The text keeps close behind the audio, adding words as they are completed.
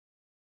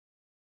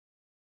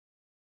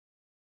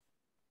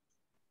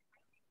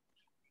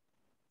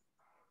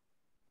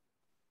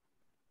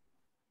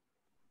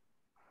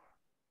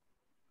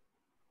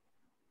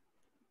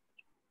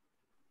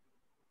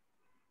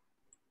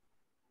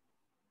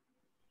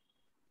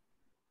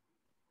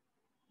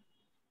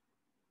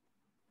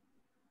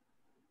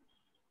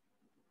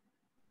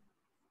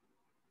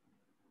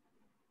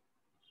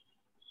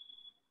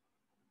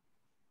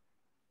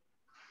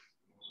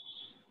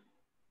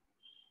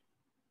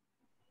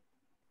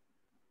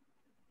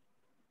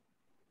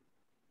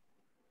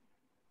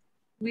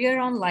We are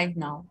on live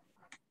now.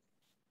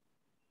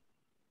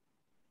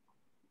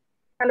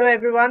 Hello,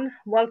 everyone.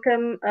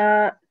 Welcome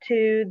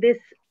to this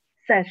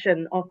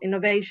session of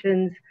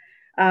Innovation's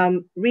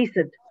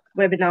recent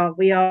webinar.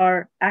 We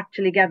are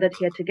actually gathered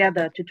here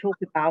together to talk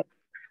about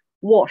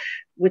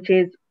WASH, which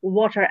is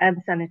water and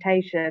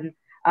sanitation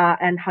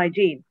and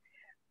hygiene.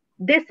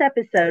 This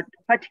episode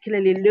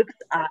particularly looks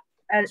at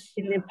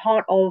in a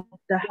part of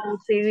the whole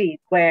series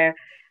where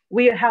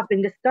we have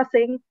been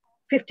discussing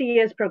 50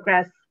 years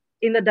progress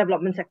in the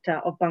development sector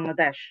of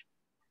Bangladesh.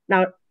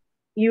 Now,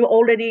 you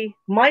already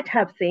might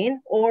have seen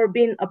or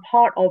been a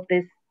part of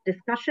this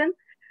discussion.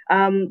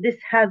 This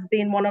has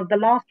been one of the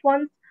last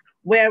ones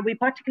where we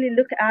particularly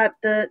look at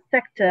the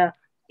sector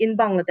in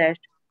Bangladesh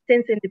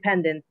since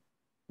independence.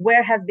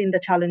 Where has been the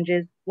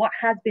challenges? What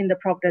has been the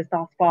progress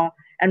thus far?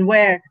 And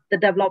where the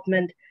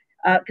development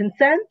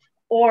concerns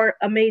or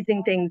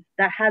amazing things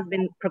that has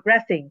been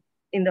progressing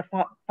in the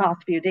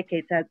past few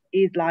decades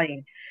is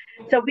lying.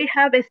 So we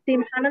have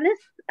esteemed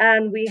panelists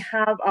and we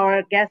have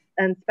our guests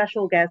and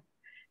special guests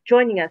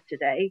joining us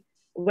today,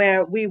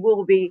 where we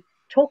will be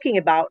talking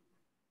about,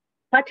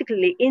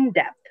 particularly in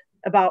depth,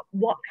 about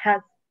what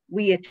has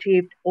we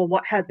achieved or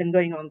what has been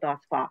going on thus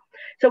far.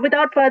 So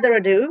without further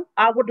ado,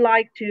 I would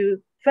like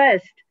to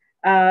first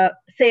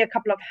say a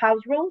couple of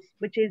house rules,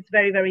 which is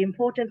very, very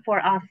important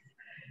for us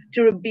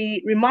to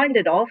be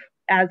reminded of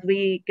as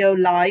we go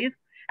live.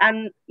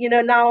 And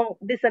now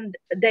this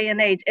day and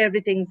age,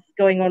 everything's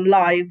going on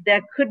live.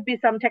 There could be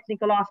some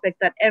technical aspects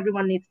that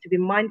everyone needs to be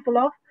mindful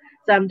of.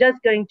 So I'm just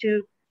going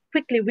to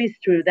quickly whiz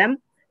through them.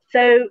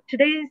 So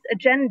today's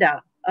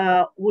agenda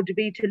would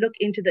be to look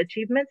into the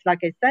achievements, like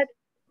I said,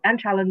 and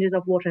challenges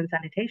of water and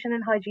sanitation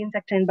and hygiene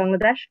sector in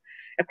Bangladesh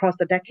across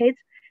the decades,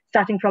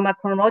 starting from a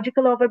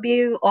chronological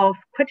overview of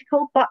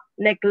critical but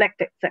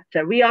neglected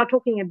sector. We are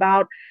talking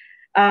about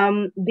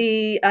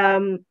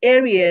the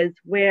areas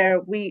where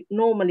we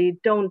normally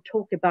don't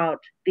talk about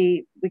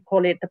we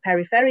call it the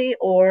periphery,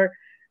 or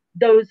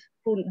those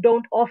who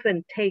don't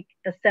often take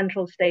the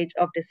central stage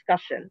of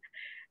discussion.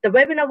 The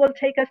webinar will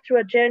take us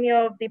through a journey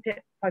of the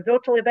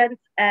pivotal events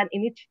and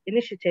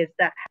initiatives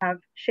that have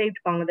shaped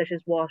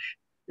Bangladesh's WASH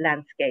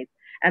landscape.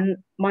 And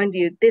mind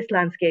you, this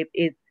landscape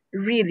is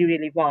really,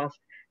 really vast.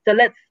 So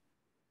let's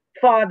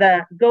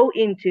further go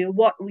into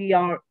what we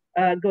are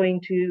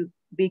going to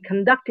be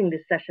conducting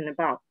this session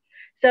about.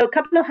 So a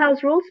couple of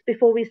house rules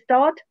before we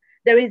start.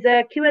 There is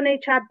a Q&A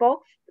chat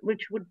box,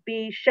 which would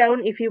be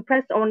shown if you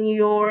press on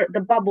the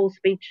bubble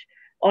speech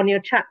on your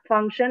chat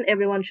function.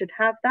 Everyone should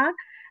have that.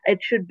 It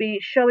should be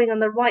showing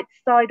on the right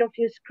side of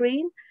your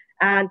screen.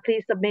 And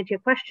please submit your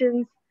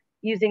questions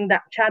using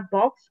that chat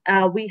box.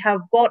 We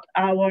have got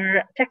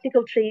our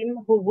technical team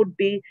who would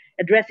be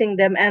addressing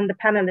them and the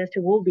panelists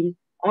who will be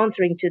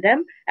answering to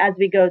them as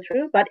we go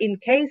through. But in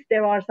case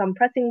there are some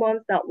pressing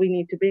ones that we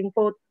need to bring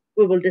forth,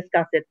 we will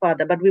discuss it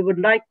further. But we would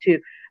like to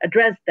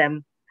address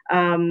them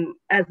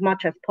as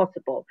much as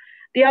possible.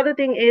 The other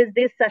thing is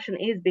this session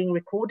is being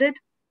recorded.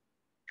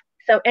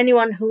 So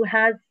anyone who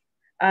has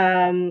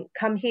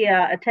come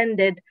here,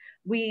 attended,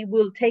 we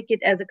will take it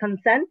as a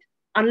consent.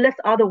 Unless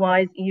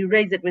otherwise you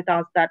raise it with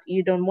us that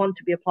you don't want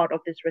to be a part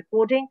of this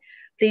recording,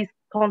 please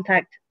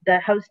contact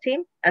the host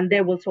team and they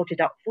will sort it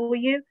out for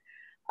you.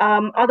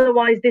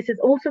 Otherwise, this is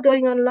also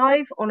going on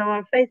live on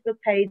our Facebook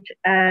page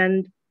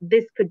and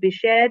this could be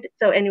shared.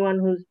 So anyone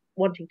who's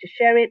wanting to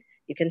share it,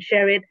 you can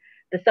share it.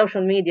 The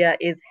social media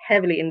is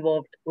heavily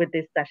involved with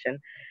this session.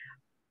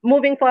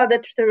 Moving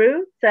further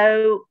through,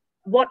 so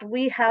what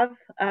we have,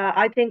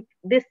 I think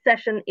this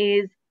session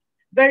is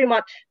very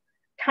much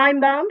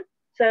time-bound.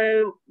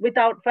 So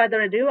without further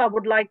ado, I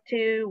would like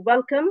to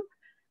welcome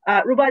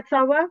Rubaiyat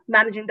Sarwar,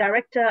 Managing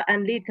Director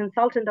and Lead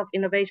Consultant of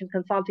Innovision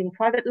Consulting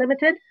Private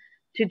Limited,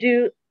 to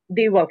do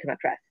the welcome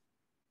address.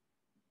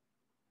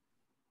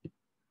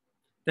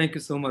 Thank you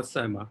so much,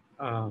 Saima,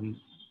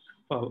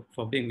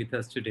 for being with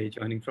us today,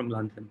 joining from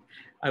London.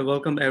 I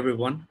welcome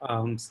everyone.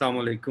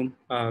 Assalamu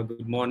alaikum.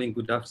 Good morning,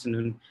 good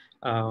afternoon,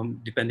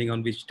 depending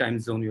on which time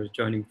zone you're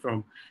joining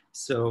from.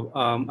 So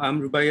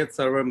I'm Rubaiyat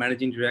Sarwar,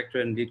 Managing Director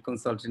and Lead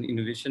Consultant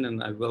Innovision,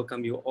 and I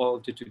welcome you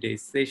all to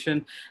today's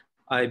session.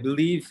 I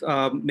believe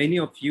many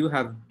of you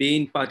have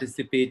been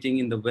participating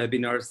in the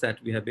webinars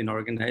that we have been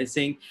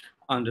organizing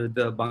under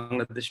the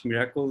Bangladesh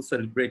Miracle,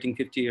 celebrating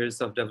 50 years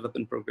of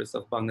development progress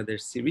of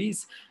Bangladesh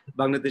series.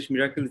 Bangladesh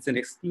Miracle is an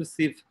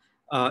exclusive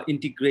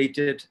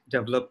integrated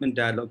development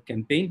dialogue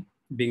campaign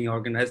being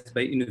organized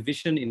by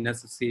Innovision in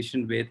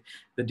association with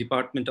the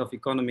Department of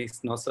Economics,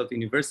 North South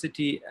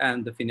University,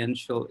 and the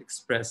Financial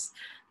Express.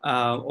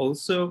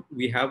 Also,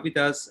 we have with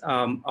us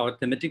our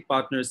thematic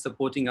partners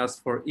supporting us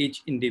for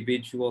each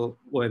individual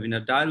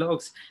webinar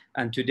dialogues.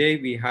 And today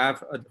we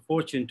have the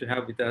fortune to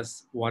have with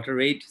us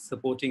WaterAid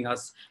supporting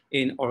us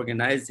in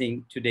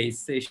organizing today's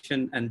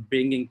session and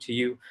bringing to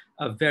you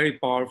a very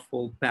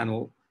powerful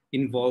panel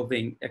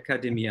involving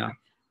academia,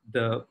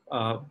 the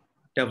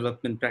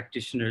development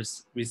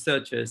practitioners,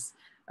 researchers,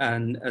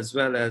 and as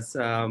well as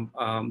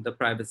the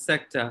private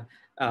sector,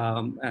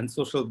 and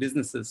social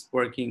businesses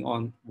working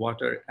on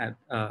water and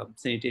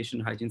sanitation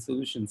hygiene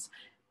solutions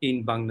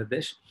in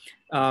Bangladesh.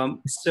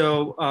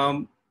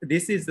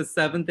 This is the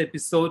 7th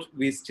episode.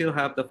 We still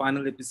have the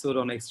final episode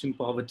on extreme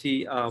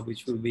poverty,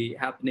 which will be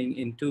happening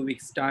in 2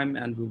 weeks' time,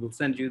 and we will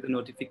send you the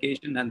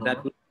notification, and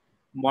that will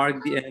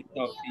mark the end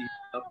of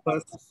the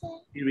first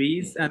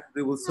series, and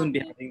we will soon be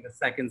having the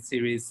second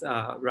series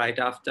right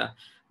after.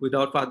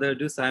 Without further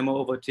ado, Saima,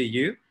 over to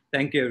you.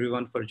 Thank you,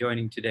 everyone, for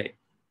joining today.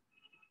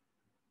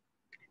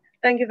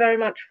 Thank you very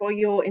much for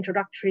your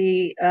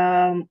introductory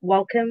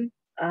welcome,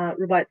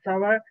 Rubaiyat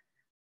Sarwar.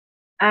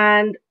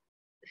 And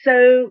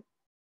so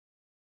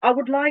I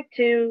would like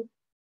to,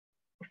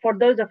 for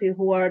those of you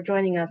who are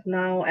joining us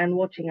now and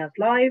watching us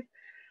live,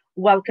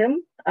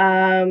 welcome.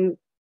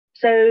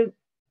 So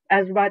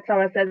as Rubaiyat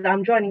Sarwar said,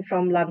 I'm joining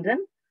from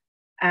London,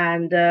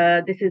 and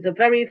this is a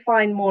very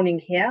fine morning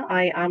here.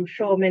 I'm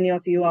sure many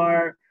of you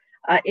are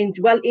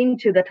well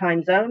into the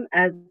time zone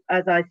as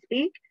I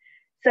speak.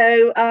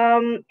 So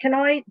can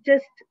I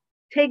just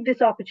take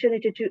this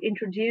opportunity to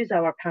introduce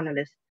our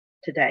panelists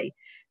today?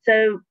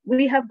 So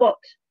we have got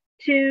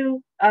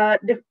two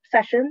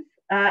sessions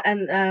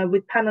and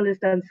with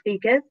panelists and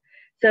speakers.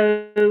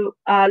 So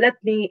let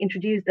me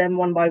introduce them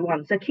one by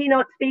one. So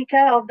keynote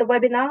speaker of the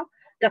webinar,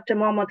 Dr.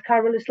 Mohammad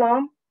Khairul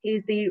Islam.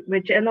 He's the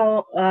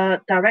Regional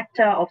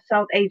Director of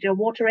South Asia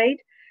WaterAid.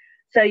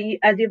 So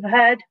as you've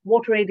heard,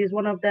 WaterAid is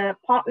one of the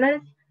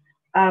partners.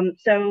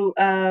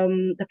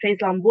 Dr.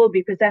 Islam will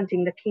be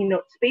presenting the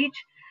keynote speech.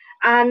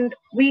 And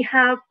we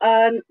have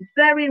a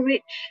very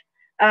rich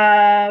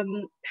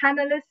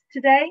panelists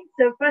today.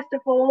 So first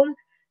of all,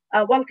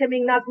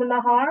 welcoming Nazmul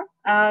Nahar,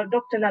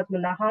 Dr.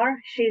 Nazmul Nahar.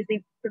 She is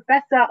the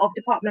Professor of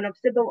Department of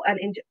Civil and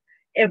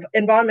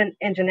Environment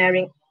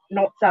Engineering,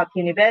 North-South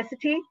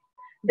University.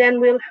 Then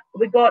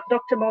we got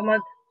Dr.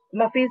 Mohammad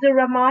Mafizur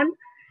Rahman,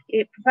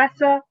 a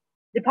Professor,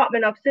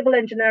 Department of Civil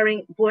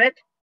Engineering, BUET.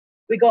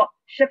 We got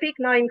Shafiq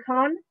Naim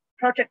Khan,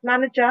 Project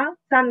Manager,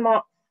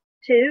 SANMARC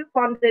 2,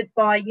 funded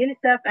by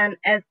UNICEF and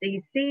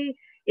SDC,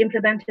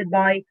 implemented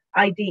by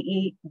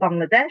IDE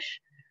Bangladesh.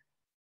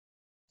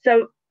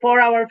 So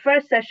for our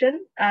first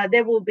session,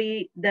 there will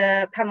be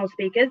the panel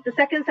speakers. The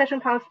second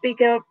session panel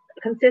speaker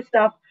consists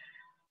of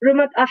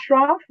Rumat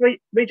Ashraf,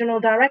 Regional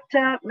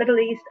Director, Middle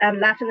East and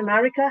Latin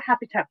America,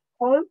 Habitat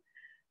Home,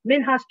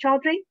 Minhas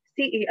Chaudhry,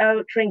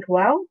 CEO, Drink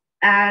Well,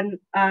 and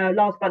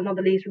last but not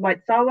the least,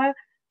 Rubaiyat Sarwar,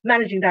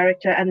 Managing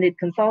Director and Lead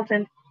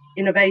Consultant,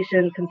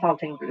 Innovision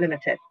Consulting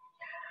Limited.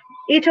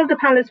 Each of the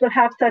panelists will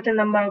have a certain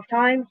number of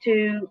time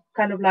to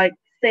kind of like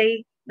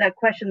say their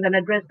questions and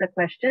address the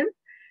questions.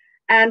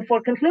 And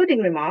for concluding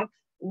remarks,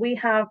 we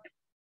have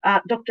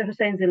Dr.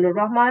 Hussain Zillur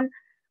Rahman,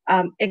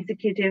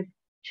 Executive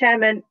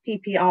Chairman,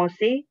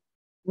 PPRC.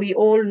 We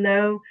all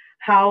know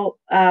how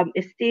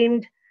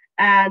esteemed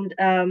and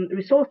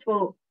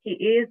resourceful he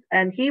is,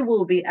 and he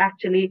will be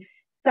actually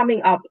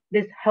summing up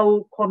this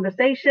whole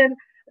conversation,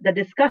 the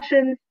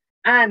discussions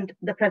and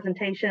the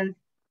presentations.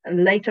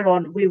 And later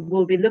on, we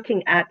will be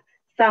looking at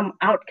some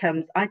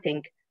outcomes, I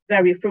think,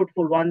 very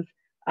fruitful ones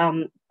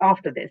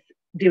after this,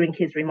 during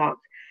his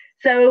remarks.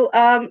 So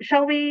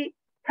shall we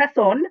press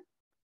on?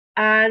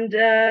 And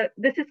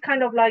this is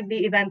kind of like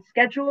the event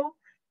schedule.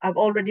 I've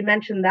already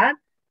mentioned that.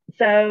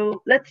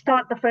 So let's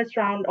start the first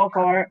round of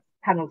our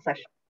panel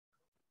session.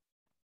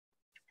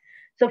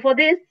 So for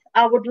this,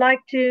 I would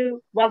like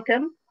to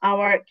welcome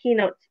our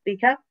keynote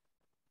speaker.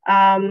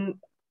 So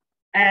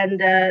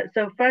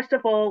first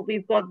of all,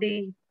 we've got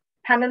the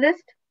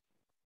panelist.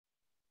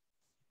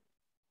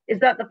 Is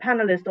that the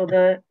panelist or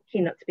the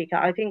keynote speaker?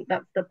 I think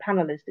that's the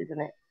panelist, isn't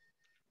it?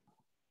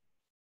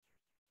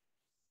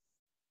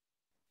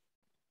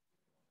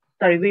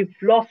 Sorry, we've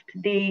lost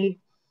the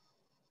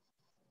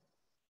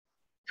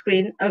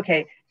screen.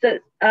 Okay, so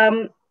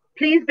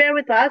please bear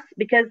with us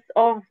because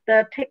of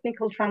the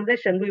technical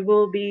transition. We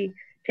will be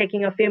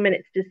taking a few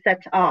minutes to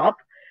set up.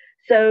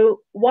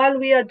 So while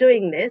we are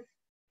doing this,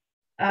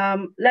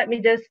 let me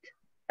just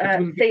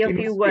say a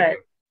few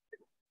words.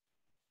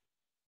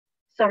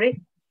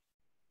 Sorry?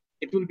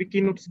 It will be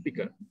keynote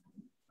speaker.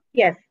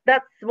 Yes,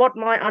 that's what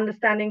my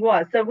understanding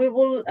was. So we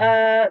will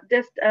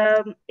just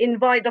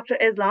invite Dr.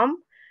 Islam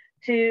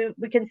to,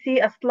 we can see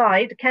a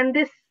slide. Can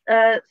this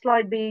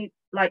slide be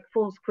like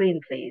full screen,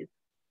 please?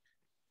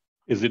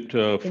 Is it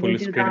full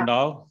screen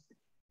now?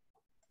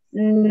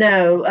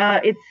 No,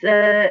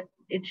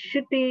 it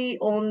should be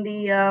on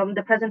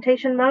the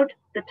presentation mode,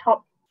 the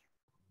top.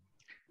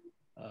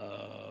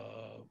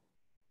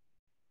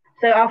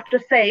 So after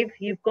save,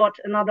 you've got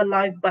another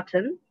live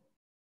button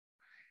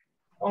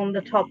on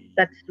the top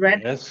that's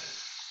red.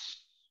 Yes,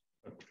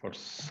 but for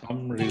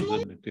some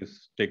reason it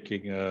is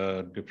taking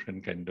a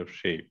different kind of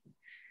shape.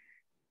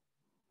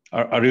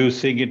 Are you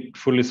seeing it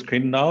full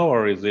screen now,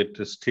 or is it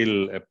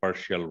still a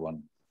partial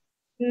one?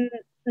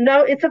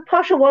 No, it's a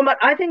partial one, but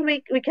I think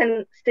we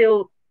can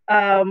still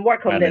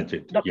work on Manage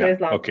this, it. Dr. Yeah.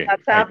 Islam. Okay.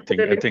 That's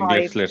absolutely I think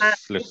fine.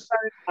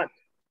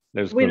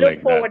 let's we go look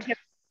like forward that. to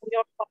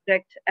your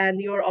project and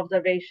your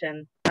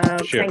observation.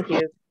 Sure. Thank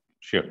you.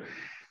 Sure.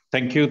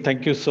 Thank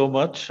you so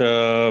much.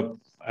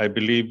 I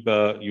believe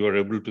you are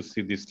able to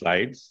see the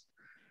slides.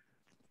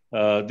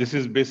 This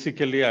is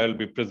basically, I will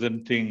be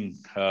presenting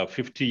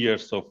 50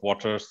 years of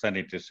water,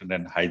 sanitation,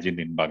 and hygiene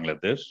in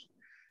Bangladesh.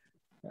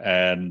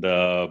 And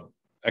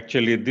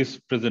actually, this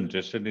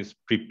presentation is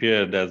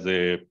prepared as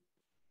a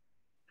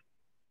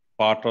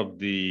part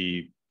of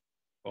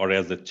or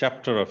as a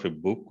chapter of a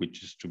book,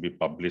 which is to be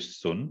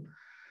published soon.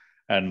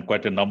 And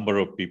quite a number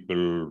of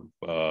people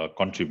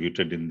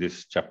contributed in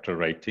this chapter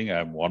writing.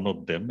 I'm one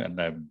of them, and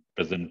I'm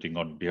presenting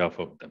on behalf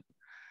of them.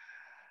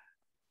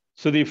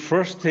 So the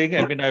first thing,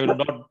 I mean, I will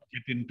not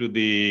get into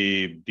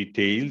the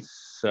details,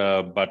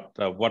 but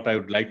what I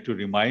would like to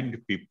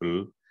remind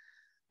people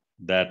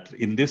that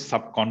in this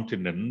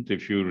subcontinent,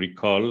 if you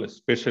recall,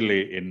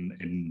 especially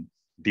in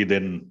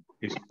Diden,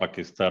 East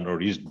Pakistan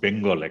or East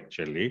Bengal,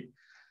 actually,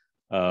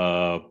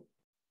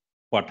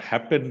 what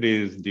happened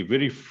is the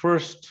very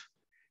first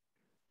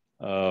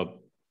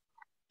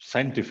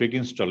scientific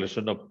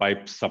installation of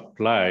pipe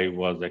supply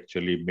was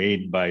actually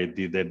made by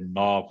the then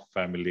Nawab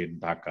family in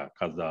Dhaka,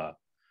 Khaza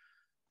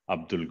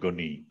Abdul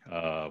Ghani.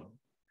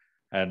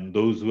 And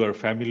those who are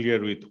familiar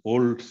with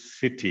old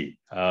city,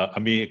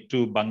 আমি একটু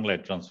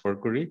বাংলায় transfer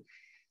করি,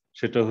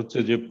 সেটা হচ্ছে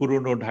যে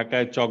পুরনো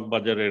ঢাকায়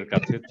চকবাজারের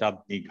কাছে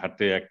চাঁদনী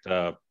ঘাটে একটা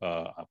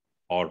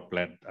পাওয়ার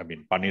প্ল্যান্ট,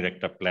 পানির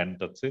একটা প্ল্যান্ট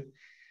আছে।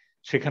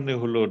 সেখানে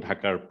হলো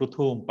ঢাকার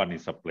প্রথম পানি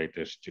সাপ্লাইটা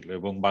এসেছিল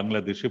এবং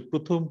বাংলাদেশে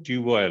প্রথম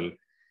টিউবওয়েল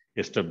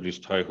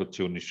এস্টাবলিশড হয় হচ্ছে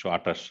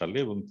 1928 সালে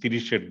এবং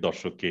 30-এর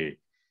দশকে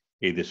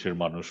এই দেশের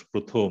মানুষ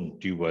প্রথম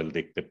টিউবওয়েল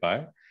দেখতে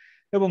পায়।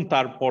 এবং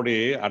তারপরে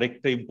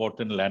আরেকটা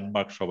ইম্পর্টেন্ট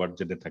ল্যান্ডমার্ক সবার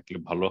জেনে থাকলে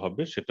ভালো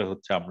হবে, সেটা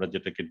হচ্ছে আমরা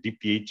যেটাকে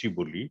ডিপিএইচই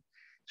বলি,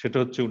 সেটা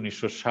হচ্ছে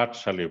 1960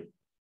 সালে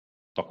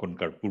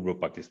তখনকার পূর্ব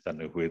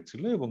পাকিস্তানে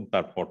হয়েছিল এবং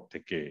তারপর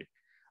থেকে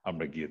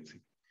আমরা গিয়েছি।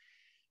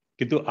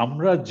 কিন্তু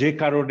আমরা যে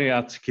কারণে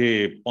আজকে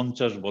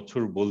 50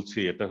 বছর বলছি,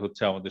 এটা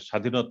হচ্ছে আমাদের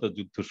স্বাধীনতা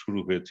যুদ্ধ শুরু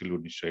হয়েছিল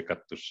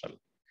 1971 সালে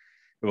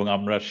এবং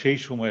আমরা সেই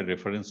সময়ের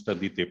রেফারেন্সটা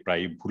দিতে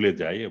প্রায় ভুলে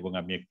যাই এবং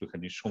আমি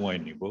একটুখানি সময়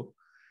নিব।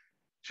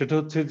 সেটা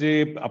হচ্ছে যে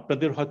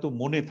আপনাদের হয়তো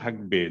মনে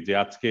থাকবে যে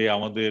আজকে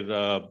আমাদের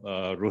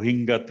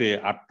রোহিঙ্গাতে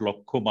 8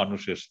 লক্ষ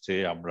মানুষ এসছে,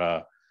 আমরা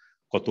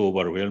কত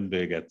ওভারওয়েলম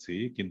হয়ে গেছি,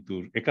 কিন্তু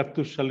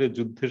 71 সালে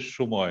যুদ্ধের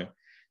সময়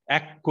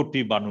 1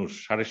 কোটি মানুষ,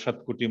 7.5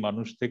 কোটি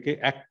মানুষ থেকে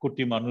 1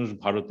 কোটি মানুষ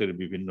ভারতের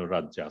বিভিন্ন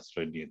রাজ্যে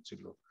আশ্রয়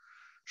নিয়েছিল।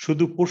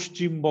 শুধু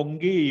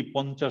পশ্চিমবঙ্গে এই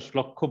 50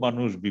 লক্ষ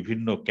মানুষ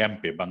বিভিন্ন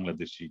ক্যাম্পে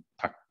বাংলাদেশি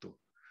থাকতো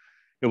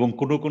এবং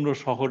কোনো কোনো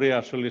শহরে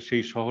আসলে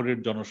সেই শহরের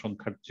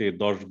জনসংখ্যার চেয়ে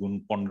 10 গুণ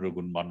 15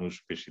 গুণ মানুষ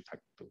বেশি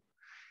থাকতো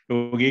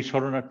এবং এই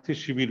শরণার্থী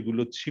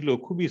শিবিরগুলো ছিল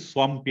খুবই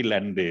সোয়াম্পি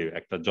ল্যান্ডে,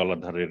 একটা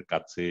জলাধারের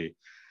কাছে,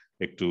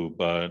 একটু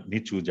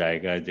নিচু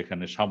জায়গায়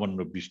যেখানে সামান্য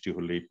বৃষ্টি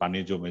হলেই পানি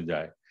জমে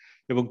যায়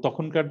এবং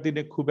তখনকার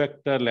দিনে খুব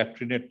একটা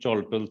ল্যাট্রিনের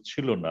চলটল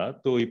ছিল না।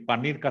 তো ওই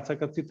পানির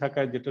কাছাকাছি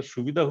থাকায় যেটা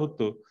সুবিধা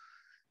হতো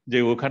যে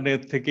ওখানে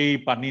থেকেই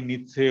পানি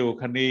নিচ্ছে,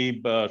 ওখানেই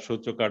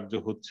শৌচকার্য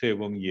হচ্ছে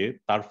এবং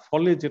তার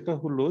ফলে যেটা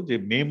হলো যে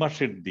মে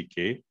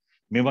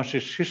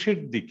মাসের শেষের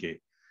দিকে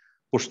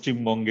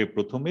পশ্চিমবঙ্গে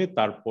প্রথমে,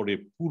 তারপরে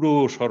পুরো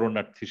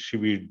শরণার্থী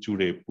শিবির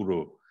জুড়ে পুরো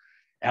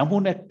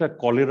এমন একটা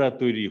কলেরা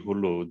তৈরি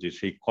হলো যে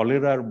সেই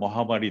কলেরার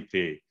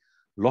মহামারীতে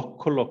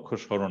লক্ষ লক্ষ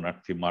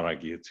শরণার্থী মারা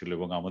গিয়েছিল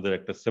এবং আমাদের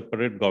একটা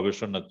সেপারেট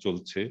গবেষণা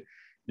চলছে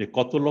যে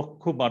কত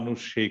লক্ষ মানুষ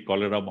সেই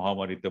কলেরা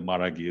মহামারীতে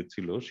মারা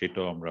গিয়েছিল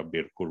সেটাও আমরা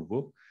বের করব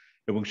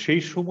এবং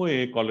সেই সময়ে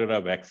কলেরা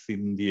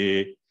ভ্যাকসিন দিয়ে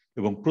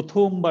এবং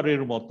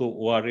প্রথমবারের মতো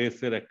ওআরএস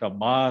এর একটা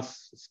মাস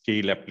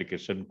স্কেল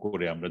অ্যাপ্লিকেশন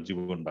করে আমরা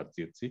জীবন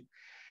বাঁচিয়েছি।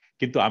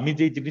 কিন্তু আমি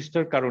যে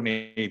জিনিসটার কারণে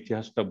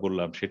ইতিহাসটা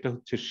বললাম সেটা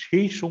হচ্ছে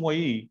সেই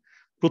সময়ই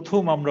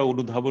প্রথম আমরা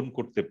অনুধাবন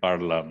করতে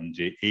পারলাম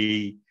যে এই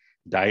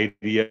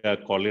ডায়রিয়া,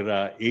 কলেরা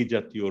এই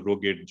জাতীয়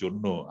রোগের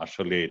জন্য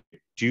আসলে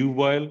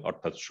টিউবওয়েল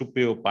অর্থাৎ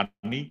সুপেয়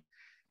পানি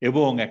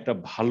এবং একটা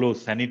ভালো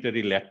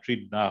স্যানিটারি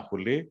ল্যাট্রিন না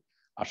হলে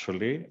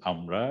আসলে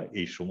আমরা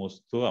এই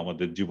সমস্ত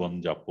আমাদের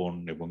জীবনযাপন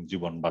এবং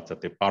জীবন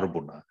বাঁচাতে পারবো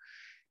না।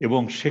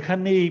 এবং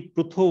সেখানেই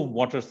প্রথম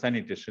ওয়াটার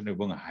স্যানিটেশন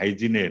এবং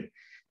হাইজিনের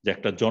যে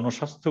একটা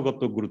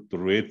জনস্বাস্থ্যগত গুরুত্ব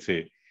রয়েছে,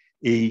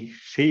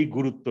 সেই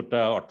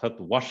গুরুত্বটা অর্থাৎ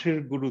ওয়াশের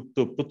গুরুত্ব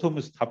প্রথম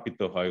স্থাপিত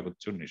হয়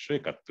হচ্ছে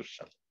 1971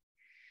 সালে।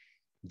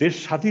 দেশ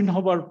স্বাধীন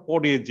হবার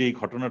পরে যে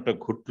ঘটনাটা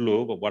ঘটলো,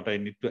 what I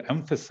need to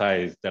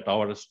emphasize that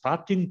our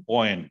starting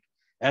point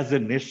as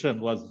a nation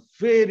was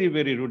very,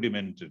 very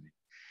rudimentary.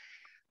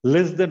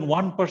 Less than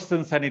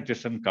 1%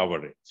 sanitation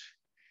coverage.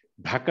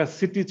 Dhaka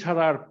city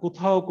ছাড়া আর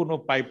কোথাও কোনো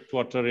পাইপ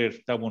ওয়াটারের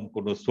তেমন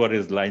কোনো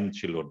সুয়ারেজ লাইন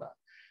ছিল না।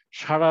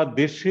 সারা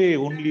দেশে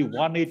অনলি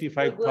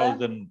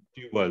 185,000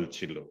 টিউবওয়েল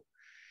ছিল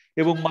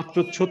এবং মাত্র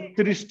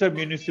 36টা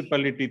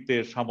মিউনিসিপ্যালিটিতে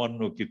সামান্য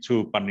কিছু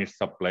পানির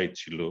সাপ্লাই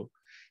ছিল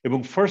এবং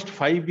ফার্স্ট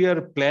 5 ইয়ার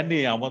প্ল্যানে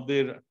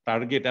আমাদের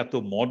টার্গেট এত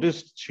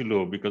মডেস্ট ছিল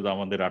বিকজ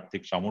আমাদের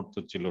আর্থিক সামর্থ্য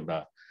ছিল না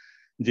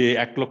যে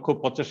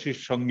 1,85,000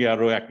 সঙ্গে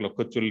আরো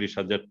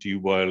 1,40,000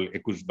 টিউবওয়েল,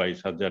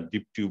 21-22,000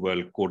 ডিপ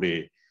টিউবওয়েল করে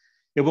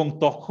এবং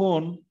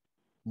তখন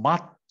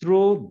মাত্র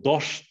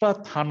 10টা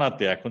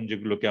থানাতে, এখন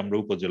যেগুলোকে আমরা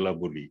উপজেলা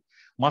বলি,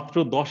 মাত্র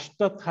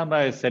 10টা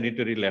থানায়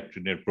স্যানিটারি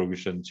ল্যাট্রিনের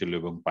প্রভিশন ছিল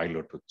এবং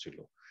পাইলট হচ্ছিল।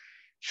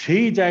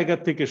 সেই জায়গা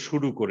থেকে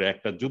শুরু করে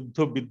একটা যুদ্ধ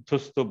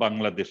বিধ্বস্ত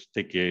বাংলাদেশ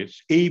থেকে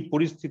এই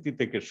পরিস্থিতি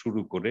থেকে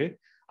শুরু করে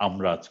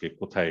আমরা আজকে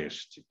কোথায়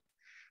এসেছি।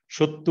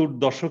 70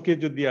 দশকে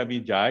যদি আমি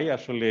যাই,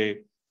 আসলে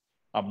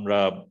আমরা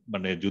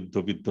মানে যুদ্ধ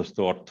বিধ্বস্ত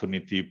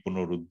অর্থনীতি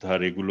পুনরুদ্ধার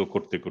এগুলো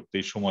করতে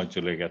করতেই সময়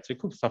চলে গেছে,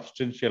 খুব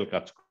সাবস্টেন্সিয়াল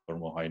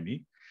কাজকর্ম হয়নি।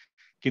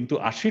 কিন্তু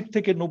 80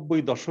 থেকে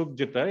 90 দশক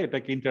যেটা,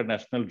 এটাকে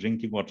ইন্টারন্যাশনাল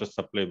ড্রিঙ্কিং ওয়াটার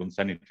সাপ্লাই এবং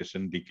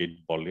স্যানিটেশন ডিকেড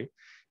বলে।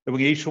 এবং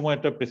এই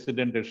সময়টা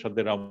প্রেসিডেন্ট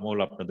এরশাদের আমল,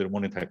 আপনাদের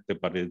মনে থাকতে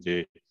পারে যে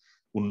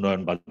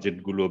উন্নয়ন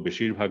বাজেটগুলো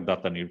বেশিরভাগ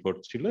দাতা নির্ভর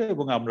ছিল,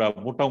 এবং আমরা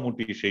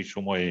মোটামুটি সেই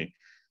সময়ে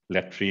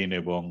ল্যাট্রিন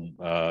এবং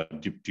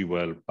ডিপ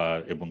টিউবওয়েল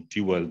এবং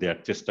টিউবওয়েল দেওয়ার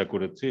চেষ্টা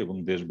করেছে এবং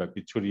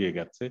দেশব্যাপী ছড়িয়ে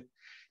গেছে।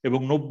 এবং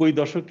 90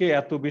 দশকে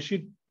এত বেশি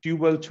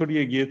টিউবওয়েল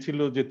ছড়িয়ে গিয়েছিল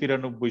যে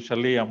 93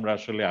 সালে আমরা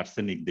আসলে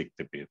আর্সেনিক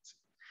দেখতে পেয়েছি।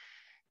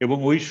 এবং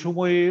ওই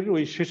সময়ের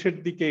ওই শেষের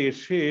দিকে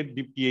এসে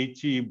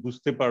ডিপিএইচই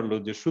বুঝতে পারলো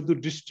যে শুধু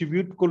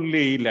ডিস্ট্রিবিউট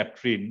করলেই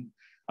ল্যাট্রিন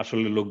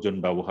আসলে লোকজন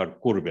ব্যবহার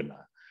করবে না।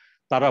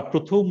 তারা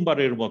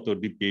প্রথমবারের মতো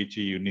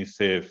ডিপিএইচই,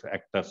 ইউনিসেফ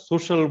একটা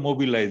সোশ্যাল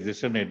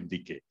মোবিলাইজেশনের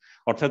দিকে,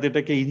 অর্থাৎ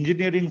এটাকে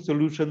ইঞ্জিনিয়ারিং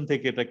সলিউশন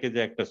থেকে এটাকে যে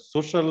একটা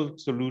সোশ্যাল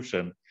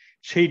সলিউশন,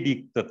 সেই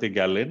দিকটাতে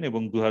গেলেন।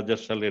 এবং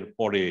 2000 সালের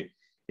পরে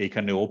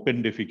এইখানে ওপেন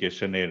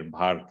ডেফিকেশনের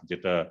ভার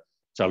যেটা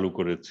চালু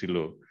করেছিল,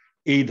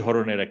 এই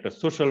ধরনের একটা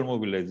সোশ্যাল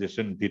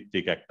মোবিলাইজেশন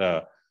ভিত্তিক একটা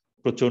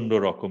প্রচন্ড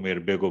রকমের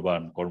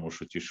বেগবান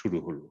কর্মসূচি শুরু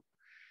হলো।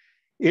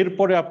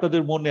 এরপরে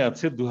আপনাদের মনে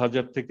আছে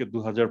 2000 থেকে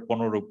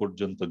 2015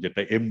 পর্যন্ত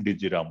যেটা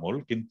এমডিজির আমল,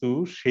 কিন্তু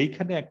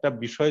সেইখানে একটা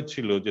বিষয়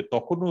ছিল যে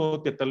তখনও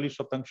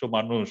 43%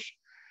 মানুষ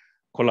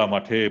খোলা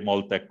মাঠে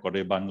মলত্যাগ করে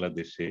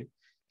বাংলাদেশে।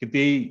 কিন্তু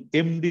এই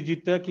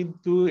এমডিজিটা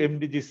কিন্তু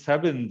এমডিজি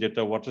 7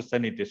 যেটা ওয়াটার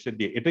স্যানিটেশন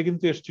দিয়ে, এটা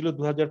কিন্তু এসেছিল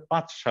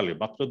 2005 সালে,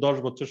 মাত্র 10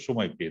 বছর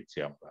সময় পেয়েছি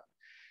আমরা।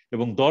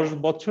 এবং 10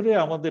 বছরে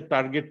আমাদের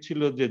টার্গেট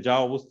ছিল যে যা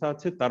অবস্থা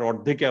আছে তার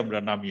অর্ধেকে আমরা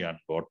নামিয়ে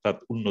আনবো, অর্থাৎ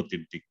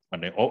উন্নতির দিক,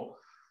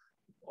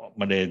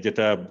 মানে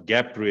যেটা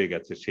গ্যাপ রয়ে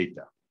গেছে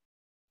সেইটা।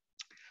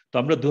 তো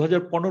আমরা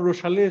 2015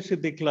 সালে এসে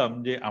দেখলাম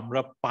যে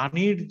আমরা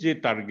পানির যে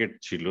টার্গেট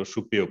ছিল,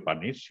 সুপেয়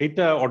পানির,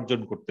 সেটা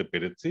অর্জন করতে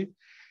পেরেছি,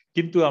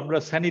 কিন্তু আমরা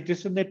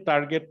স্যানিটেশনের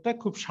টার্গেটটা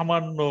খুব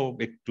সামান্য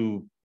একটু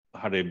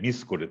হারে মিস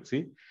করেছি।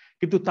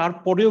 কিন্তু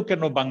তারপরেও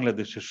কেন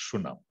বাংলাদেশের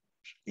সুনাম,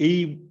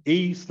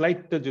 এই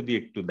স্লাইডটা যদি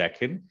একটু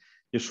দেখেন,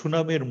 যে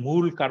সুনামের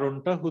মূল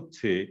কারণটা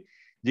হচ্ছে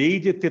যে এই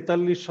যে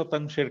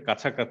 43%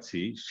 কাছাকাছি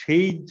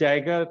সেই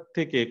জায়গা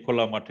থেকে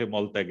খোলা মাঠে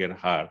মলত্যাগের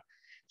হার,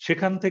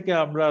 সেখান থেকে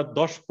আমরা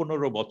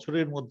 10-15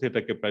 বছরের মধ্যে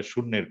এটাকে প্রায়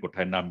শূন্যের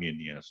কোঠায় নামিয়ে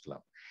নিয়ে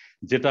আসলাম,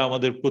 যেটা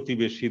আমাদের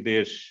প্রতিবেশী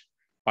দেশ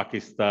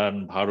পাকিস্তান,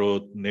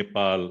 ভারত,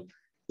 নেপাল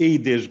এই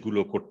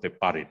দেশগুলো করতে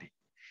পারেনি।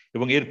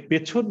 এবং এর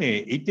পেছনে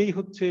এইটাই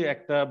হচ্ছে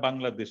একটা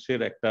বাংলাদেশের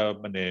একটা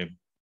মানে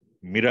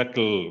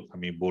মিরাকেল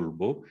আমি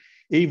বলবো।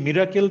 এই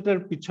মিরাকেলটার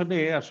পিছনে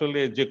আসলে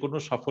যে কোনো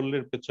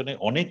সাফল্যের পেছনে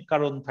অনেক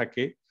কারণ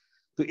থাকে।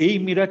 তো এই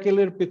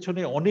মিরাকেলের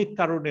পেছনে অনেক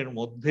কারণের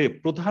মধ্যে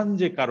প্রধান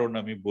যে কারণ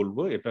আমি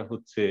বলবো, এটা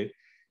হচ্ছে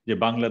যে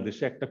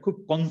বাংলাদেশে একটা খুব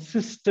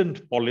consistent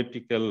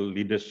political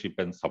leadership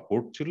and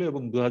support ছিল,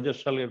 এবং 2000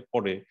 সালের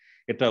পরে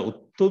এটা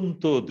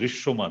অত্যন্ত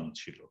দৃশ্যমান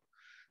ছিল।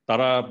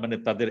 তারা মানে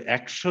তাদের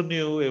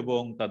অ্যাকশনেও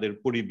এবং তাদের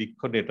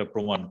পরিবীক্ষণে এটা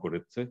প্রমাণ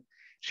করেছে।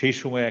 সেই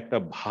সময় একটা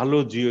ভালো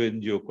জিও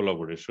এনজিও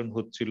কোলাবোরেশন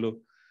হচ্ছিল।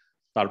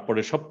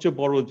 তারপরে সবচেয়ে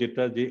বড়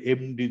যেটা, যে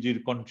এমডিজির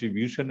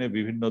কন্ট্রিবিউশনে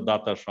বিভিন্ন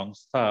দাতা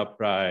সংস্থা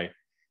প্রায়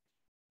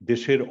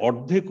দেশের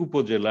অর্ধেক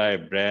উপজেলায়,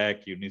 BRAC,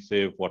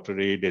 UNICEF, water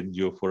aid,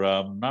 NGO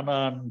forum,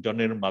 নানান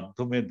জনের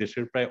মাধ্যমে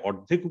দেশের প্রায়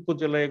অর্ধেক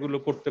উপজেলায় এগুলো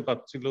করতে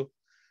পারছিল।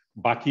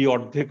 বাকি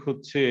অর্ধেক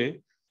হচ্ছে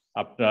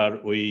আপনার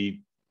ওই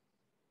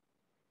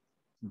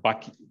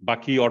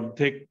বাকি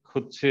অর্ধেক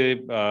হচ্ছে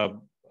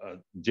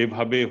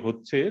যেভাবে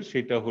হচ্ছে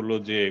সেটা হলো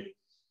যে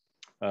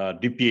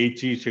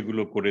ডিপিএইচই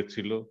সেগুলো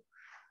করেছিল,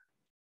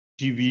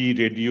 টিভি,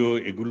 রেডিও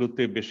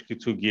এগুলোতে বেশ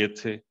কিছু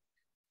গিয়েছে।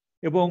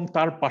 এবং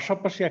তার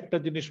পাশাপাশি একটা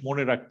জিনিস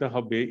মনে রাখতে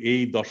হবে,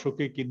 এই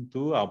দশকে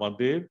কিন্তু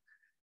আমাদের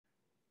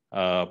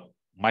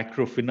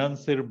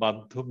মাইক্রোফিন্যান্সের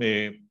মাধ্যমে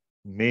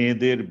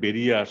মেয়েদের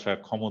বেরিয়ে আসা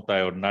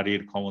ক্ষমতায়ন,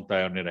 নারীর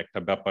ক্ষমতায়নের একটা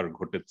ব্যাপার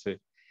ঘটেছে।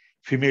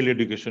 ফিমেল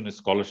এডুকেশন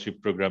স্কলারশিপ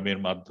প্রোগ্রামের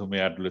মাধ্যমে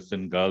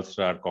অ্যাডোলেসেন্ট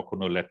গার্লসরা আর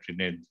কখনো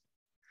ল্যাট্রিনে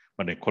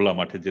মানে খোলা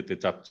মাঠে যেতে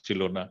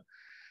চাচ্ছিল না।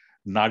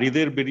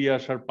 নারীদের বেরিয়ে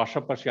আসার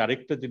পাশাপাশি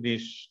আরেকটা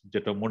জিনিস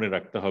যেটা মনে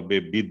রাখতে হবে,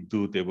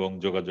 বিদ্যুৎ এবং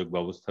যোগাযোগ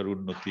ব্যবস্থার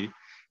উন্নতি,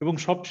 এবং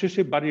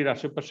সবশেষে বাড়ির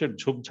আশেপাশের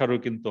ঝোপঝাড়ও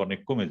কিন্তু অনেক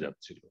কমে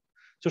যাচ্ছিল।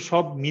 তো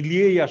সব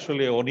মিলিয়েই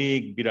আসলে অনেক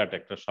বিরাট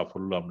একটা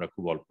সাফল্য আমরা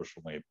খুব অল্প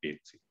সময়ে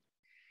পেয়েছি।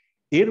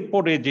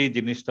 এরপরে যে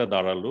জিনিসটা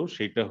দাঁড়ালো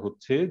সেটা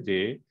হচ্ছে যে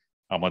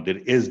আমাদের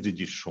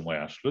এসডিজির সময়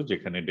আসলো,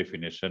 যেখানে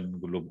ডেফিনেশন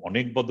গুলো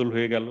অনেক বদল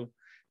হয়ে গেল।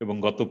 এবং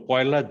গত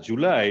 1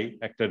 জুলাই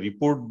একটা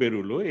রিপোর্ট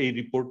বেরোলো। এই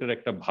রিপোর্টের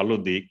একটা ভালো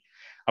দিক,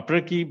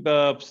 আপনারা কি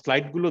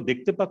স্লাইড গুলো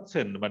দেখতে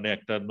পাচ্ছেন? মানে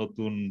একটা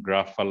নতুন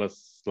গ্রাফওয়ালা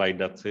স্লাইড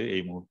আছে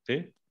এই মুহূর্তে।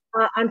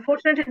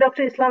 আনফরচুনেটলি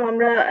ডক্টর ইসলাম,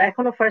 আমরা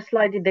এখনো ফার্স্ট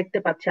স্লাইডই দেখতে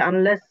পাচ্ছি,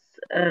 আনলেস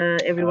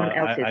এভরিওয়ান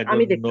এলস ইজ।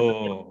 আমি দেখতে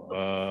পাচ্ছি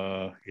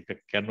এটা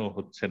কেন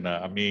হচ্ছে না।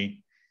 আমি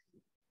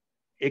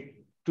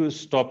একটু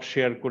স্টপ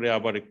শেয়ার করে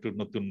আবার একটু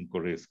নতুন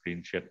করে স্ক্রিন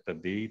শেয়ারটা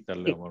দিই,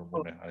 তাহলে আমার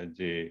মনে হয়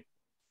যে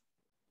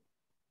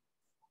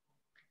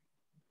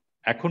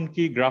এখন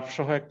কি গ্রাফ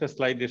সহ একটা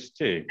স্লাইড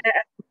এসছে?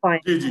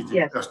 Fine. জি জি জি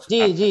Yes. আসছে। জি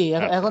জি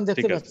আচ্ছা, এখন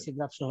দেখতে ঠিক আছে। পাচ্ছি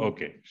গ্রাফ সহ।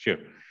 ওকে, শিওর।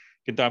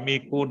 কিন্তু আমি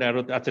কোন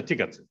অ্যারোতে, আচ্ছা ঠিক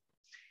আছে।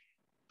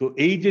 তো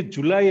এই যে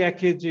জুলাই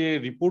 1-এ যে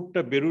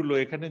রিপোর্টটা বেরোলো,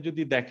 এখানে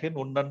যদি দেখেন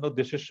অন্যান্য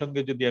দেশের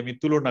সঙ্গে যদি আমি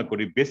তুলনা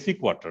করি বেসিক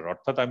ওয়াটার,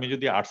 অর্থাৎ আমি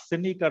যদি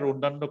আর্সেনিক আর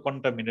অন্যান্য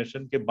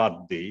কন্টামিনেশনকে বাদ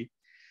দিই,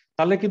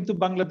 তাহলে কিন্তু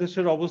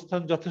বাংলাদেশের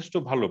অবস্থান যথেষ্ট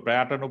ভালো, প্রায়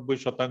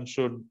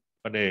 98%,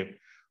 মানে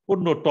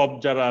অন্য টপ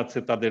যারা আছে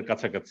তাদের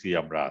কাছাকাছি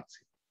আমরা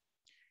আছি।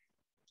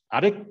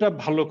 আরেকটা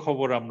ভালো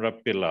খবর আমরা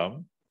পেলাম,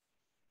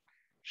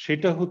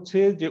 সেটা হচ্ছে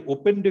যে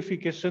ওপেন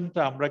ডেফিকেশনটা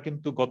আমরা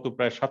কিন্তু গত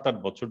প্রায় 7-8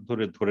 বছর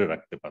ধরে ধরে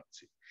রাখতে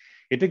পারছি।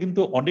 এটা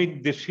কিন্তু অনেক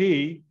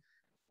দেশেই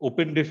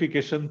ওপেন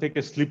ডেফিকেশন থেকে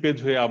স্লিপেজ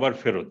হয়ে আবার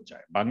ফেরত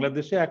যায়।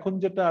 বাংলাদেশে এখন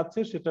যেটা আছে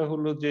সেটা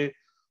হলো যে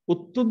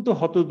অত্যন্ত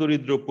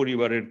হতদরিদ্র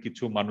পরিবারের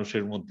কিছু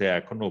মানুষের মধ্যে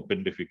এখনো ওপেন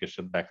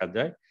ডেফিকেশন দেখা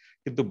যায়,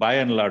 কিন্তু বাই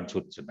অ্যান্ড লার্জ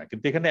হচ্ছে না।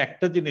 কিন্তু এখানে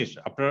একটা জিনিস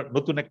আপনারা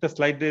নতুন একটা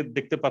স্লাইডে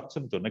দেখতে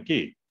পাচ্ছেন তো নাকি?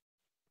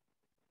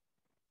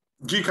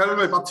 জি খায়রুল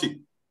ভাই পাচ্ছি।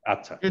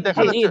 আচ্ছা,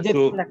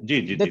 তো জি জি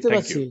জি দেখতে থ্যাংক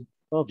পাচ্ছি।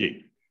 ইউ। জি,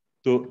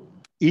 তো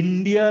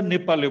ইন্ডিয়া,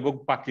 নেপাল এবং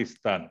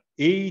পাকিস্তান,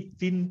 এই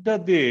তিনটা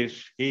দেশ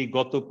এই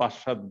গত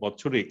 5-7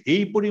 বছরে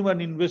এই পরিমাণ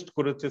ইনভেস্ট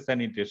করেছে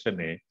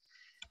স্যানিটেশনে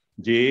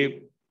যে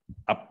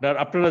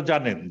আপনারা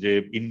জানেন যে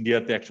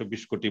ইন্ডিয়াতে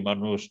 120 কোটি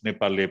মানুষ,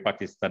 নেপালে,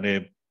 পাকিস্তানে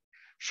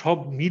সব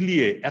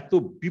মিলিয়ে এত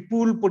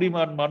বিপুল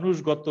পরিমাণ মানুষ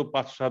গত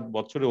 5-7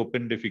 বছরে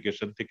ওপেন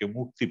ডেফিকেশন থেকে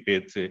মুক্তি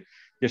পেয়েছে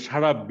যে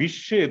সারা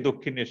বিশ্বে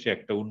দক্ষিণ এশিয়া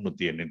একটা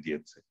উন্নতি এনে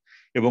দিয়েছে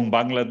এবং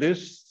বাংলাদেশ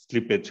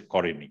স্লিপেজ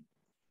করেনি।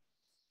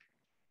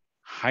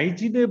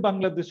 হাইজিনে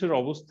বাংলাদেশের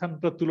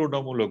অবস্থানটা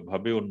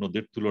তুলনামূলকভাবে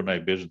অন্যদের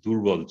তুলনায় বেশ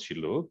দুর্বল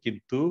ছিল,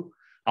 কিন্তু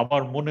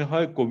আমার মনে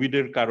হয়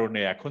কোভিডের কারণে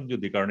এখন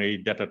যদি, কারণ এই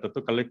ডাটাটা তো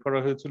কালেক্ট করা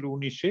হয়েছিল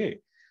 19-এ,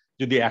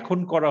 যদি এখন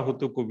করা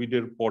হতো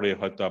কোভিডের পরে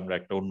হয়তো আমরা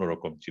একটা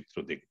অন্যরকম চিত্র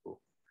দেখব।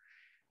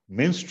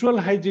 মেনস্ট্রুয়াল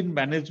হাইজিন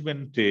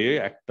ম্যানেজমেন্টে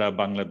একটা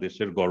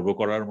বাংলাদেশের গর্ব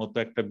করার মতো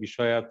একটা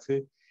বিষয় আছে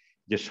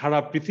যে সারা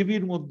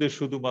পৃথিবীর মধ্যে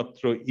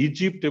শুধুমাত্র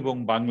ইজিপ্ট এবং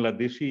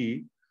বাংলাদেশই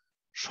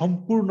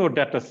সম্পূর্ণ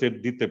ডাটা সেট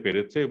দিতে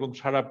পেরেছে, এবং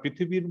সারা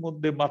পৃথিবীর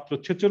মধ্যে মাত্র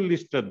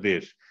 46টা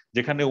দেশ,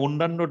 যেখানে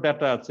অন্যান্য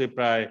ডাটা আছে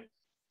প্রায়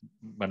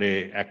মানে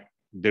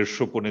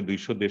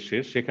 150-200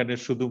 দেশের, সেখানে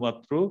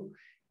শুধুমাত্র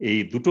এই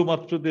দুটো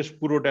মাত্র দেশ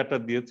পুরো ডাটা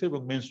দিয়েছে।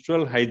 এবং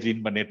মেনস্ট্রুয়াল হাইজিন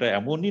মানে এটা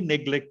এমনই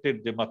নেগলেক্টেড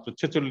যে মাত্র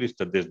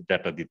 46টা দেশ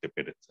ডাটা দিতে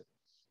পেরেছে।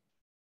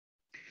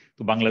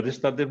 তো বাংলাদেশ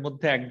তাদের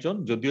মধ্যে একজন,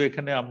 যদিও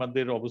এখানে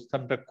আমাদের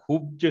অবস্থানটা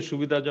খুব যে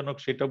সুবিধাজনক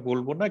সেটা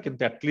বলবো না,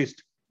 কিন্তু অ্যাটলিস্ট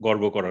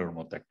গর্ব করার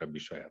মতো একটা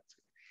বিষয় আছে।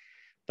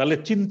 তাহলে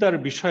চিন্তার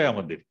বিষয়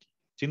আমাদের কি?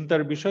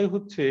 চিন্তার বিষয়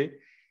হচ্ছে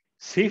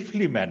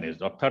সেফলি ম্যানেজ,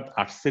 অর্থাৎ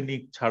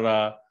আর্সেনিক ছাড়া,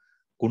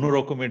 কোনো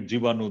রকমের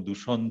জীবাণু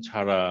দূষণ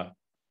ছাড়া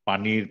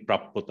পানির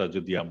প্রাপ্যতা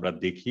যদি আমরা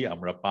দেখি,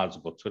 আমরা 5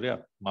 বছরে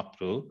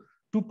মাত্র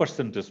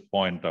 2%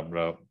 পয়েন্ট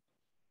আমরা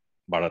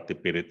বাড়াতে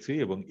পেরেছি,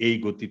 এবং এই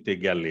গতিতে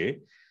গেলে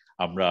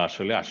আমরা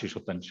আসলে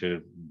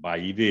 80%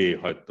 বাইরে,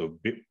 হয়তো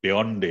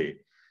বিয়ন্ডে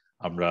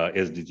আমরা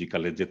এসডিজি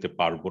কালে যেতে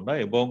পারবো না।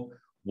 এবং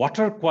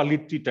ওয়াটার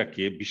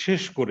কোয়ালিটিটাকে,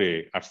 বিশেষ করে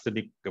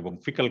আর্সেনিক এবং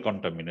ফিকাল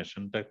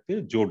কন্টামিনেশনটাকে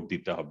জোর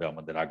দিতে হবে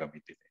আমাদের আগামী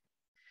দিনে।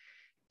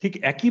 ঠিক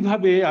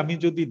একইভাবে আমি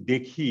যদি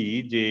দেখি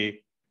যে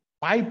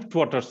পাইপড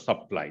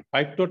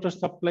ওয়াটার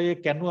সাপ্লাইয়ে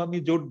কেন আমি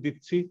জোর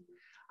দিচ্ছি,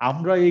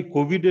 আমরা এই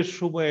কোভিডের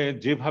সময়ে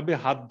যেভাবে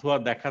হাত ধোয়া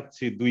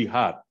দেখাচ্ছি 2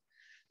 হাত,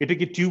 এটা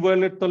কি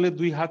টিউবওয়েলের তলে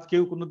 2 হাত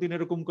কেউ কোনোদিন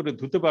এরকম করে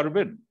ধুতে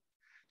পারবেন?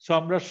 সো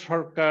আমরা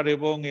সরকার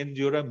এবং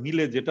এনজিওরা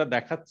মিলে যেটা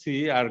দেখাচ্ছি,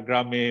 আর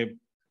গ্রামে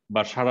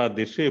বা সারা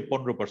দেশে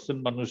 15%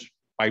 মানুষ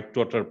পাইপড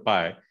ওয়াটার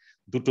পায়,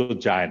 দুটো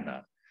যায় না।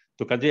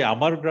 তো কাজে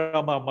আমার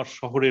গ্রাম, আমার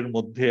শহরের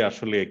মধ্যে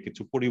আসলে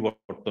কিছু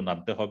পরিবর্তন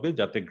আনতে হবে,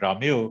 যাতে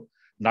গ্রামেও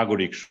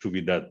নাগরিক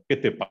সুবিধা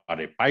পেতে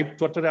পারে। পাইপড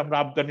ওয়াটারে আমরা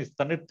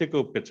আফগানিস্তানের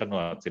থেকেও পেছানো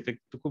আছে, এটা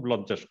কিন্তু খুব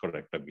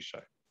লজ্জাস্কর একটা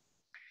বিষয়।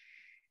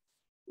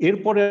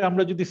 এরপরে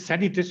আমরা যদি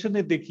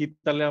স্যানিটেশনে দেখি,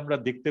 তাহলে আমরা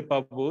দেখতে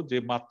পাবো যে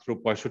মাত্র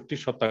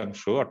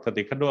 65%, অর্থাৎ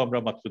এখানেও আমরা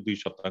মাত্র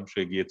 2%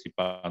 এগিয়েছি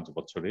 5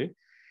 বছরে।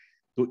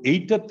 তো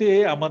এইটাতে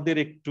আমাদের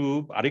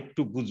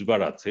আরেকটু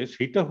বুঝবার আছে,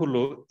 সেটা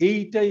হলো,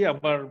 এইটাই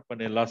আমার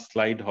মানে লাস্ট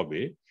স্লাইড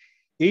হবে।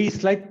 এই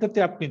স্লাইডটাতে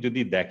আপনি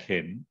যদি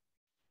দেখেন,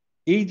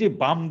 এই যে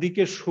বাম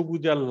দিকে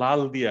সবুজ আর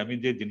লাল দিয়ে আমি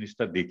যে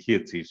জিনিসটা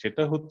দেখিয়েছি,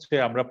 সেটা হচ্ছে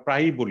আমরা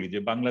প্রায়ই বলি যে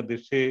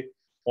বাংলাদেশে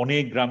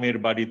অনেক গ্রামের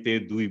বাড়িতে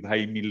 2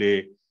 ভাই মিলে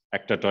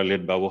একটা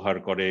টয়লেট ব্যবহার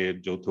করে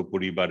যৌথ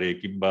পরিবারে,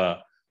 কিংবা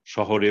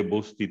শহরে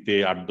বস্তিতে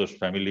 8-10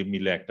 ফ্যামিলি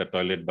মিলে একটা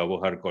টয়লেট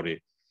ব্যবহার করে।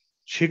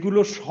 সেগুলো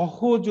সহ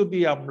যদি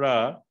আমরা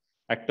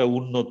একটা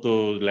উন্নত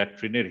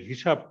ল্যাট্রিনের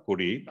হিসাব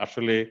করি,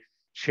 আসলে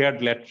শেয়ার্ড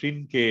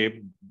ল্যাট্রিনকে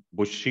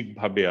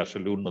বৈশ্বিকভাবে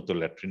আসলে উন্নত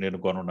ল্যাট্রিনের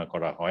গণনা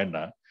করা হয়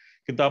না,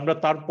 কিন্তু আমরা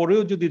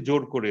তারপরেও যদি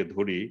জোর করে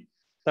ধরি,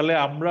 তাহলে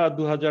আমরা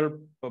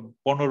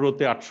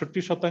 2015-তে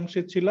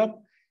 68% ছিলাম,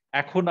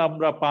 এখন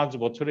আমরা 5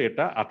 বছরে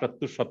এটা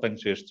 78%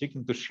 এসেছি,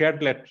 কিন্তু শেয়ার্ড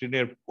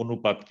ল্যাট্রিনের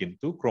অনুপাত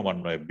কিন্তু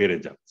ক্রমান্বয়ে বেড়ে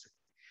যাচ্ছে।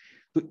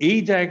 তো এই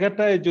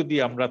জায়গাটায় যদি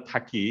আমরা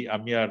থাকি,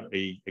 আমি আর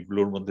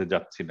এগুলোর মধ্যে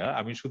যাচ্ছি না,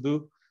 আমি শুধু,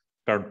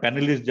 কারণ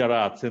প্যানেলিস্ট যারা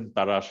আছেন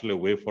তারা আসলে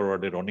ওয়ে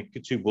ফরওয়ার্ডের অনেক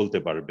কিছুই বলতে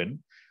পারবেন,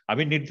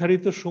 আমি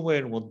নির্ধারিত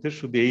সময়ের মধ্যে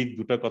শুধু এই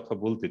দুটো কথা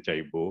বলতে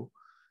চাইবো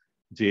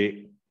যে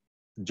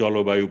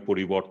জলবায়ু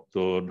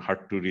পরিবর্তন,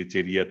 হার্ড টু রিচ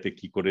এরিয়াতে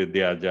কি করে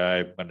দেয়া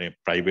যায়, মানে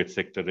প্রাইভেট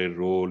সেক্টরের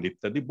রোল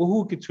ইত্যাদি বহু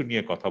কিছু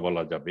নিয়ে কথা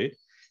বলা যাবে।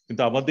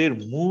 কিন্তু আমাদের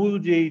মূল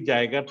যেই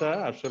জায়গাটা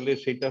আসলে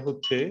সেটা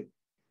হচ্ছে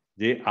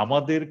যে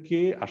আমাদেরকে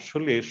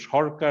আসলে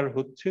সরকার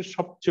হচ্ছে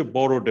সবচেয়ে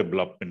বড়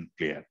ডেভেলপমেন্ট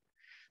প্লেয়ার।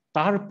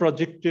 তার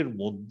প্রজেক্টের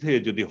মধ্যে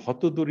যদি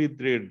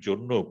হতদরিদ্রের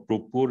জন্য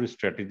প্রপার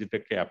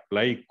স্ট্র্যাটেজিটাকে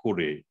অ্যাপ্লাই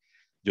করে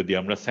যদি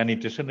আমরা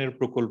স্যানিটেশনের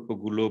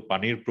প্রকল্পগুলো,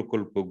 পানির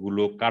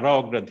প্রকল্পগুলো কারা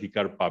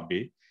অগ্রাধিকার পাবে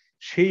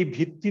সেই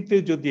ভিত্তিতে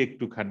যদি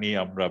একটুখানি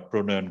আমরা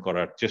প্রণয়ন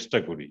করার চেষ্টা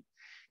করি,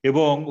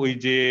 এবং ওই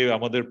যে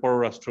আমাদের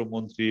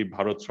পররাষ্ট্রমন্ত্রী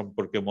ভারত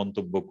সম্পর্কে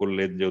মন্তব্য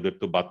করলেন যে ওদের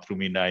তো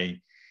বাথরুমই নাই,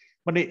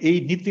 মানে এই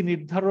নীতি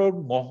নির্ধারণ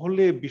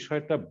মহলে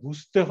বিষয়টা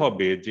বুঝতে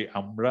হবে যে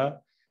আমরা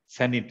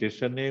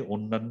স্যানিটেশনে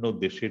অন্যান্য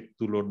দেশের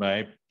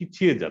তুলনায়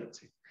পিছিয়ে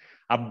যাচ্ছে।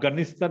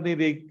 আফগানিস্তানের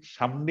এই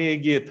সামনে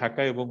এগিয়ে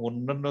থাকা এবং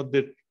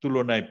অন্যান্যদের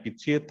তুলনায়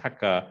পিছিয়ে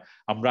থাকা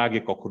আমরা আগে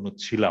কখনো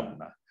ছিলাম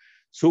না।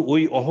 সো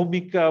ওই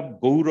অহমিকা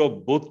গৌরব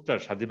বোধটা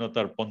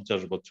স্বাধীনতার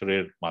 50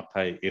 বছরের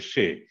মাথায়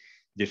এসে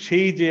যে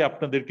সেই যে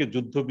আপনাদেরকে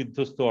যুদ্ধ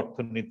বিধ্বস্ত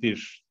অর্থনীতির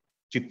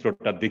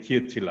চিত্রটা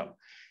দেখিয়েছিলাম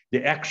যে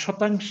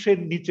 1%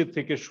 নিচে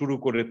থেকে শুরু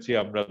করেছি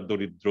আমরা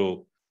দরিদ্র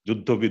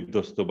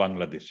যুদ্ধবিধ্বস্ত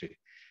বাংলাদেশে,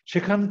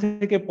 সেখান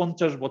থেকে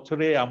 50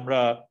 বছরে আমরা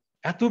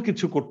এত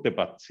কিছু করতে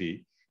পারছি।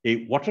 এই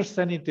ওয়াটার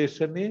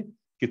স্যানিটেশনে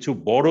কিছু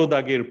বড়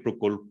দাগের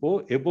প্রকল্প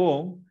এবং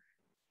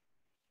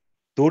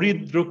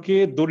দরিদ্রকে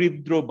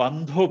দরিদ্র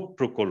বান্ধব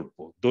প্রকল্প,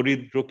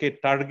 দরিদ্রকে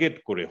টার্গেট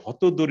করে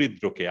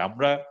হতদরিদ্রকে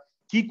আমরা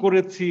কি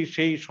করেছি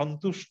সেই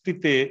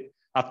সন্তুষ্টিতে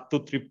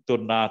আত্মতৃপ্ত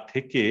না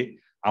থেকে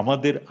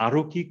আমাদের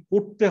আরো কি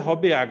করতে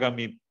হবে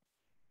আগামী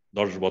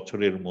 10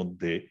 বছরের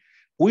মধ্যে,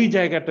 ওই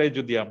জায়গাটায়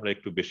যদি আমরা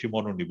একটু বেশি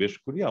মনোনিবেশ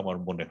করি আমার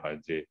মনে হয়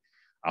যে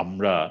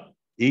আমরা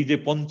এই যে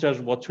 50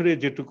 বছরে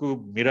যেটুকু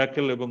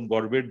মিরাকেল এবং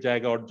গর্বের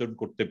জায়গা অর্জন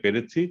করতে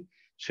পেরেছি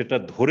সেটা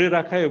ধরে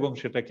রাখা এবং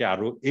সেটাকে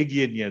আরো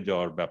এগিয়ে নিয়ে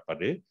যাওয়ার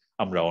ব্যাপারে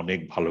আমরা অনেক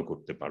ভালো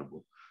করতে পারবো।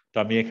 তো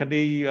আমি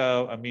এখানেই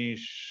আমি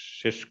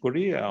শেষ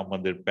করি।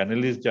 আমাদের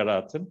প্যানেলিস্ট যারা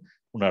আছেন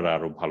ওনারা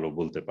আরো ভালো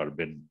বলতে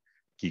পারবেন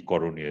কি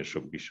করণীয়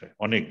এসব বিষয়।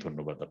 অনেক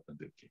ধন্যবাদ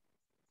আপনাদেরকে।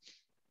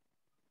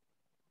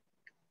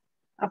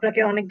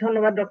 আপনাকে অনেক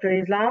ধন্যবাদ, Dr.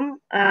 Islam.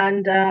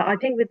 And I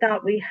think with that,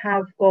 we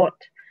have got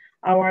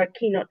our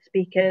keynote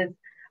speakers,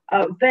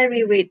 a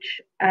very rich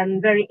and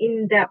very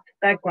in-depth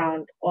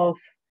background of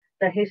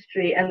the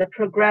history and the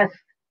progress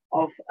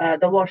of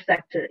the wash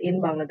sector in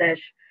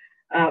Bangladesh,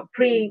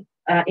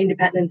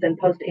 pre-independence and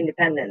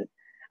post-independence.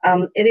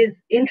 It is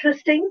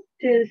interesting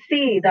to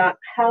see that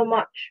how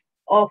much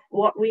of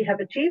what we have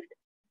achieved,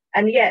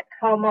 and yet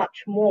how much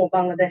more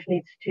Bangladesh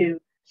needs to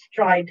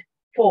stride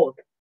forth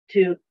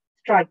to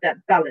strike that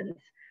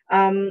balance.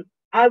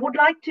 I would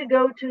like to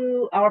go to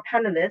our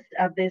panelists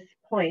at this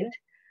point.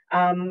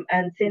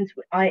 And since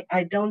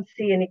I don't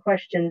see any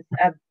questions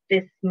at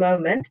this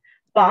moment,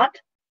 but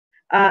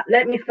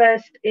let me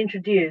first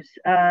introduce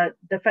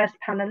the first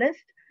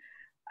panelist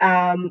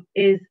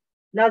is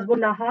Nazmun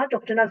Nahar,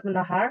 Dr. Nazmun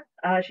Nahar.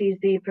 She's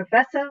the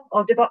Professor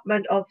of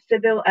Department of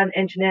Civil and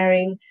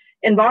Engineering,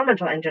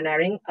 Environmental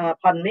Engineering,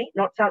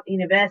 North South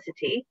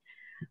University.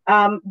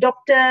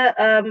 Dr.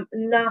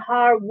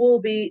 Nahar will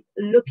be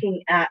looking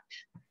at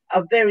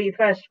a very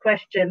first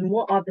question: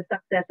 what are the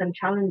success and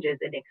challenges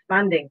in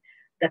expanding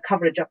the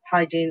coverage of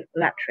hygiene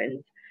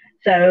latrines?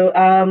 So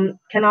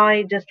can I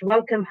just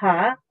welcome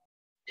her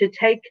to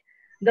take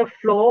the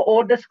floor or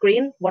the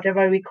screen,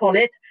 whatever we call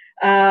it,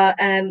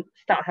 and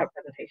start her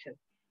presentation.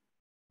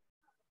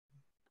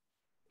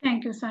 Thank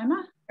you, Saima.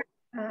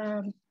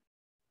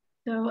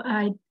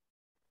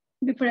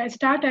 Before I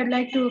start, I'd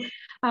like to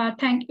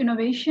thank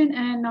Innovation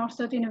and North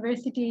South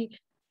University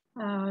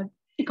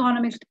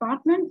Economics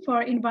Department for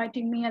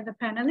inviting me as a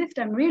panelist.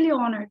 I'm really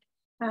honored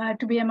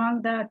to be among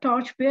the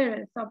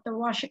torchbearers of the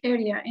WASH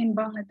area in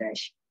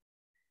Bangladesh.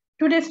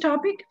 Today's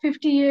topic,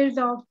 50 years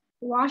of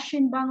WASH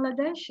in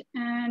Bangladesh,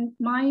 and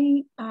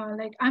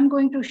I'm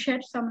going to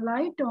shed some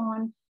light on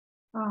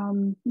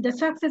the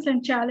success and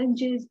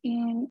challenges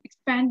in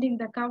expanding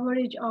the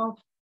coverage of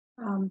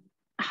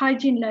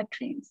hygiene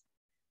latrines.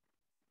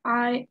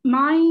 I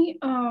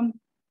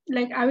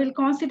will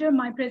consider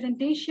my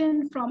presentation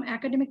from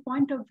academic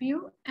point of view,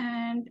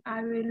 and I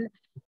will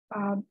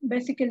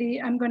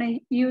I'm going to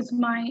use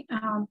my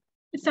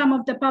some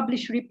of the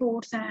published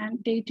reports and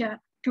data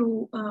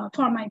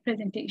for my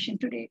presentation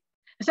today.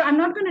 So I'm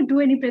not going to do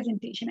any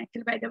presentation,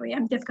 actually, by the way.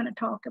 I'm just going to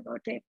talk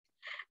about it.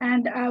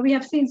 And we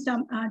have seen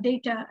some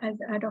data as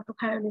Dr.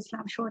 Khairul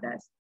Islam showed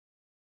us.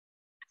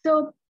 So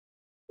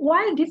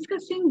while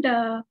discussing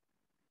the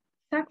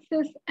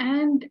success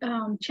and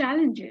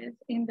challenges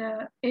in the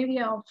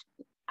area of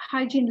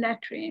hygiene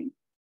latrine,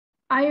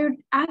 I would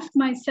ask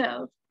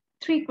myself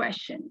 3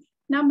 questions.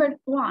 Number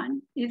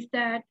 1 is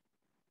that,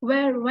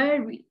 where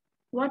were we?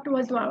 What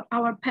was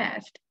our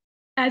past?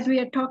 As we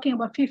are talking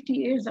about 50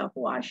 years of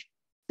WASH.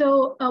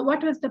 So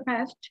what was the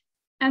past?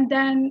 And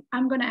then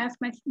I'm going to ask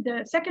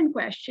the second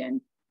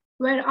question,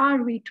 where are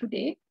we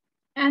today?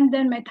 And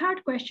then my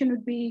third question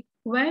would be,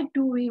 where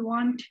do we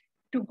want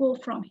to go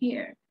from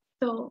here?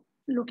 So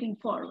looking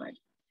forward.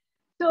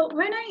 So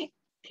when I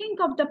think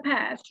of the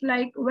past,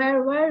 like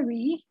where were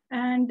we?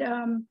 And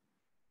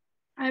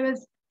I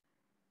was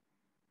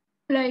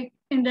like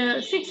in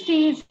the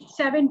 60s,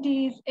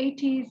 70s,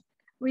 80s,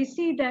 we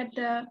see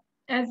that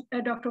as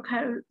Dr.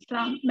 Khairul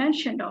Islam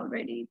mentioned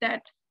already,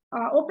 that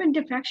open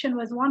defecation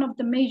was one of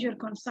the major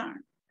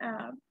concerns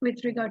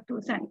with regard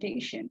to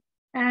sanitation.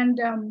 And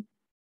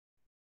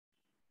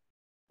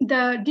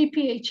the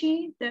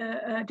DPHE,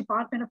 the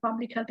Department of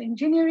Public Health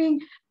Engineering,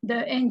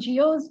 the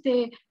NGOs,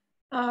 they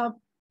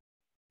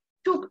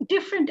took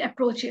different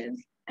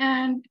approaches,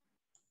 and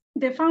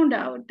they found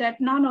out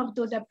that none of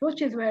those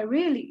approaches were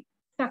really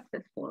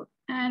successful.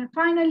 And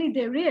finally,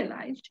 they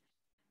realized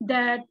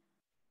that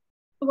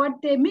what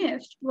they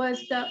missed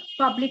was the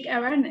public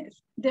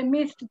awareness. They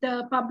missed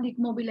the public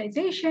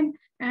mobilization,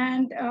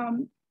 and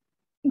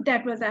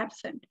that was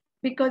absent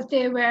because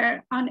they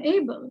were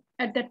unable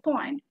at that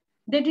point.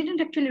 They didn't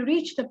actually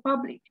reach the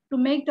public to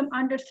make them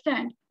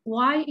understand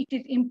why it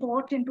is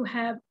important to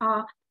have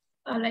a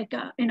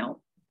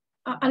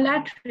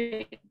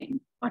latrine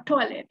or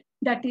toilet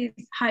that is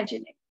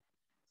hygienic.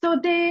 So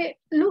they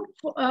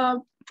looked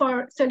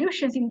for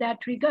solutions in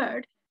that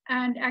regard,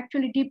 and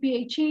actually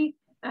DPHE,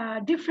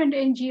 different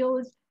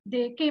NGOs,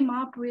 they came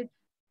up with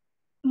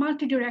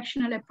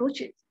multi-directional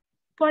approaches.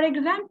 For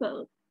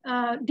example,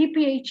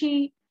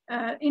 DPHE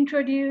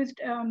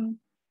introduced,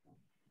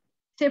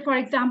 say for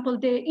example,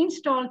 they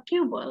installed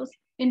tube wells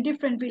in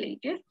different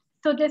villages.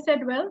 So they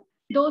said, well,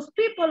 those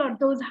people or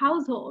those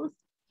households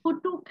who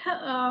took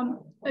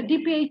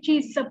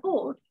DPHE's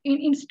support in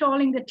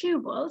installing the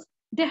tube wells,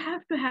 they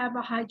have to have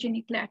a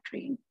hygienic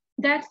latrine.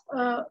 That's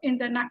in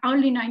the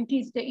early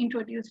 90s,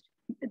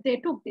 they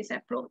took this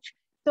approach.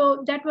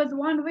 So that was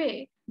one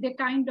way they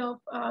kind of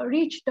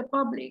reached the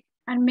public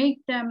and make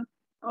them,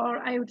 or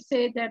I would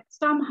say that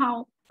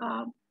somehow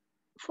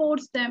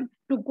force them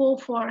to go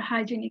for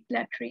hygienic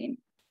latrine.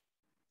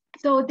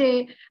 So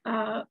they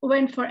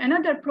went for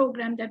another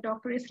program that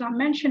Dr. Islam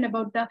mentioned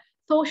about the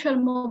social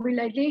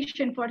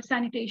mobilization for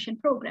sanitation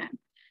program.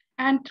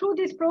 And through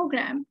this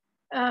program,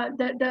 I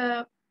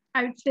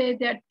would say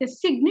that they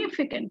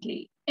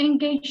significantly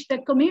engaged the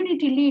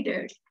community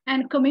leaders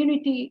and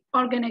community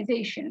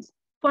organizations.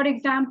 For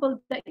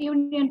example, the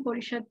Union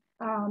Parishad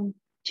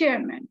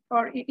chairman,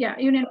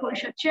 Union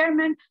Parishad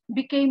chairman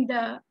became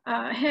the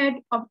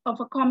head of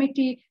a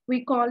committee.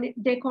 They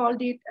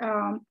called it,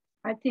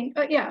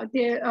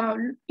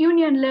 the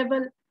union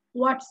level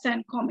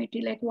Watson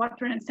committee, like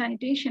water and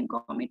sanitation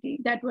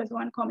committee. That was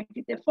one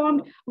committee they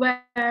formed,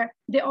 where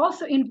they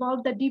also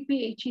involved the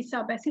DPHE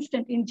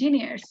sub-assistant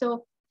engineers.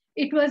 So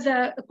it was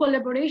a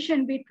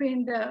collaboration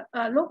between the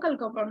local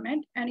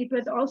government, and it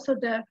was also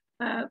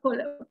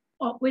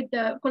with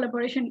the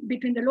collaboration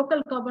between the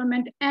local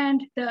government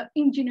and the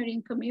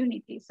engineering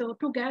community. So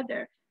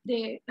together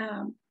they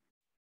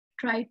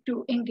tried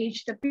to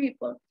engage the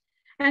people.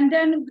 And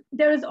then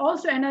there is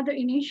also another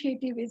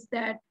initiative is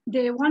that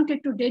they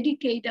wanted to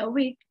dedicate a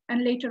week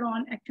and later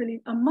on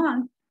actually a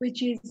month,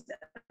 which is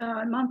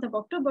month of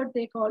October,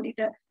 they call it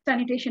a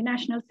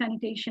National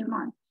Sanitation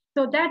Month.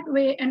 So that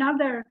way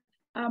another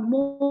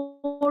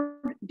more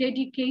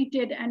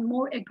dedicated and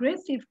more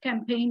aggressive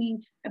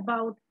campaigning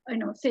about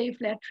safe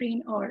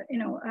latrine or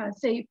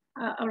safe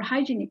or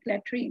hygienic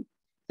latrine.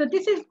 So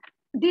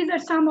these are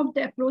some of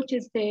the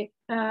approaches they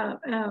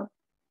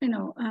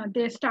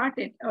they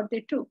started or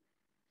they took.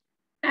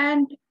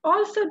 And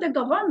also the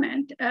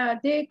government,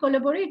 they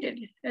collaborated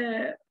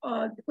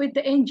with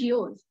the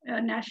NGOs,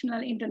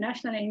 national,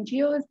 international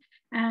NGOs,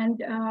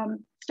 and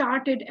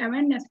started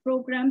awareness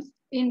programs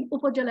in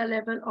Upajala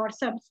level or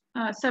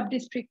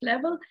sub-district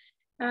level.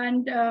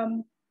 And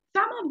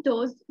some of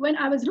those, when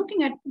I was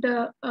looking at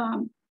the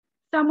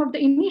some of the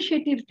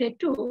initiatives they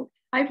took,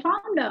 I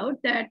found out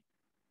that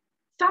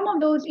some of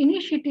those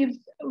initiatives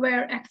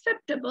were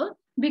acceptable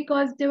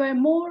because they were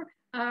more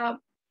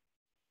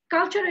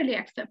culturally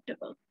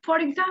acceptable. For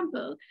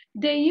example,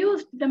 they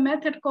used the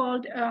method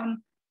called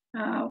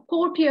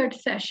courtyard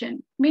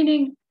session,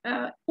 meaning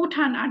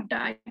Uthan Adda,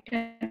 I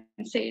can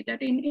say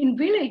that in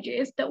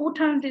villages, the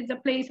Uthans is a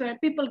place where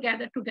people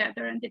gather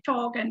together and they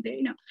talk and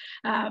they,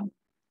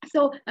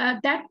 so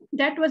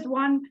that was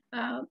one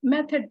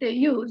method they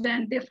used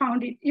and they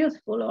found it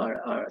useful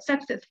or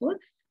successful.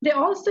 They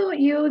also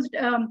used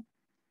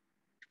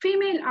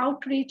female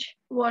outreach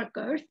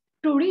workers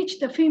to reach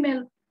the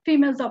females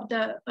of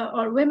the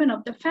or women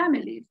of the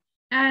families.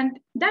 And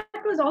that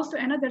was also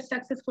another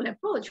successful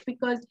approach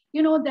because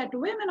that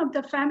women of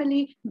the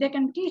family, they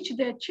can teach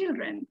their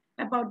children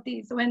about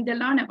this when they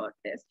learn about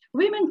this.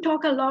 Women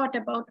talk a lot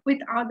about with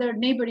other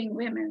neighboring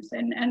women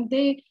and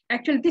they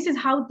actually, this is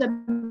how the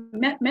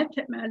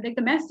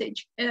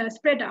message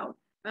spread out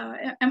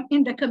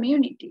in the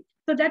community.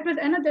 So that was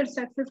another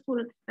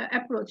successful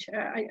approach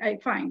I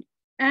find.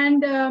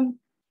 And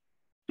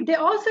they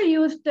also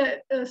used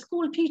the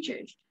school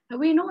teachers.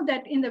 We know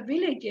that in the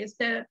villages,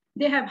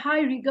 they have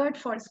high regard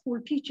for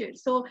school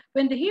teachers. So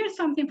when they hear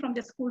something from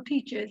the school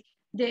teachers,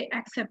 they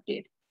accept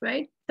it,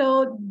 right?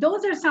 So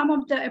those are some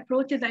of the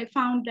approaches I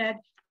found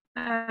that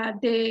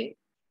they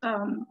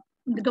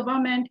the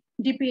government,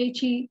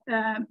 DPHE,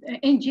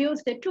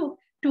 NGOs they took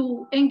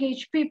to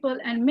engage people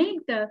and make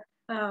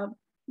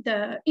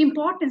the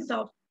importance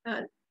of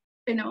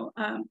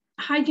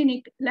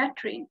hygienic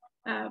latrine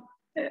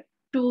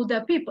to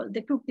the people.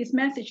 They took this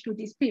message to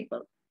these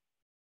people.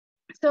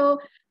 So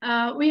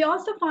we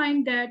also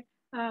find that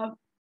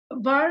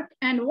Work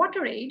and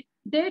WaterAid,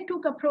 they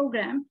took a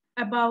program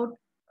about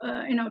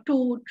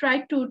to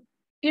try to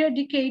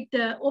eradicate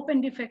the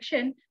open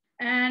defecation,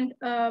 and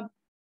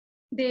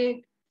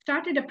they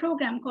started a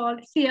program called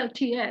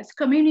CLTS,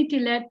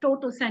 Community-Led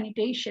Total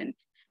Sanitation.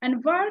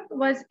 And Work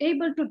was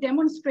able to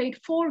demonstrate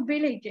 4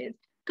 villages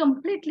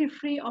completely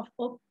free of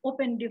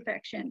open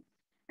defecation.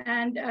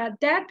 And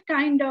that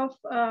kind of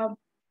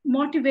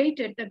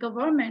motivated the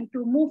government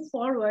to move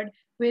forward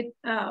with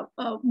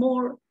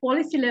more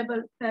policy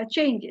level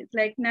changes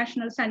like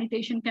National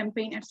Sanitation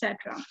Campaign, etc.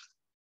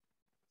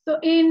 So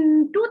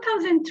in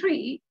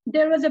 2003,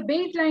 there was a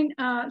baseline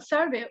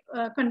survey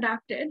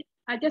conducted.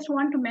 I just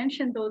want to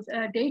mention those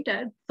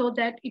data so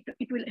that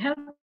it will help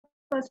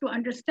us to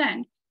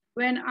understand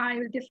when I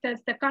will discuss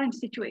the current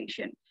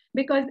situation.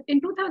 Because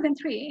in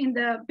 2003, in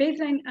the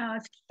baseline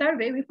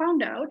survey, we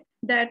found out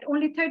that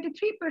only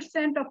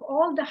 33% of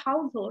all the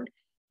households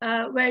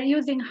were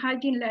using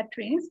hygiene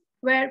latrines,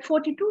 where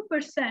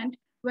 42%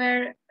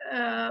 were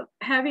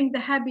having the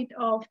habit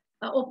of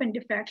open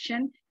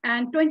defecation,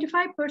 and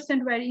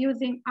 25% were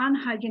using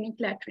unhygienic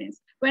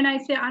latrines. When I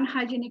say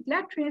unhygienic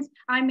latrines,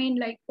 I mean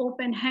like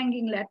open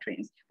hanging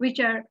latrines, which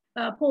are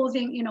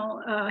posing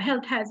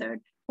health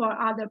hazard for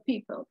other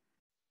people.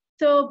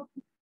 So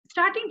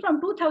starting from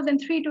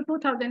 2003 to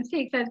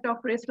 2006, as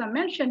Dr. Islam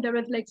mentioned, there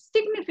was like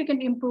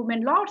significant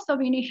improvement. Lots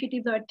of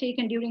initiatives were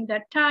taken during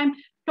that time,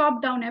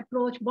 top-down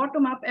approach,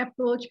 bottom-up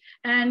approach,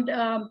 and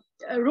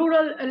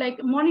rural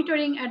like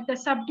monitoring at the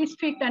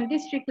sub-district and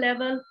district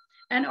level.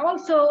 And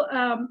also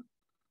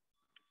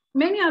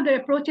many other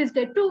approaches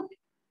they took.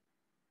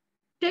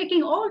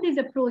 Taking all these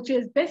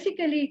approaches,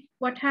 basically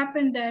what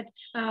happened that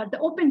the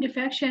open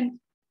defecation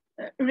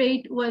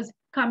rate was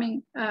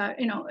coming,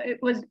 it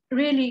was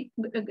really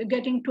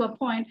getting to a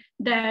point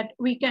that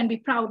we can be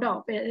proud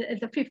of as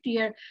a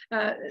 50-year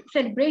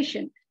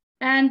celebration.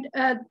 And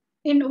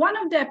in one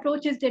of the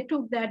approaches they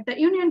took, that the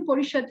Union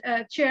Parishad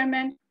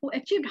chairman who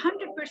achieved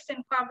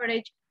 100%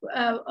 coverage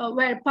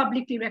were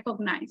publicly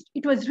recognized.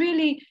 It was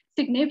really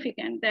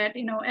significant that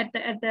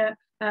at the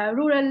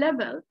rural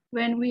level,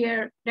 when we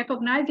are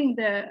recognizing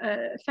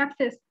the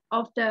success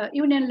of the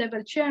union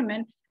level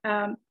chairman,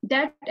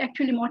 that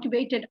actually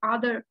motivated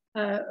other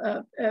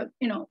the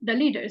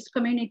leaders,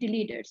 community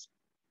leaders.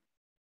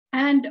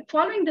 And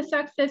following the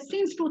success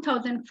since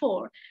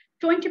 2004,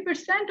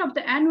 20% of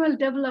the annual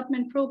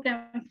development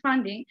program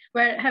funding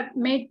have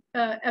made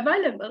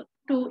available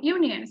to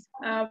unions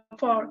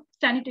for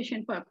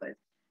sanitation purpose.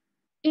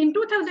 In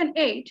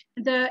 2008,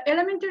 the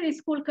elementary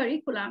school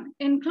curriculum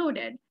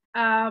included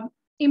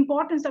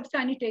importance of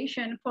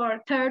sanitation for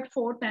 3rd,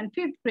 4th, and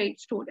 5th grade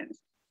students.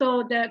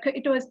 So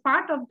it was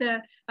part of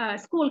the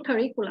school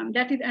curriculum.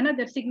 That is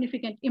another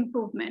significant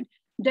improvement.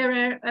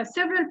 There are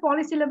several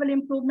policy level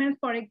improvements,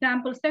 for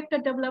example, sector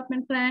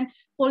development plan,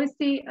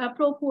 policy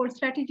pro-poor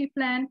strategy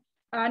plan,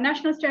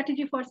 national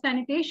strategy for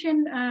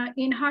sanitation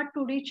in hard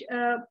to reach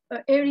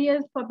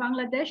areas for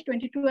Bangladesh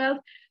 2012.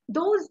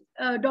 Those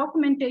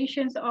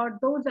documentations or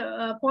those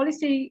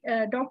policy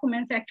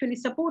documents actually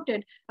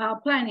supported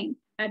planning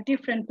at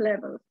different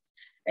levels.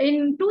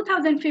 In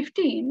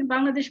 2015,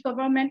 Bangladesh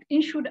government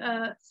issued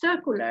a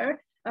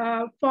circular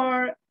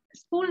for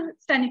school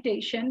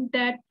sanitation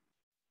that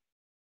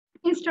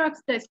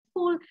instructs the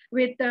school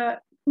with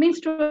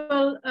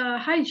menstrual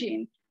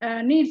hygiene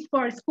needs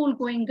for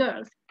school-going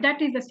girls.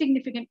 That is a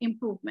significant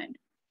improvement.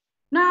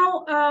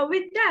 Now,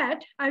 with that,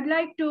 I'd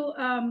like to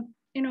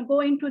go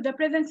into the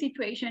present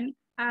situation.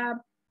 I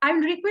will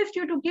request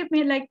you to give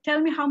me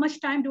tell me how much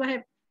time do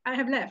I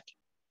have left.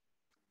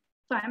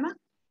 Saima?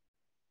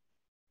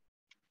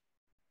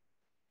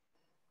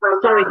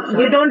 Sorry,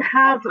 you don't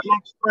have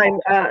much time,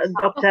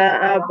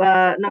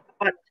 Dr. No,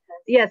 but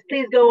yes,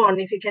 please go on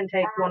if you can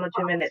take 1 or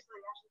 2 minutes.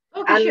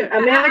 Okay, and, sure.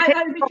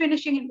 I'll be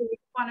finishing in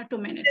 1 or 2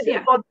 minutes.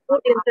 Yeah. For the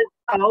audience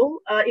as well,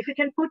 if you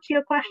can put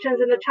your questions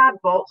in the chat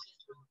box,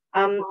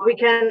 we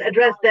can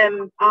address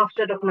them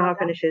after Dr. Nahar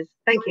finishes.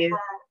 Thank you.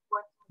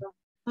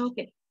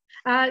 Okay.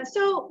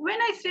 So when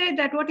I say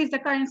that what is the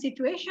current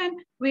situation,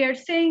 we are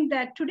saying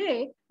that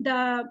today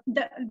the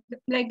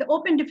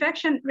open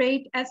defecation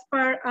rate as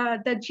per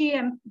the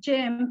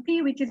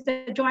JMP, which is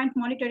the Joint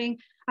Monitoring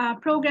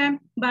Program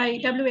by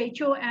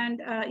WHO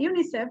and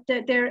UNICEF,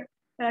 that their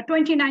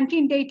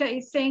 2019 data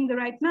is saying that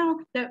right now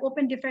the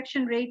open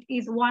defecation rate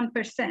is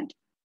 1%.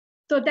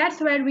 So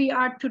that's where we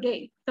are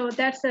today. So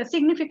that's a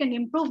significant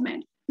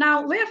improvement.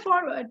 Now, way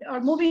forward or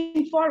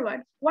moving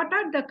forward, what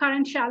are the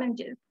current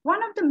challenges?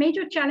 One of the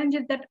major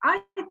challenges that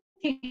I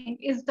think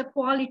is the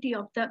quality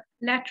of the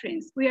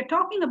latrines. We are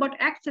talking about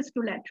access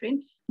to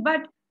latrine,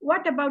 but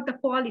what about the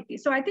quality?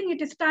 So I think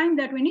it is time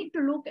that we need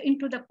to look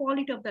into the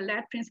quality of the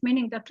latrines,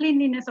 meaning the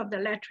cleanliness of the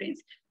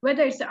latrines,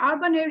 whether it's an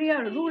urban area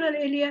or rural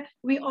area.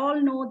 We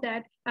all know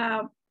that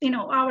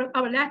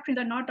our latrines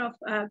are not of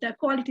the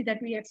quality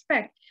that we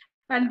expect.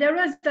 And there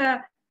was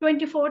the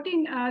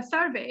 2014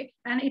 survey,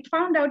 and it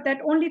found out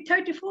that only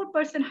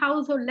 34%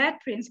 household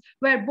latrines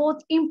were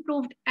both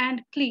improved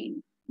and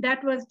clean.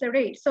 That was the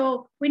rate.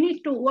 So we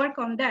need to work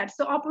on that.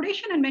 So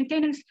operation and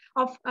maintenance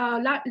of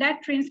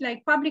latrines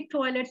like public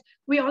toilets,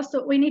 we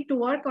need to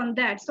work on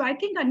that. So I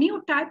think a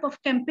new type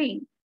of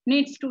campaign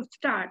needs to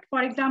start.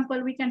 For example,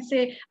 we can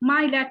say,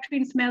 my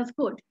latrine smells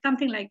good,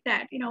 something like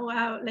that.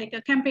 Like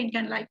a campaign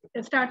can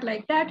start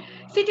like that.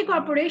 City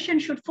corporation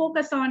should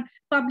focus on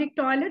public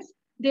toilets.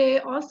 They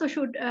also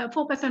should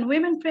focus on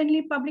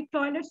women-friendly public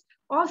toilets.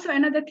 Also,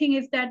 another thing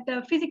is that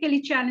the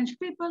physically challenged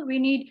people, we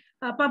need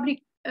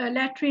public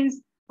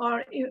latrines,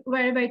 or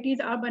wherever it is,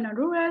 urban or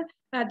rural,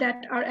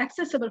 that are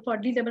accessible for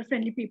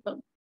disabled-friendly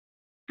people.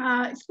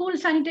 School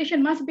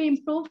sanitation must be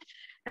improved.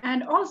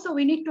 And also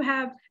we need to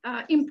have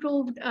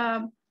improved,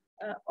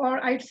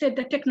 or I'd say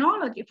the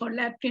technology for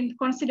latrine,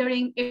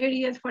 considering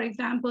areas, for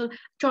example,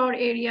 chore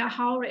area,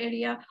 haur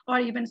area, or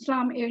even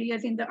slum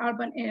areas in the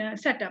urban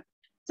setup.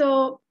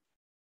 So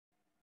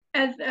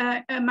as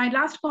my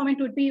last comment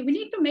would be, we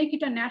need to make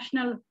it a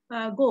national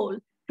goal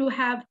to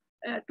have,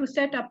 to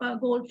set up a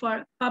goal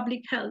for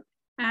public health.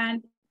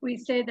 And we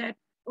say that,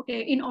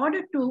 okay, in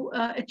order to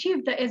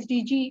achieve the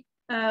SDG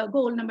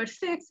goal number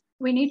 6,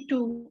 we need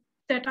to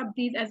set up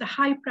these as a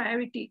high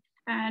priority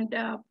and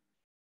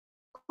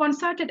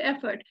concerted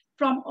effort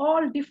from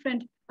all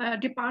different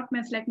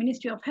departments like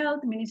Ministry of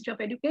Health, Ministry of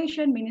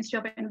Education, Ministry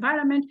of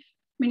Environment,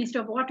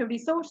 Ministry of Water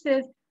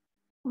Resources.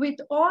 With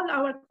all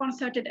our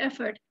concerted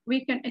effort,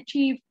 we can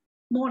achieve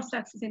more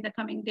success in the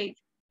coming days.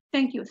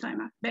 Thank you,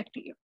 Saima. Back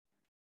to you.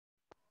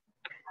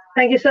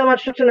 Thank you so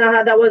much, Dr.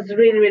 Naha. That was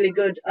really, really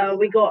good.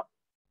 We got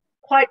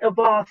quite a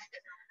vast,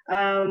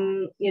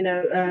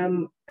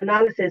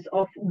 analysis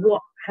of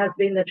what has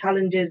been the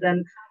challenges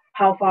and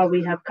how far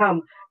we have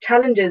come.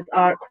 Challenges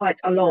are quite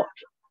a lot,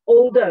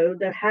 although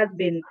there has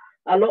been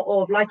a lot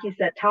of, like you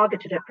said,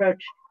 targeted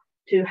approach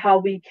to how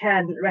we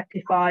can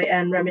rectify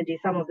and remedy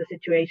some of the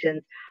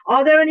situations.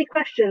 Are there any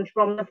questions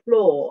from the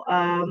floor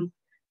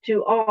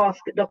to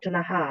ask Dr.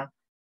 Naha?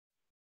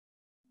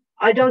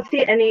 I don't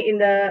see any in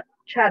the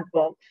chat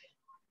box.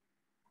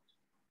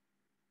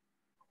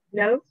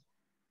 No?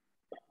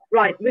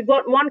 Right, we've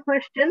got one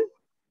question.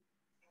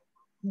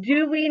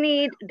 Do we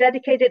need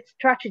dedicated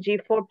strategy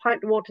for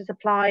piped water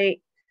supply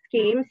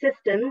scheme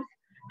systems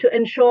to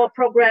ensure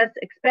progress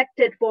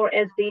expected for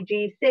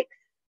SDG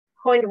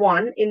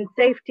 6.1 in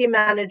safety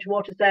managed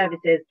water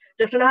services?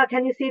 Dr. Naha,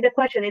 can you see the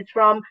question? It's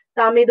from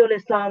Tamidul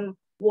Islam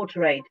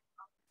Water Aid.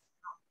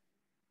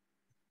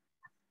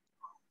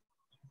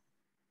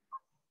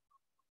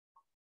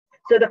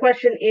 So the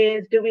question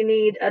is, do we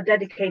need a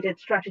dedicated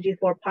strategy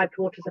for piped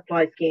water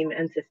supply scheme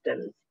and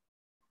systems?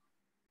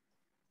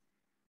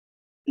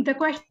 The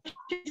question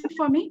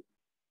for me?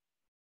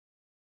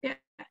 Yeah.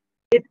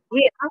 It's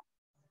here.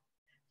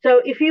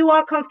 So if you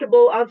are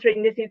comfortable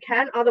answering this, you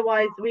can.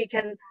 Otherwise, we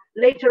can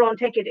later on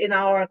take it in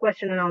our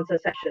question and answer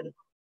session.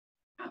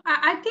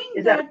 I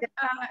think that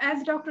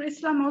as Dr.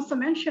 Islam also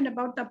mentioned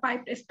about the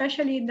pipe,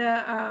 especially in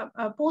the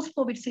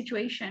post-COVID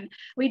situation,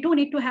 we do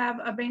need to have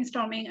a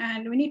brainstorming,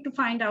 and we need to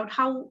find out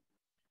how,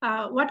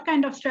 what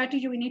kind of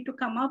strategy we need to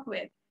come up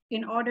with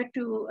in order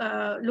to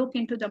look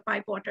into the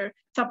pipe water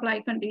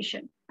supply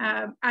condition.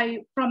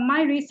 From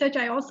my research,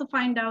 I also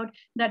find out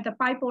that the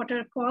pipe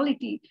water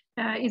quality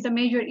is a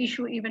major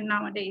issue even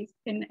nowadays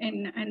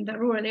in the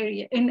rural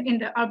area, in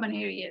the urban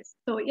areas.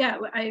 So yeah,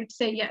 I would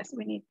say yes,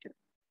 we need to.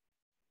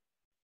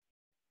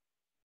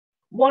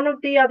 One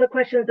of the other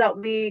questions that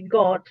we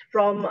got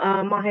from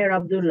Maher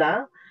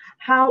Abdullah,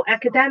 how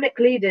academic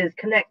leaders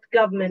connect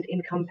government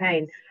in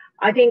campaign.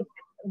 I think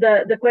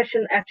the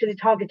question actually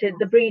targeted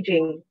the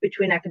bridging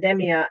between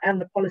academia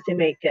and the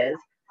policymakers.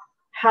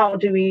 How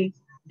do we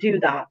do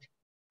that?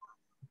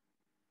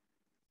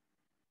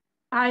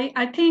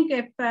 I think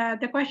if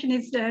the question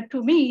is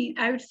to me,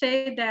 I would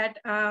say that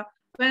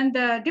when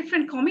the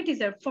different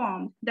committees are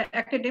formed, the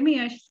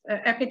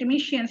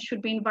academicians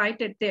should be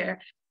invited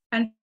there.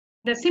 And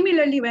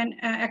similarly, when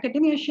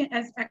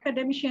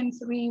academicians,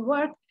 we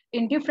work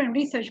in different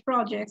research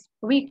projects,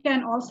 we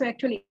can also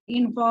actually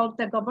involve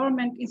the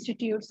government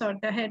institutes or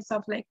the heads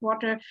of like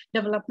Water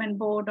Development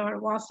Board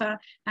or WASA,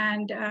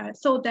 and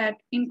so that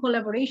in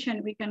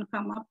collaboration, we can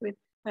come up with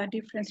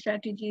different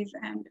strategies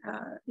and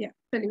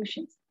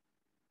solutions.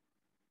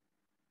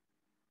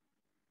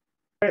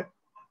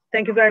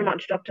 Thank you very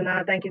much, Dr.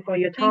 Naha. Thank you for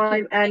your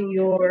time and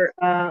your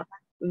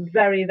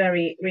very,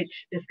 very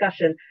rich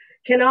discussion.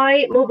 Can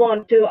I move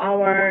on to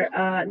our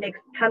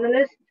next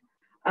panelist?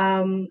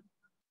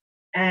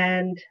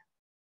 And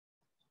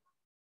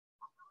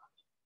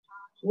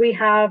we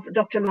have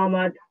Dr.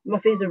 Mohammad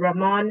Mafizur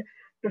Rahman,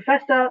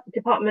 Professor,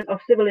 Department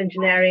of Civil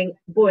Engineering,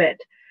 BUET.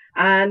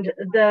 And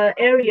the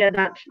area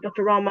that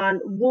Dr. Rahman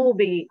will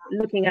be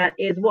looking at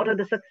is what are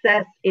the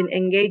success in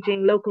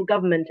engaging local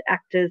government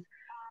actors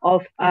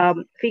of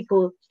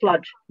fecal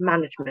sludge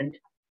management.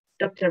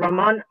 Dr.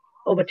 Rahman,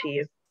 over to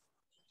you.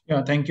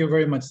 Yeah, thank you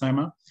very much,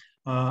 Saima.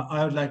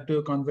 I would like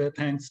to convey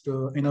thanks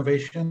to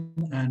Innovation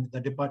and the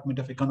Department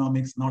of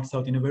Economics,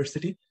 North-South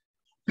University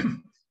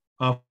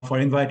for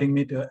inviting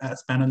me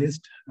as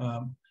panelist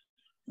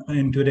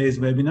in today's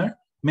webinar.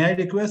 May I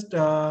request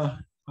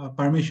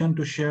permission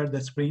to share the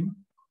screen?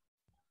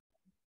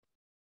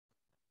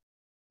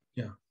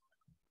 Yeah.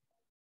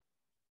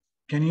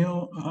 Can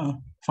you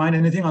find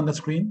anything on the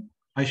screen?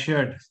 I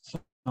shared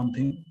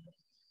something.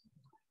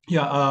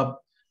 Yeah,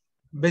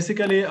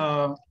 basically,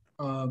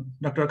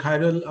 Dr.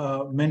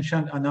 Khairul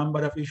mentioned a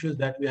number of issues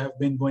that we have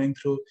been going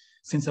through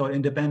since our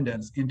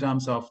independence in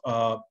terms of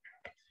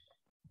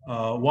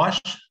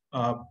wash.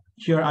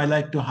 Here, I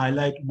like to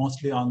highlight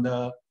mostly on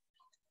the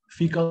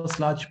fecal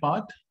sludge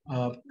part.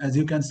 As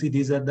you can see,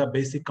 these are the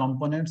basic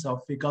components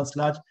of fecal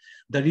sludge.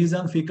 The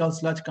reason fecal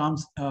sludge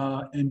comes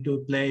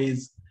into play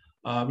is,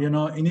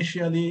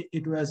 initially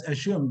it was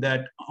assumed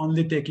that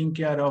only taking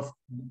care of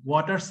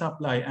water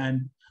supply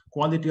and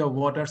quality of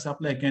water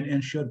supply can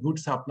ensure good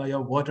supply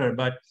of water,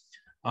 but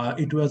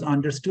it was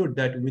understood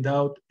that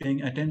without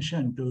paying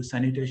attention to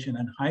sanitation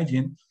and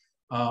hygiene,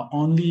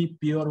 only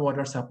pure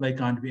water supply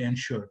can't be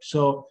ensured.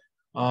 So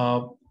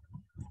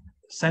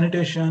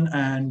sanitation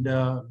and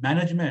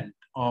management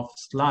of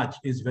sludge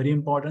is very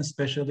important,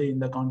 especially in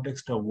the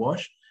context of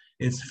wash.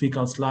 It's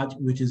fecal sludge,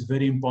 which is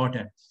very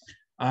important.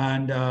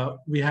 And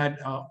we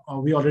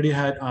already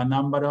had a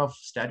number of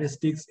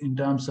statistics in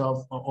terms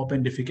of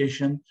open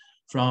defecation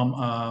from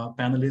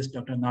panelists,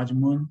 Dr.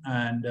 Najmun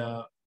and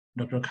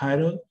Dr.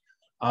 Khairul.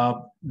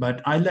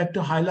 But I'd like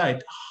to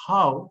highlight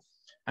how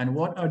and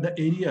what are the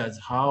areas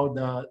how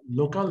the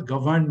local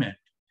government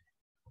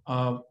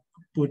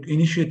put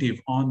initiative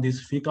on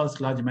this fecal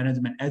sludge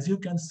management. As you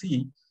can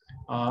see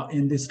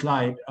in this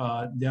slide,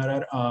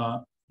 there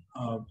are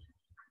a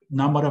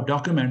number of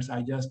documents.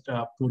 I just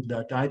put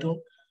the title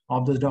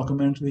of those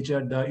documents, which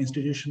are the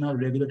institutional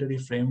regulatory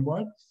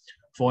framework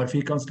for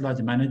fecal sludge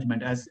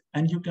management.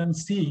 And you can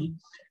see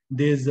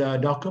these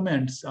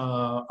documents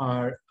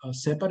are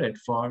separate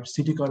for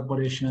city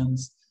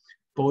corporations,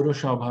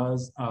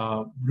 Pauroshabhas,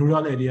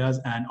 rural areas,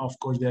 and of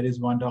course there is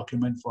one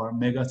document for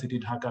mega city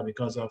Dhaka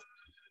because of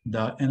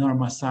the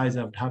enormous size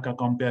of Dhaka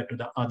compared to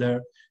the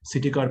other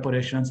city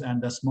corporations,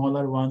 and the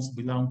smaller ones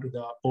belong to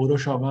the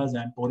Pauroshabhas,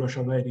 and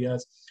Pauroshabha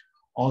areas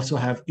also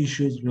have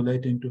issues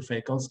relating to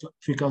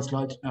fecal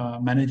sludge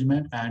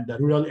management, and the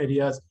rural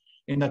areas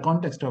in the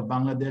context of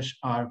Bangladesh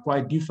are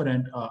quite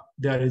different.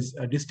 There is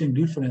a distinct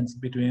difference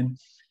between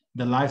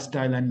the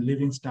lifestyle and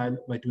living style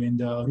between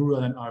the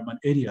rural and urban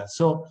areas.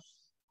 So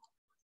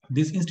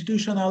these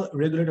institutional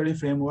regulatory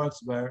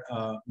frameworks were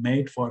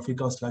made for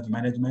fecal sludge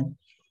management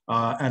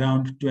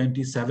around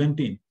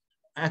 2017.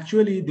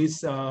 Actually,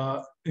 this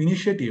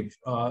initiative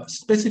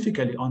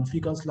specifically on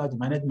fecal sludge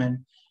management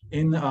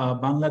in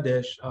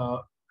Bangladesh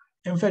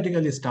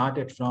emphatically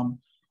started from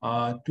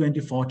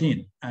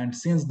 2014. And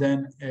since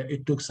then,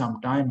 it took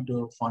some time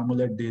to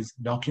formulate these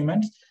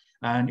documents.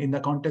 And in the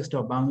context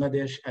of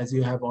Bangladesh, as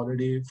you have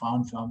already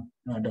found from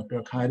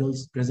Dr.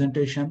 Khairul's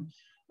presentation,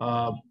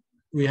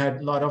 we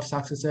had a lot of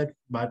successes,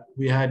 but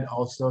we had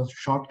also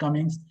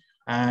shortcomings.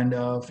 And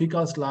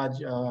fecal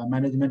sludge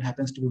management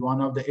happens to be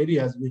one of the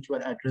areas which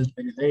were addressed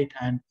very late.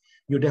 And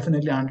you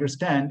definitely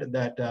understand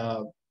that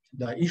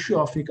the issue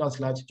of fecal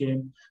sludge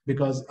came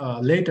because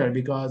later,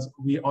 because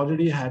we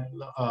already had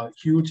a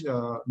huge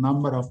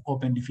number of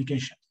open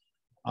defecation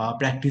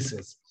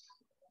practices.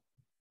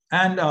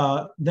 And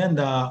then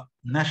the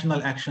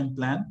National Action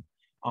Plan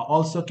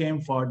also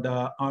came for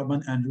the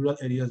urban and rural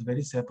areas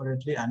very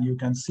separately. And you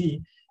can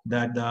see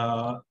that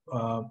the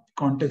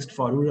context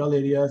for rural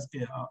areas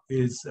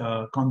is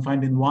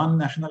confined in one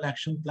National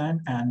Action Plan,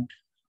 and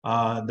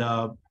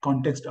the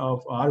context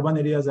of urban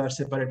areas are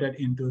separated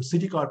into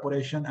city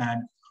corporation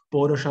and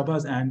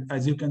Pauroshabhas. And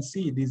as you can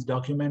see, these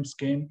documents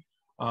came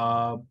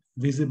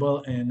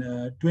visible in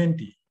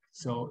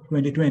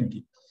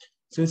 2020.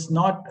 So it's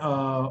not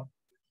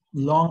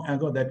long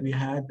ago that we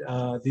had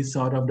these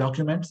sort of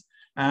documents.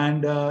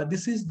 And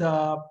this is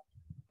the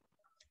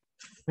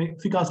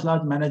fecal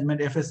sludge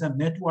management FSM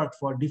network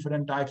for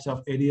different types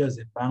of areas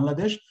in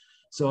Bangladesh.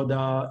 So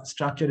the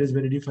structure is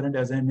very different,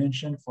 as I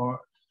mentioned, for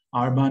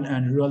urban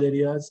and rural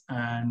areas,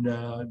 and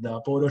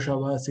the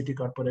Pauroshabha, city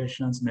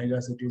corporations,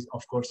 mega cities,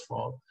 of course,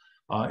 fall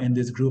in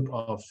this group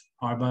of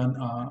urban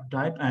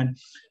type. And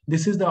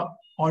this is the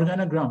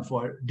organogram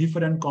for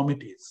different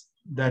committees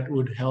that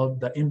would help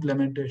the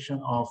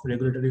implementation of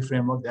regulatory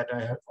framework that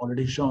I have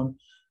already shown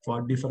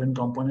for different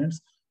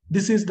components.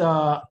 This is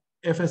the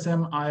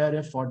FSM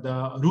IRF for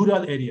the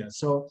rural areas.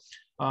 So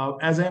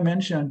as I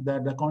mentioned,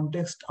 that the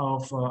context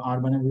of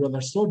urban and rural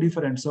are so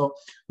different. So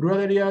rural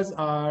areas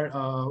are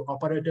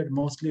operated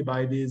mostly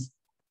by these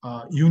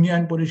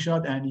Union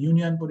Parishad, and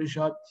Union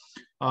Parishad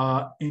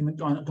in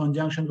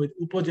conjunction with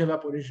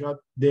Upajela Parishad,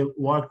 they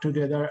work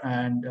together,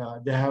 and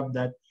they have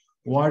that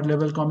ward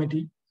level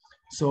committee.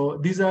 So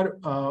these are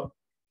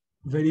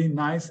very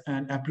nice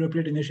and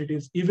appropriate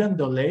initiatives. Even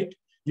though late,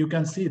 you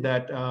can see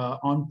that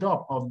on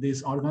top of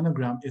this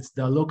organogram, it's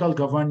the local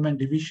government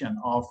division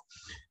of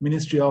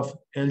Ministry of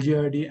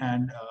LGRD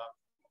and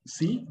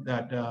C,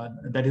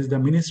 that is the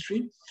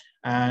ministry.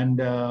 And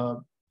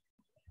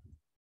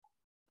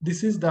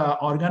this is the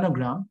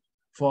organogram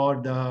for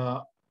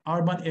the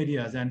urban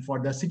areas and for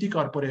the city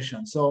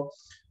corporation. So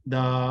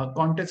the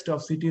context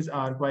of cities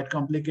are quite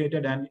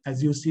complicated. And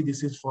as you see,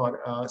 this is for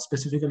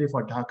specifically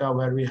for Dhaka,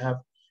 where we have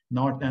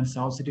North and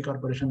South City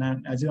Corporation.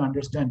 And as you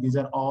understand, these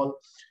are all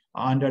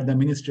under the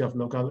Ministry of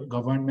Local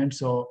Government.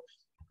 So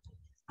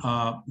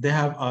they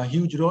have a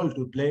huge role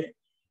to play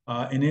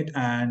in it.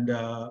 And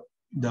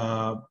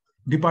the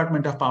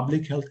Department of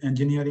Public Health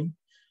Engineering,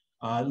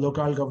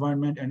 Local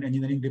Government and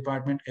Engineering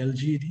Department,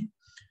 LGD,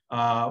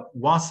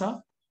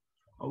 WASA,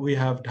 we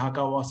have Dhaka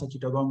WASA,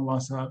 Chittagong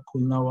WASA,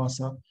 Khulna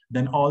WASA.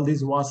 Then all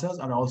these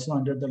WASAs are also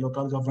under the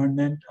local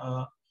government,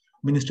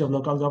 Ministry of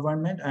Local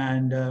Government.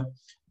 And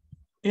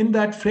in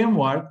that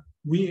framework,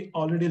 we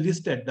already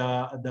listed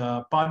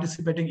the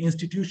participating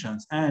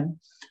institutions. And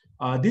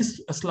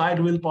this slide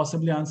will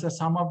possibly answer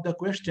some of the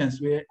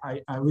questions which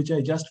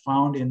I just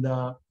found in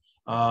the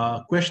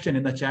question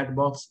in the chat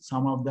box.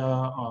 Some of the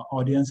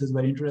audiences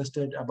were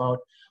interested about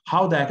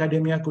how the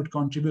academia could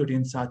contribute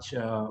in such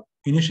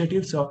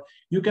initiatives. So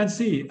you can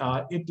see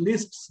it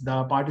lists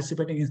the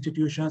participating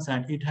institutions,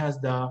 and it has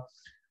the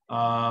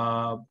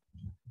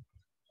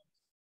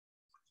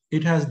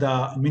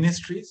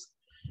ministries.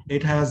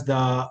 It has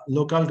the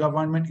local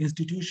government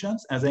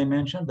institutions, as I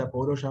mentioned, the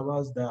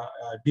Paurashabhas, the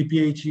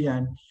DPHE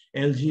and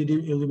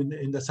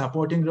LGD in the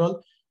supporting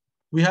role.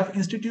 We have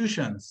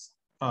institutions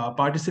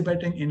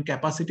participating in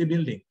capacity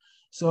building.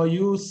 So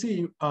you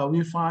see,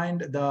 we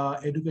find the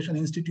education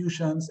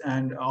institutions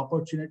and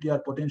opportunity or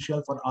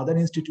potential for other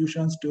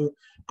institutions to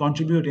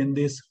contribute in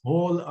this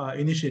whole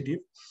initiative.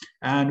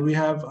 And we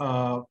have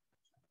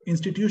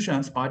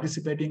institutions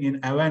participating in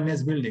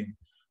awareness building.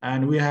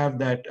 And we have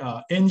that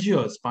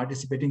NGOs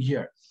participating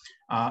here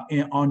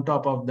on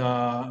top of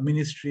the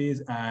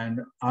ministries and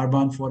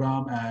urban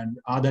forum and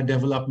other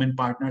development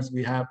partners.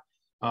 We have,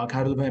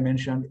 Khairul Bhai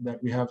mentioned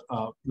that we have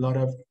a lot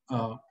of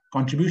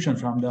contribution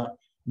from the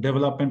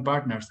development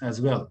partners as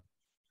well.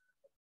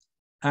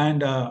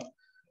 And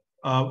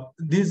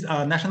these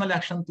national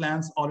action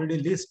plans already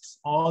lists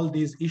all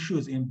these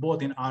issues in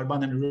both in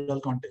urban and rural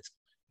context.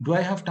 Do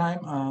I have time,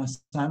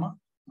 Saima?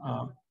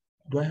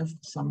 Do I have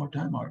some more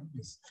time or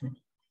is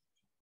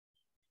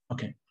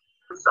okay?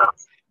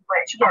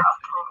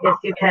 Yes,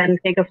 you can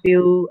take a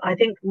few, I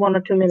think 1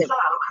 or 2 minutes.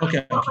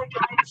 Okay.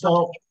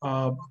 So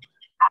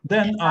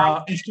then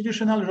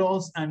institutional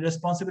roles and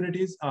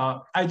responsibilities.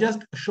 I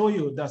just show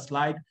you the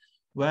slide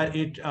where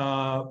it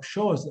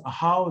shows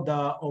how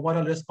the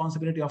overall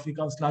responsibility of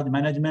fecal sludge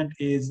management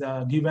is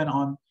given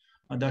on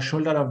the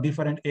shoulder of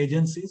different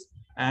agencies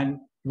and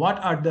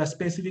what are the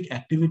specific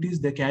activities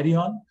they carry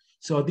on.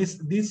 So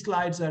these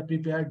slides are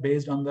prepared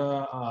based on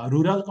the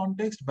rural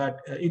context, but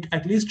it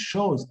at least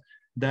shows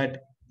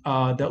that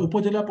the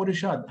Upazila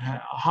Parishad,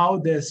 how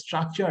they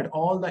structured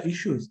all the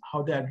issues,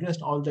 how they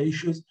addressed all the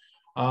issues.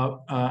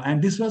 And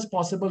this was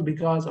possible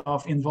because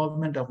of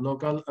involvement of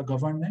local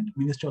government,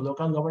 Ministry of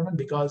Local Government,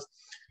 because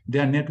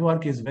their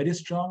network is very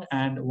strong.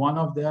 And one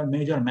of their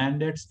major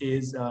mandates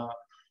is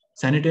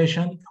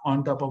sanitation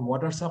on top of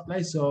water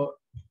supply. So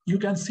you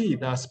can see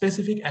the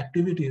specific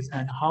activities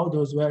and how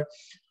those were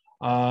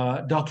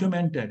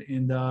documented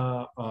in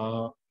the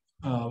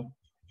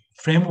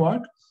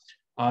framework.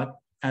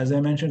 As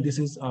I mentioned, this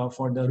is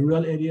for the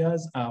rural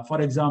areas.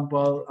 For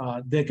example,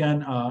 they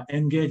can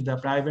engage the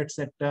private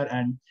sector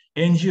and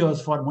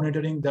NGOs for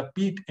monitoring the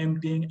peat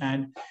emptying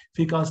and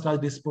fecal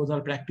sludge disposal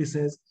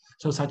practices.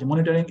 So such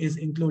monitoring is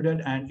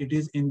included, and it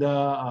is in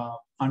the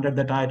under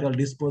the title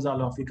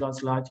disposal of fecal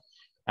sludge.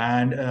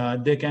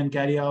 And they can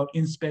carry out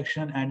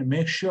inspection and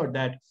make sure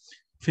that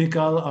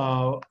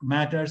fecal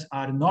matters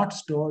are not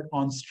stored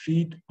on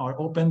street or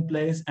open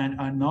place and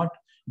are not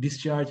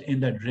discharged in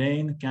the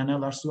drain,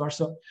 canal, or sewer.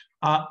 So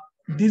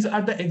these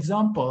are the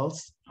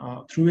examples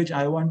through which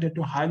I wanted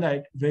to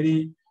highlight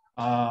very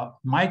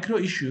micro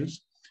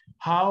issues,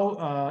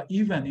 how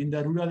even in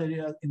the rural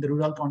area, in the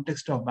rural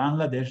context of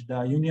Bangladesh,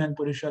 the Union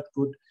Parishad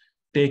could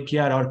take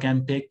care or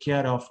can take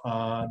care of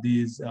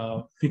these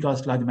fecal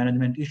sludge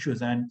management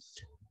issues. And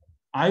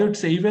I would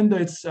say, even though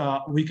it's,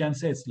 we can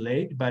say it's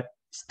late, but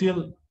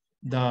still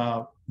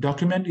the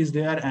document is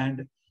there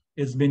and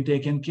it's been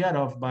taken care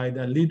of by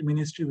the lead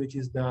ministry, which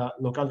is the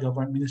local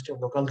government, Ministry of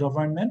Local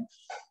Government.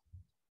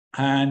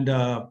 And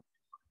I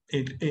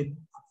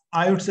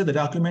would say the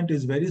document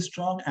is very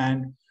strong,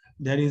 and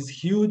there is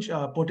huge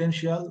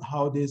potential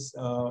how this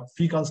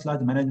fecal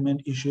sludge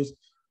management issues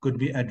could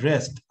be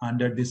addressed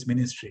under this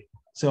ministry.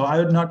 So I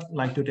would not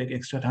like to take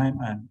extra time,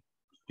 and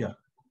yeah,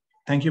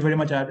 thank you very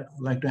much. I'd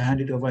like to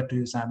hand it over to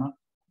you, Saima.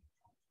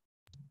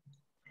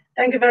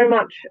 Thank you very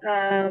much,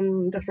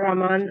 Dr.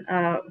 Rahman,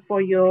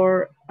 for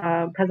your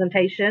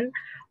presentation.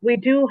 We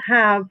do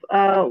have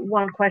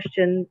one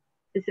question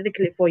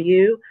specifically for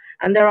you.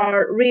 And there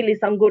are really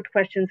some good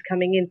questions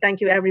coming in. Thank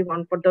you,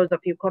 everyone, for those of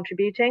you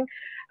contributing.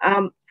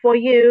 For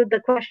you, the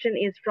question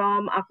is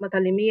from Ahmad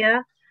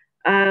Alimia.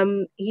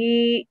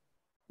 He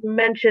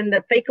mentioned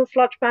that fecal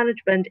sludge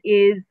management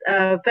is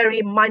a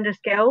very minor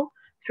scale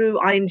through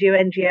INGO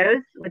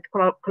NGOs with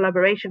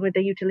collaboration with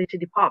the utility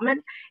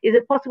department. Is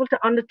it possible to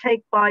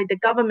undertake by the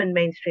government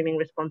mainstreaming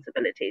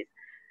responsibilities?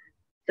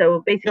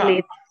 So basically,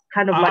 it's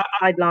kind of like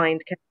sidelined.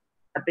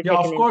 Yeah,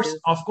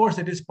 of course,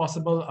 it is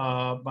possible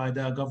by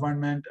the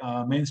government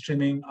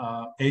mainstreaming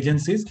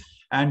agencies,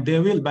 and they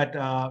will. But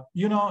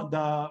you know,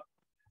 the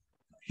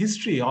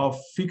history of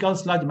fecal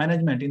sludge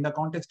management in the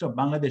context of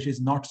Bangladesh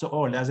is not so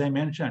old. As I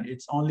mentioned,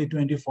 it's only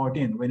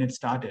 2014 when it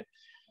started.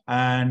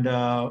 And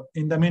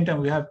in the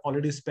meantime, we have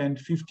already spent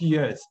 50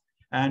 years.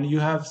 And you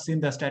have seen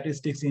the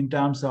statistics in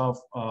terms of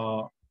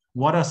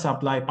water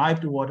supply,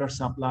 piped water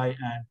supply,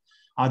 and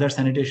other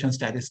sanitation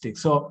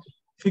statistics. So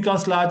fecal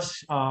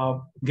sludge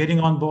getting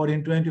on board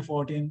in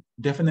 2014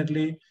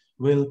 definitely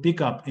will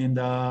pick up in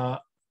the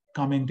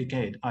coming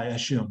decade, I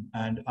assume.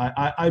 And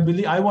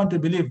I want to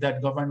believe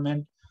that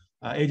government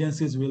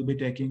agencies will be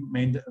taking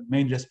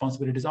main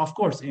responsibilities, of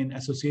course, in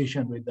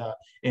association with the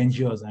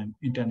NGOs and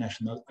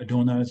international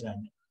donors.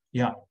 And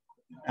yeah,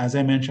 as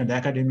I mentioned, the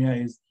academia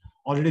is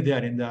already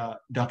there in the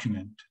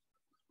document.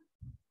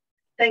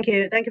 Thank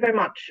you. Thank you very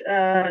much,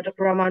 Dr.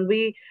 Rahman.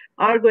 We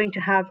are going to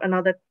have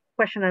another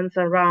question and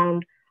answer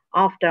round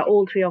after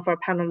all three of our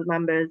panel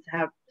members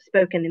have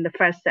spoken in the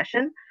first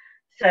session.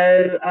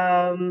 So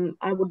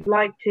I would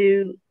like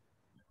to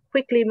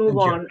quickly move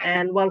on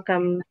and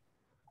welcome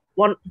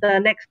the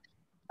next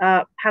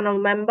panel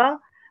member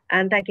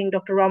and thanking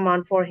Dr.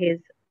 Rahman for his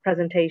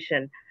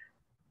presentation.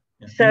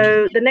 Yeah,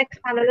 so the next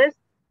panelist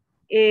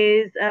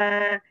is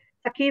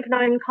Saqib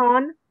Naim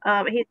Khan.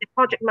 He's the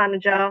project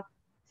manager,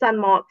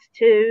 Sunmarks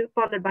 2,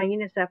 funded by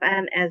UNICEF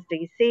and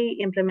SDC,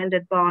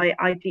 implemented by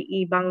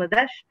IDE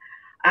Bangladesh.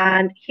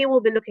 And he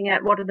will be looking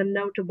at what are the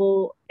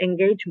notable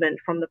engagement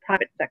from the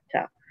private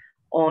sector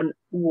on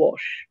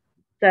WASH.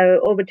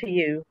 So over to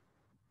you,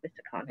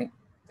 Mr. Khan.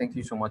 Thank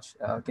you so much.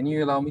 Can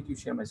you allow me to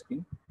share my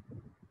screen?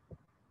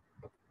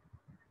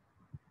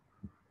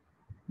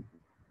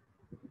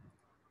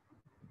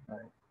 All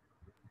right.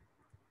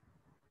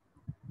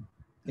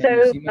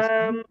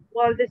 So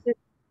while this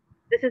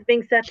is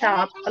being set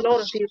up, a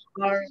lot of you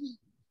are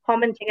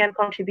commenting and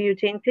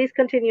contributing. Please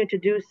continue to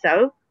do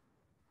so.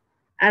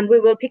 And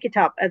we will pick it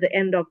up at the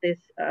end of this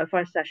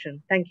first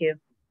session. Thank you.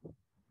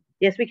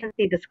 Yes, we can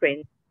see the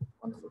screen.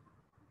 Wonderful.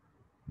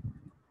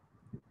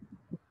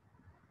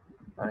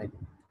 All right.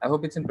 I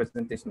hope it's in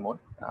presentation mode.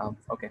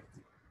 Okay.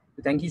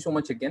 Thank you so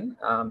much again.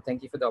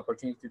 Thank you for the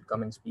opportunity to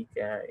come and speak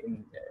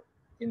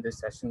in this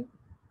session.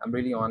 I'm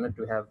really honored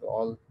to have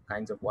all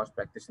kinds of WASH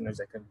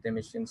practitioners,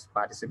 academicians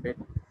participate.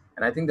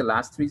 And I think the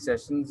last three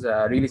sessions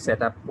really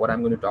set up what I'm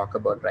going to talk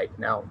about right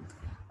now.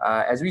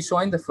 As we saw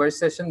in the first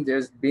session,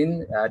 there's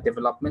been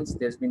developments,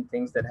 there's been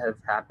things that have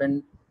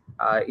happened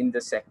in the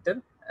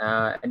sector.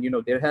 And, you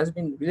know, there has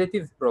been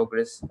relative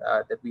progress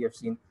that we have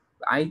seen.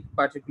 I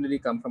particularly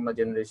come from a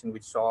generation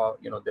which saw,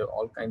 you know, there are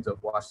all kinds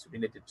of WASH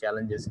related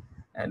challenges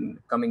and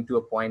coming to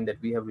a point that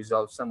we have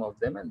resolved some of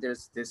them. And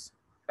there's this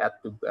path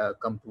to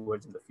come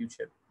towards in the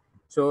future.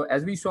 So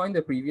as we saw in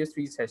the previous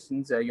three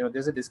sessions, you know,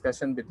 there's a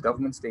discussion with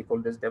government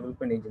stakeholders,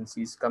 development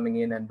agencies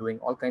coming in and doing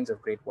all kinds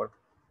of great work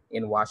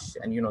in WASH,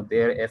 and you know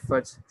their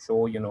efforts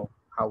show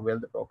how well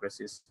the progress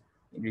is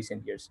in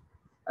recent years.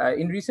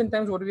 In recent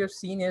times, what we have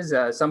seen is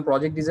some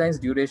project designs,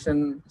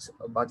 duration,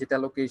 budget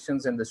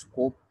allocations, and the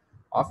scope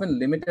often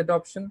limit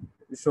adoption.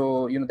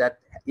 So you know that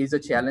is a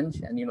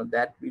challenge, and you know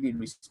that really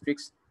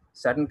restricts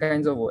certain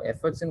kinds of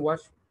efforts in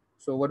WASH.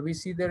 So what we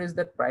see there is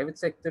that private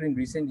sector in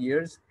recent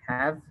years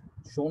have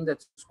shown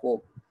that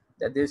scope,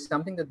 that there's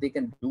something that they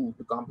can do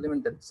to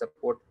complement that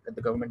support that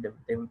the government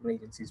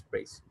development agencies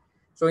place.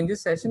 So in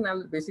this session,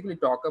 I'll basically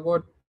talk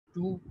about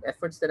two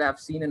efforts that I've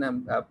seen and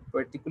I'm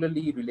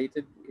particularly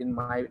related in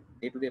my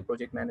day-to-day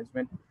project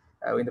management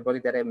in the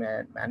project that I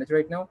manage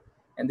right now.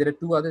 And there are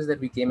two others that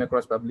we came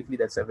across publicly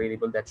that's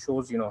available that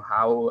shows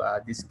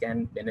how this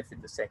can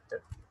benefit the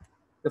sector.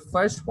 The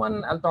first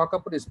one I'll talk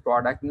about is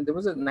product. And there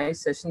was a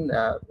nice session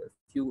a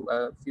few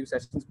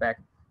sessions back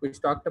which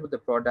talked about the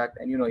product,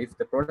 and if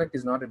the product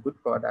is not a good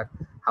product,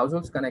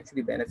 households can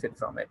actually benefit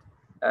from it.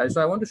 So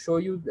I want to show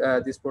you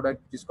this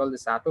product, which is called the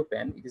Sato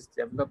pen. It is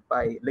developed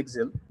by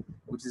Lixil,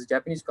 which is a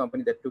Japanese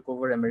company that took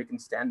over American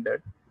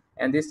Standard.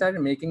 And they started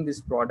making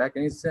this product,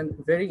 and it's a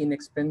very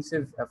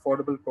inexpensive,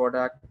 affordable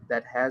product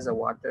that has a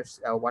water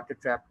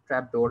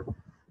trap door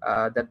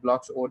that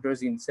blocks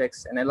odors,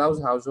 insects, and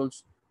allows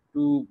households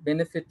to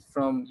benefit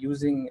from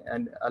using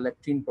a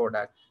latrine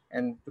product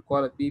and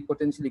to be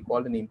potentially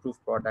called an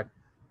improved product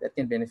that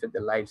can benefit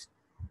their lives.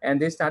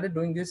 And they started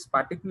doing this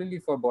particularly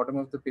for bottom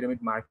of the pyramid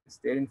markets.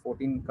 They're in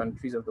 14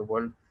 countries of the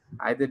world,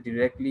 either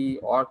directly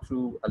or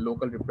through a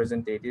local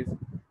representative.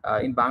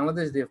 In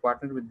Bangladesh, they've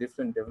partnered with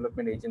different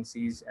development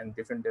agencies, and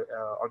different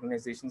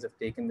organizations have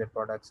taken their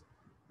products,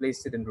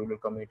 placed it in rural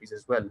communities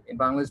as well. In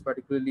Bangladesh,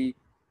 particularly,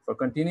 For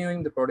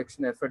continuing the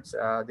production efforts,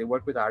 they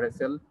work with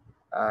RFL,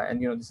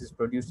 and this is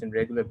produced in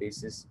regular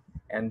basis,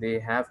 and they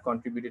have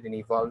contributed in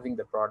evolving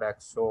the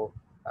product so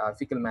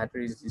fecal matter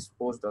is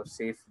disposed of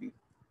safely.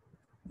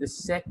 The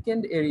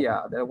second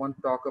area that I want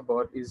to talk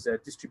about is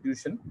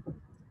distribution.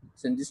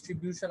 So in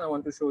distribution, I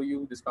want to show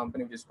you this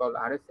company which is called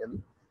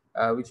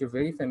RFL, which you're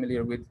very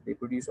familiar with. They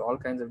produce all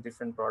kinds of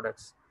different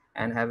products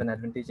and have an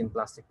advantage in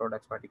plastic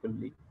products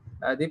particularly.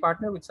 They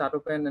partner with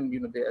Satopan and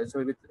with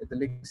the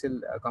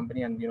Lixil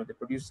company, and they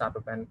produce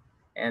Satopan,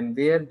 and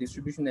their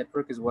distribution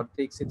network is what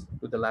takes it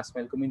to the last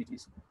mile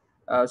communities.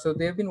 So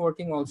they've been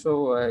working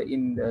also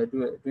in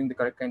doing the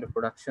correct kind of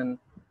production,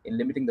 in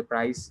limiting the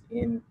price,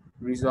 in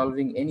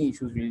resolving any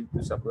issues related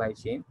to supply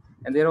chain.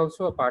 And they're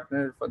also a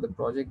partner for the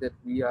project that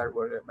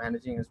we're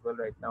managing as well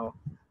right now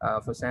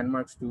for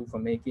Sandmarks 2, for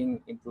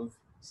making improved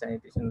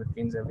sanitation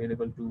latrines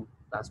available to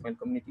last mile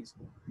communities.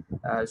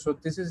 So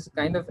this is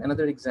kind of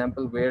another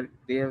example where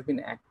they have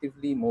been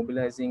actively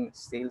mobilizing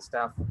sales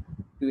staff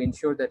to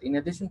ensure that in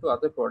addition to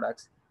other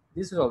products,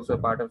 this is also a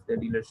part of their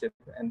dealership,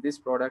 and this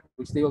product,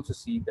 which they also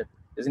see that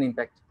there's an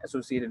impact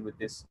associated with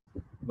this.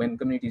 When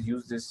communities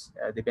use this,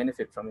 they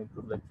benefit from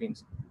improved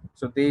latrines.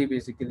 So they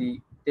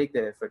basically take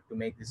the effort to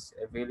make this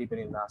available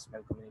in last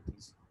mile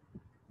communities.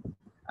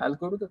 I'll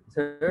go to the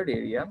third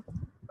area,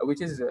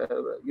 which is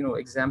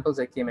examples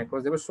I came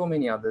across. There were so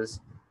many others,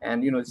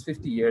 and it's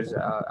 50 years.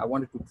 I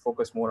wanted to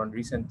focus more on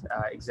recent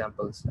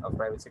examples of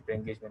private sector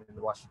engagement in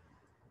the WASH.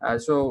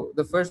 So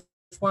the first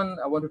one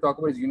I want to talk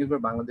about is Unilever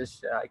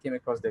Bangladesh. I came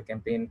across their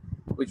campaign,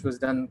 which was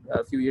done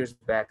a few years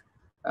back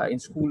in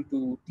school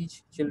to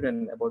teach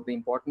children about the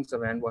importance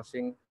of hand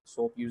washing,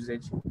 soap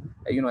usage,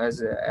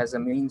 as a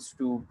means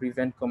to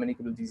prevent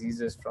communicable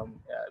diseases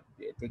from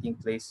taking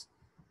place.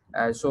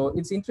 So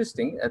it's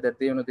interesting that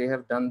they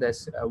have done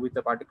this with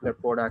a particular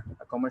product,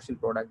 a commercial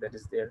product that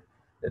is there,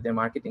 that they're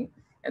marketing,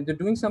 and they're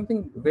doing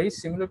something very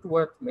similar to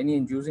what many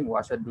NGOs in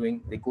WASH are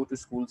doing. They go to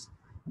schools,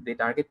 they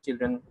target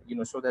children,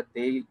 so that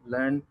they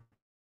learn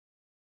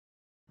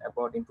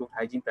about improved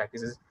hygiene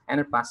practices and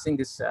are passing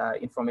this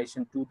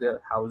information to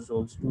their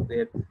households, to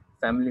their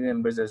family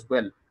members as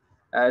well.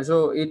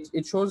 So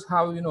it shows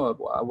how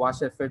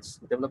WASH efforts,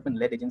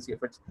 development-led agency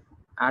efforts,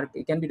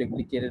 can be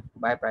replicated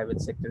by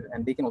private sector,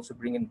 and they can also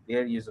bring in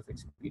their years of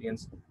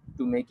experience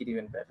to make it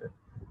even better.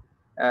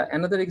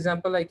 Another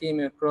example I came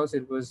across,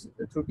 it was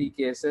through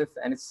PKSF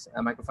and its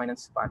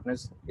microfinance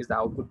partners, is the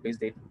output-based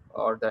data,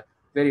 or the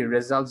very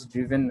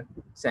results-driven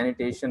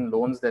sanitation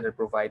loans that are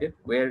provided,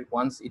 where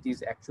once it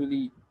is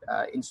actually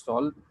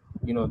installed,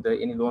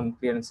 any loan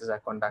clearances are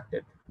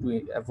conducted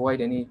to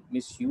avoid any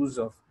misuse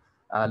of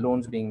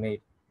loans being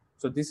made.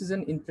 So this is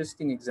an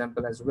interesting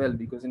example as well,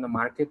 because in the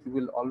market, you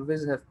will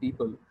always have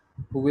people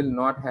who will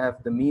not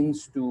have the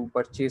means to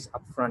purchase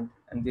upfront,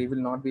 and they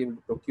will not be able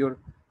to procure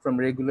from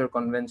regular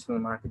conventional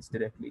markets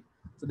directly.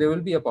 So there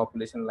will be a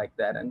population like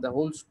that, and the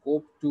whole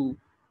scope to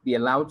be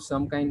allowed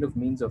some kind of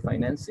means of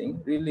financing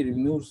really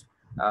removes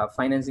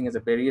financing as a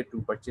barrier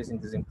to purchasing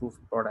these improved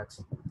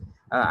products.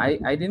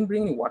 I didn't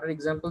bring any water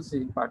examples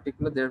in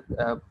particular. There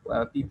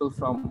are people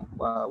from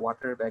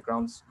water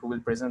backgrounds who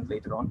will present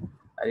later on.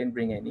 I didn't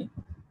bring any.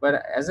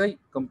 But as I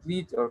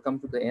complete or come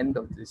to the end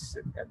of this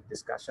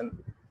discussion,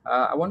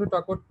 I want to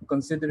talk about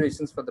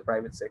considerations for the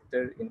private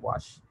sector in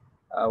WASH.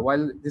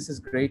 While this is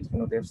great,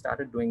 they've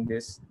started doing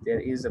this, there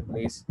is a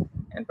place,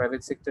 and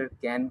private sector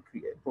can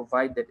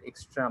provide that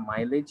extra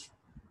mileage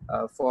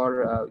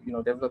for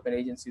development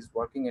agencies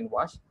working in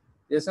WASH.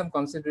 There's some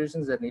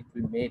considerations that need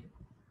to be made.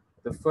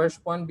 The first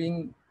one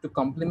being to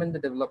complement the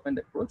development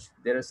approach.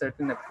 There are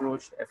certain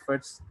approach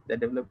efforts that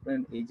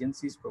development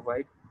agencies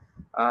provide.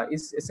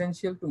 It's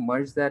essential to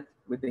merge that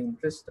with the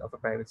interest of a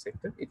private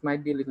sector. It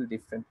might be a little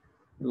different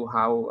to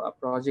how a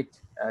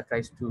project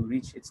tries to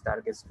reach its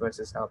targets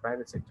versus how a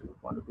private sector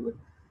would want to do it.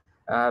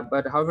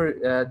 But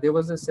however, there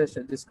was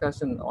a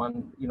discussion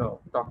on,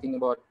 talking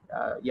about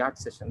yard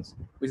sessions,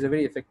 which is a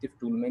very effective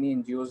tool. Many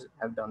NGOs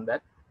have done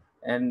that,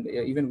 and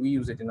even we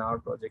use it in our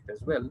project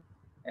as well.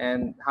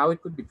 And how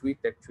it could be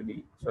tweaked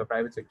actually, so a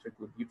private sector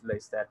could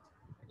utilize that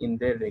in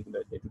their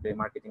regular day-to-day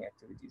marketing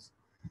activities.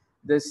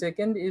 The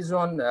second is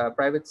on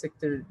private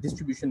sector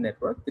distribution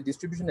network. The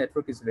distribution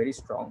network is very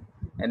strong,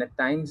 and at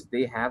times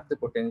they have the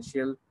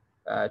potential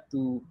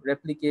to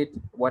replicate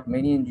what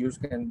many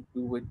NGOs can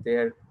do with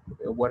their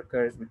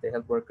workers, with their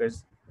health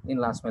workers in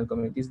last mile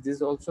communities. This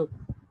is also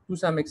to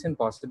some extent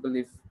possible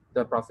if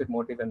the profit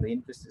motive and the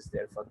interest is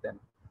there for them.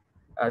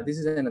 This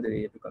is another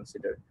area to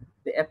consider.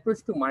 The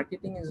approach to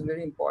marketing is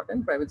very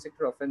important. Private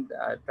sector often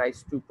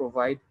tries to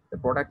provide the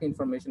product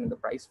information and the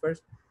price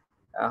first.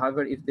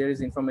 However, if there is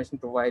information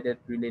provided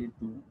related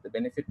to the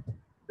benefit,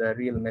 the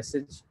real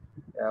message,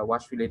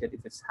 wash related,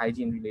 if it's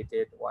hygiene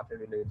related, water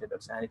related,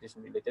 or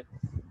sanitation related,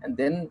 and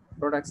then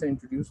products are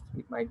introduced,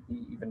 it might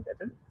be even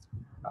better.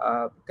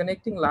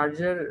 Connecting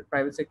larger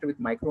private sector with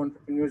micro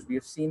entrepreneurs, we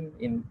have seen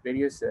in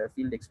various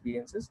field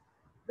experiences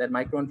that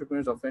micro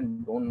entrepreneurs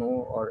often don't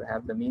know or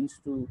have the means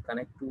to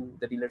connect to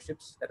the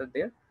dealerships that are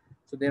there.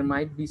 So there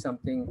might be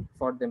something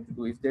for them to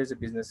do if there's a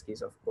business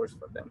case, of course,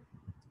 for them.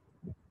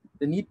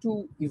 The need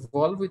to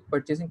evolve with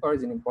purchasing power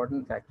is an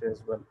important factor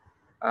as well.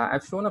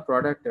 I've shown a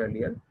product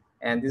earlier,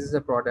 and this is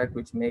a product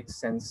which makes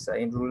sense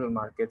in rural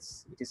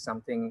markets. It is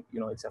something,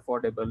 it's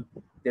affordable.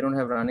 They don't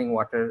have running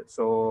water.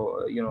 So,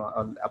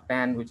 a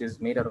pan which is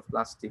made out of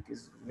plastic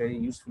is very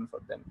useful for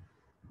them.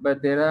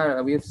 But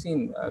we have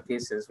seen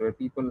cases where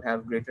people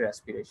have greater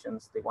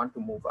aspirations. They want to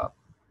move up.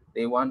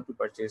 They want to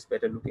purchase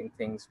better looking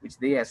things, which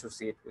they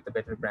associate with a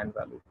better brand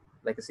value,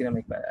 like a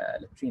ceramic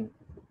latrine.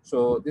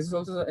 So this is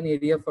also an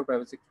area for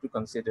private sector to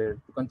consider,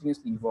 to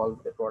continuously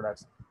evolve their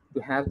products,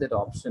 to have that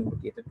option to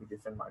cater to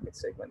different market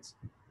segments.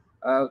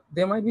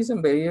 There might be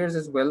some barriers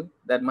as well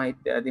that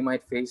they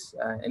might face,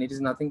 and it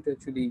is nothing to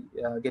actually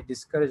get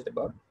discouraged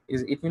about.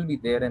 It will be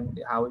there,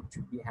 and how it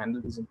should be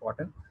handled is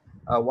important.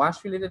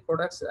 Wash-related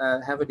products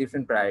have a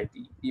different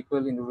priority.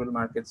 People in rural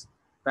markets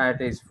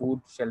prioritize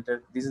food,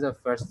 shelter. These are the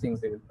first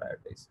things they will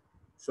prioritize.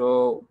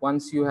 So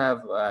once you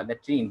have a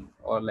latrine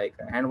or like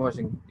a hand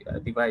washing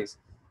device,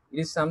 it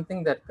is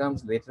something that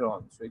comes later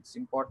on. So it's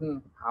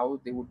important how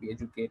they would be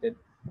educated,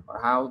 or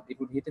how it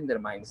would hit in their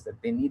minds that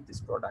they need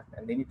this product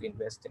and they need to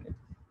invest in it,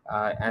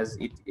 as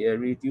it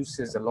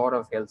reduces a lot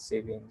of health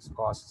savings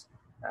costs,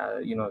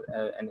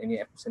 and any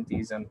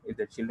absenteeism if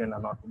their children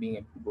are not being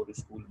able to go to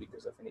school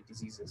because of any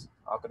diseases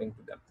occurring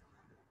to them.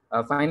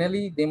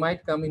 Finally, they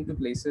might come into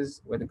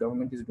places where the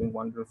government is doing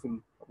wonderful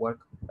work,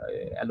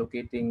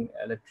 allocating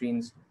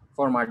latrines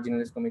for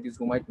marginalized communities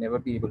who might never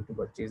be able to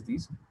purchase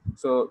these.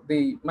 So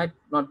they might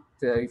not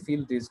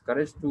feel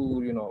discouraged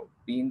to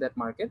be in that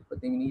market,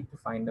 but they need to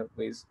find out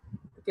ways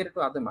to cater to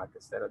other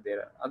markets that are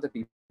there, other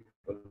people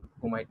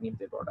who might need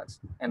their products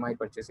and might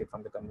purchase it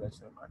from the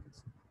conventional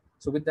markets.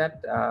 So with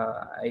that,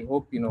 I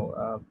hope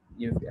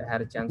you've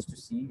had a chance to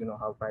see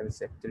how private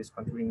sector is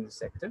contributing in the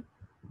sector.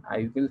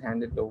 I will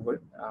hand it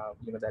over.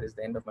 That is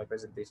the end of my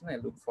presentation. I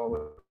look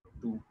forward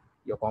to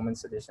your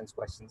comments, suggestions,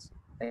 questions.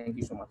 Thank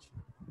you so much.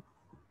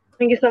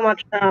 Thank you so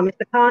much,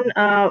 Mr.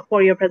 Khan,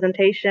 for your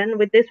presentation.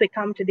 With this, we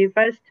come to the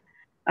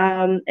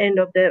end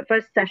of the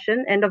first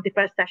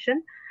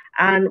session,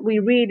 and we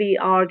really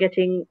are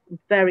getting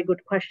very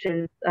good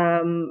questions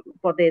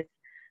for this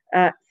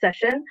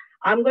session.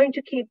 I'm going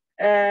to keep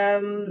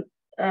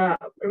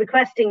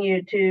requesting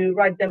you to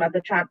write them at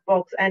the chat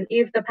box, and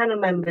if the panel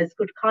members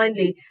could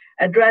kindly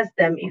address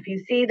them, if you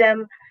see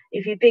them,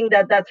 if you think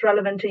that that's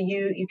relevant to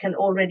you, you can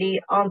already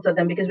answer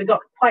them, because we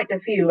got quite a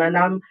few, and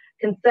I'm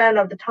concerned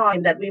of the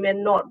time that we may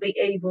not be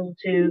able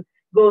to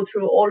go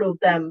through all of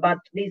them, but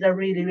these are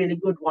really, really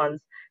good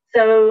ones.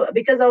 So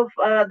because of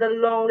the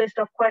long list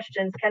of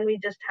questions, can we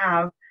just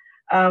have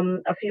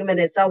a few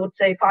minutes? I would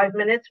say 5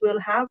 minutes we'll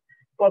have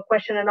for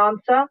question and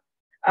answer.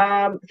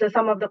 So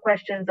some of the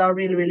questions are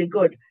really, really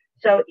good.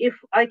 So if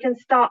I can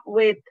start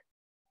with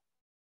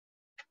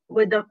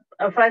the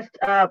first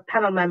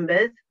panel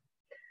members.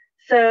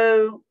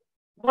 So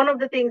one of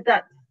the things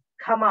that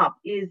come up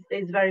is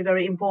very,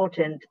 very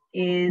important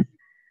is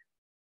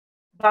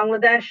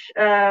Bangladesh.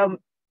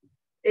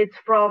 It's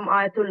from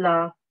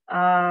Ayatullah.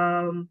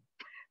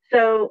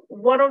 So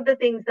one of the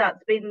things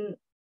that's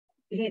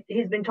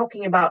he's been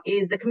talking about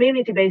is the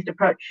community-based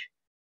approach.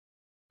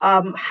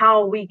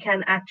 How we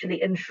can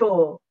actually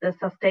ensure the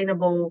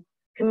sustainable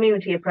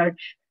community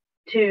approach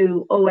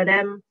to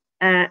O&M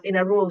in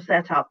a rural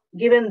setup,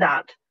 given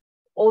that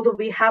although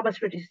we have a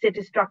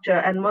city structure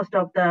and most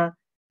of the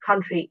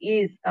country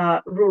is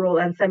rural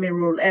and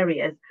semi-rural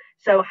areas.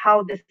 So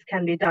how this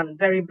can be done?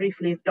 Very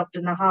briefly, if Dr.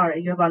 Nahar,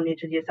 you have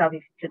unmuted yourself,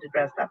 if you could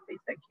address that, please.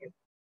 Thank you.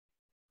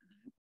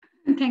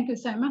 Thank you,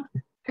 Saima.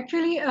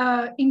 Actually,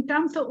 in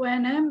terms of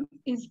O&M,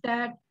 is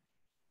that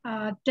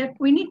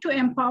we need to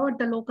empower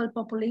the local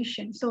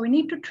population. So we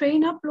need to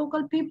train up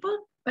local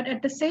people, but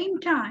at the same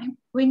time,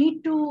 we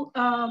need to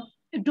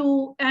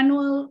do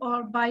annual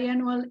or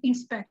biannual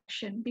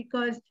inspection,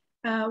 because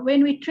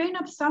when we train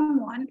up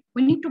someone,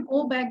 we need to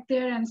go back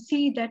there and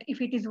see that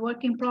if it is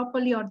working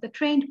properly, or the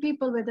trained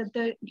people, whether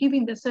they're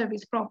giving the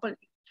service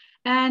properly.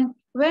 And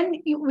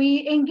when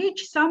we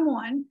engage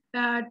someone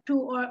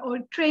or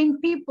train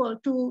people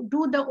to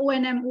do the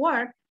O&M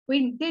work,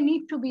 they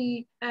need to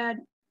be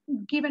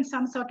given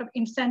some sort of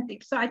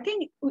incentive. So I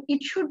think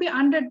it should be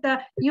under the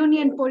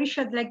union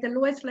porishad, like the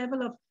lowest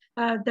level of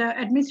the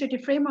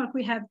administrative framework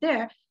we have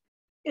there,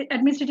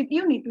 administrative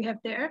unit we have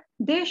there.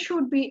 They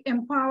should be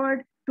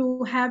empowered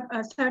to have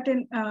a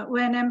certain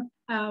O&M,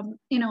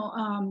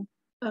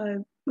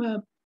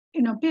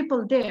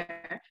 people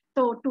there,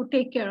 so to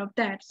take care of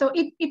that. So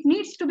it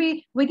needs to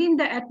be within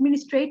the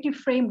administrative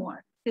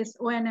framework, this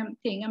O&M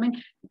thing. I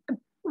mean,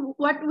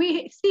 what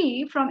we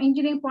see from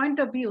engineering point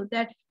of view,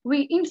 that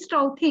we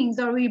install things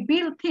or we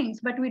build things,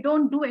 but we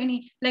don't do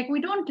any, like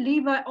we don't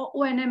leave a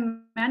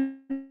O&M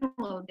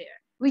manual there.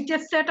 We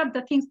just set up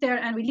the things there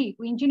and we leave.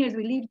 We engineers,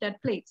 we leave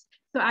that place.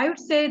 So I would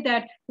say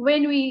that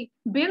when we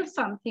build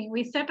something,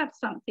 we set up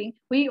something,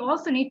 we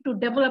also need to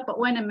develop an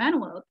O&M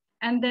manual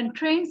and then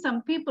train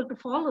some people to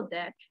follow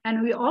that.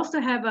 And we also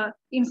have an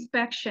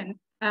inspection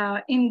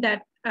in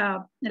that,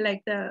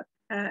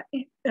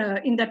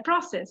 in that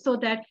process, so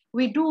that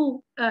we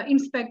do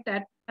inspect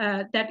that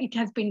that it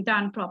has been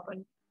done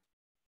properly.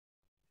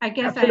 I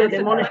guess Absolutely.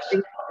 I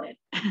Monitoring.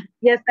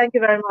 Yes, thank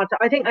you very much.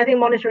 I think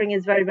monitoring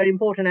is very, very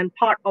important and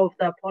part of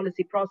the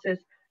policy process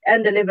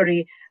and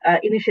delivery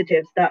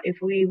initiatives, that if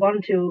we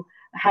want to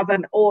have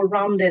an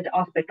all-rounded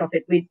aspect of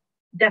it, we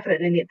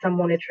definitely need some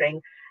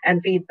monitoring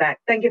and feedback.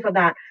 Thank you for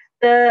that.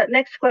 The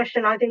next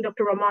question, I think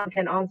Dr. Rahman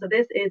can answer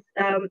this, is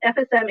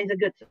FSM is a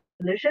good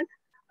solution.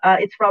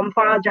 It's from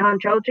Farah Jahan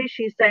Chaudhry.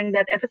 She's saying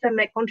that FSM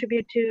may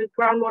contribute to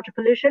groundwater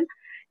pollution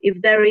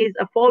if there is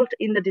a fault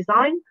in the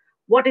design.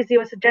 What is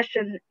your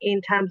suggestion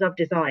in terms of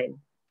design?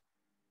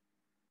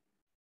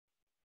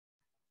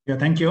 Yeah,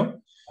 thank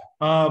you.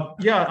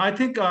 Yeah, I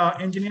think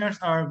engineers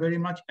are very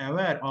much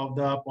aware of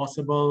the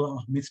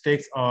possible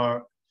mistakes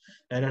or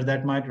errors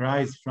that might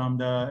rise from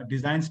the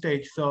design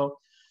stage. So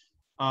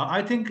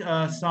I think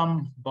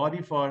some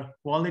body for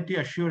quality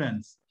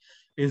assurance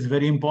is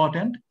very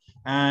important,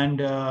 and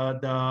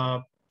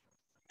the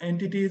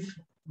entities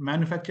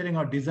manufacturing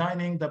or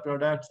designing the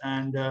products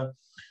and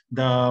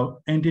the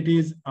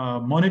entities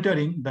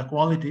monitoring the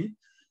quality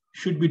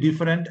should be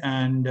different,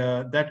 and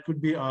that could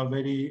be a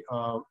very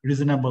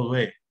reasonable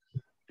way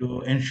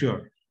to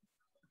ensure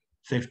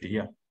safety.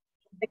 Yeah.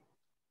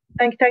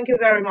 Thank you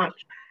very much.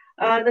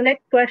 The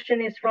next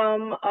question is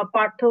from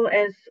Partho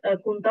S.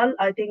 Kuntal.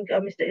 I think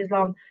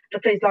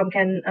Dr. Islam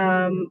can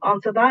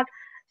answer that.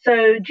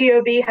 So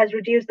GOB has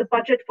reduced the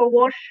budget for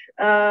WASH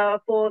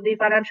for the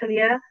financial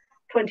year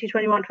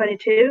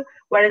 2021-22,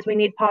 whereas we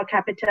need per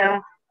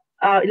capita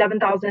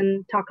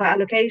 11,000 taka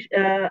allocation.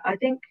 I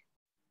think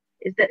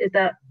is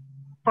the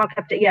per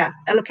capita, yeah,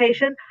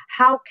 allocation.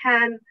 How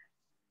can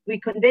we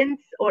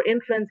convince or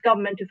influence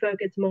government to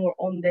focus more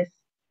on this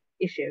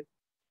issue?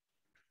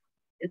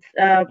 It's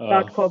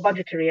about core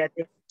budgetary, I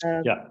think.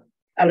 Yeah.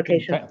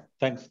 Allocation.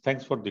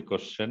 Thanks for the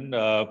question.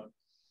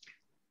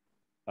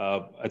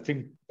 I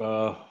think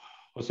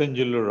Hossein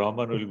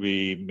Rahman will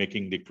be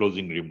making the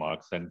closing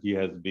remarks, and he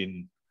has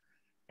been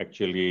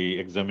actually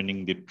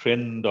examining the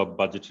trend of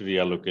budgetary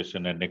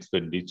allocation and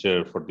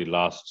expenditure for the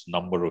last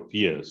number of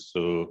years.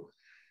 So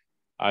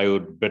I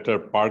would better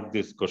park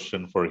this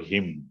question for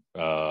him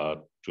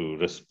to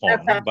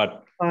respond.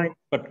 But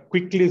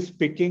quickly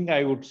speaking,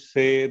 I would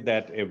say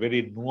that a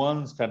very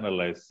nuanced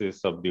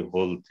analysis of the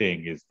whole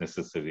thing is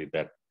necessary,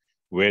 that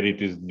where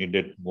it is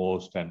needed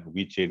most and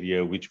which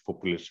area, which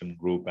population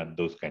group, and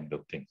those kind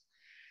of things.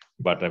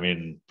 But I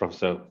mean,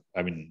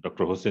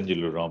 Dr. Hossein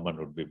Rahman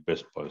would be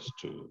best poised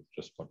to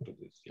respond to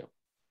this. Yeah.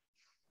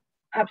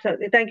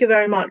 Absolutely. Thank you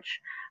very much.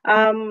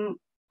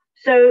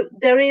 So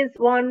there is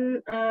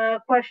one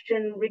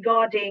question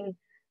regarding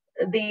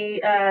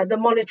the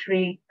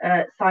monetary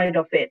side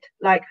of it,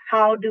 like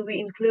how do we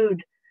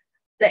include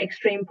the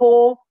extreme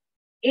poor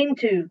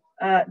into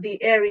the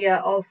area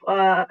of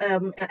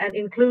an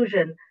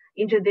inclusion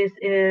into this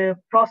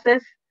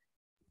process?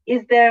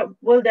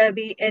 Will there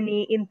be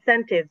any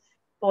incentives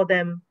for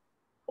them,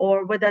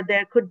 or whether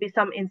there could be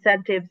some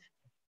incentives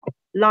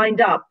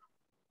lined up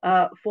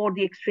for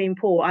the extreme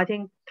poor? I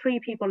think 3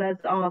 people has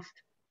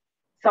asked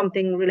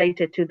something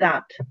related to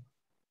that.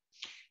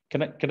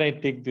 Can I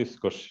take this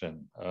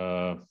question?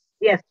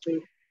 Yes,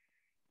 please.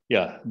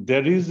 Yeah,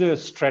 there is a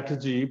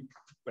strategy,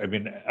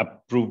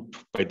 approved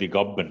by the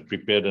government,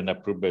 prepared and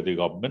approved by the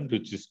government,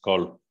 which is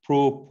called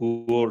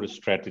Pro-Poor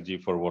Strategy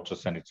for Water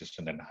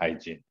Sanitation and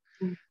Hygiene.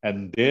 Mm.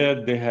 And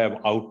there they have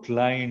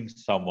outlined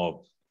some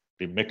of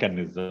the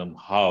mechanism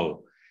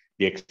how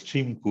the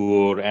extreme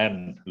poor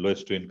and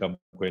lowest to income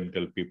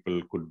quintile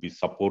people could be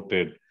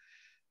supported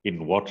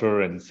in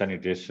water and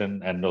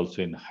sanitation and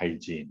also in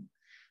hygiene.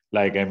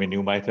 Like,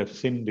 you might have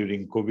seen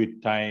during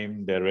COVID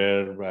time, there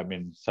were,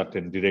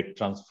 certain direct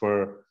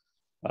transfer.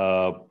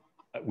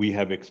 We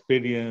have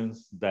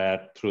experienced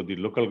that through the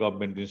local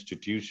government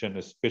institution,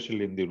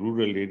 especially in the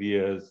rural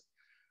areas,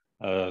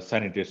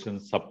 sanitation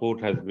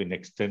support has been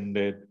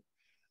extended.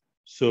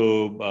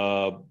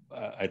 So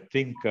I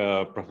think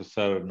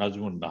Professor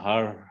Najmun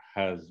Nahar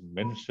has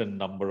mentioned a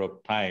number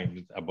of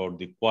times about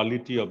the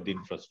quality of the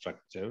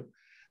infrastructure,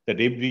 that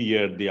every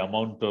year the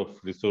amount of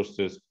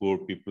resources poor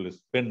people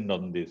spend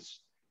on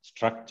this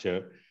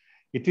structure,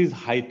 it is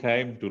high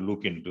time to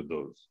look into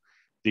those.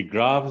 The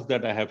graphs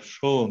that I have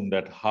shown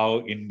that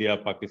how India,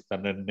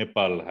 Pakistan and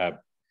Nepal have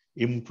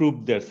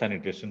improved their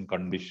sanitation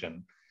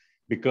condition,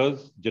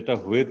 because jeta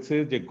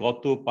hoyeche je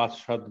gato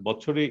 5-7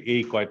 বছরে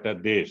এই কয়টা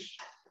দেশ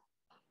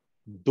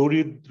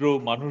দরিদ্র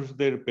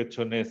মানুষদের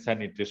পেছনে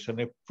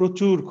স্যানিটেশনে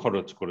প্রচুর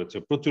খরচ করেছে,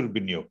 প্রচুর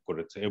বিনিয়োগ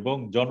করেছে, এবং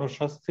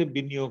জনস্বাস্থ্যে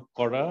বিনিয়োগ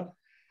করা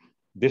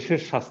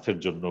দেশের স্বাস্থ্যের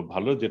জন্য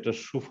ভালো, যেটা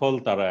সুফল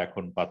তারা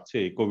এখন পাচ্ছে,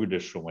 এই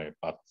কোভিডের সময়ে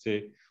পাচ্ছে,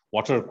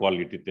 ওয়াটার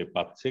কোয়ালিটিতে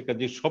পাচ্ছে।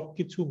 কাজে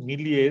সবকিছু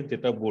মিলিয়ে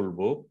যেটা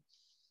বলবো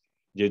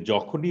যে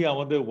যখনই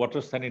আমাদের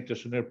ওয়াটার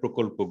স্যানিটেশনের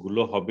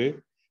প্রকল্পগুলো হবে,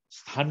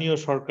 স্থানীয়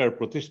সরকার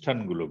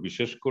প্রতিষ্ঠানগুলো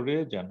বিশেষ করে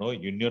যেন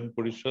ইউনিয়ন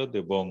পরিষদ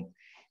এবং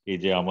এই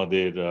যে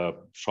আমাদের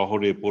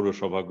শহরে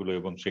পৌরসভাগুলো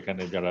এবং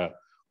সেখানে যারা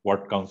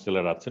ওয়ার্ড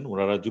কাউন্সিলর আছেন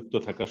ওনারা যুক্ত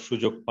থাকার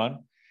সুযোগ পান,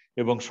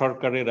 এবং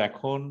সরকারের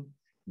এখন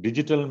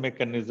ডিজিটাল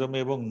মেকানিজম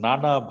এবং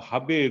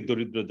নানাভাবে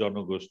দরিদ্র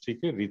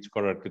জনগোষ্ঠীকে রিচ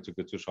করার কিছু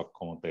কিছু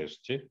সক্ষমতা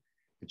এসছে।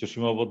 কিছু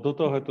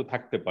সীমাবদ্ধতা হয়তো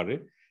থাকতে পারে,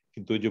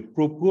 কিন্তু ওই যে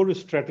প্রোকিওর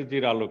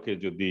স্ট্র্যাটেজির আলোকে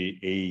যদি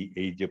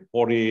এই যে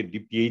পরে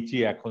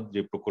ডিপিএইচই এখন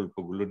যে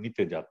প্রকল্পগুলো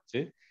নিতে যাচ্ছে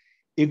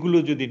এগুলো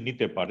যদি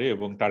নিতে পারে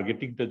এবং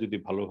টার্গেটিংটা যদি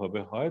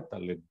ভালোভাবে হয়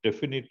তাহলে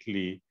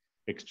ডেফিনেটলি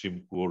extreme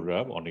poorরা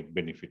অনেক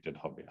benefited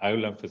হবে. I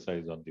will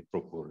emphasize on the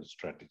proper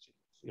strategy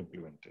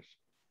implementation.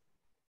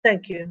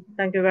 Thank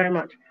you very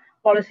much.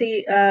 Policy,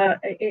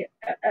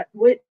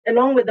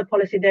 along with the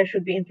policy, there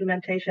should be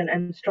implementation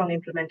and strong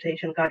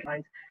implementation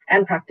guidelines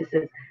and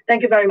practices.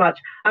 Thank you very much.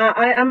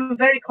 I am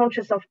very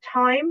conscious of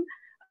time,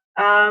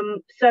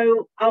 so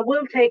I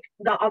will take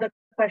the other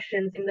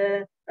questions in the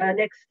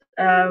next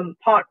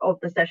part of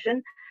the session.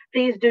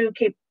 Please do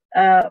keep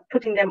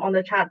putting them on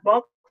the chat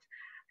box.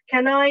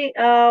 Can I,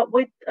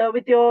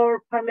 with your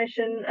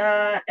permission,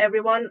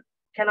 everyone,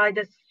 can I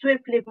just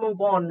swiftly move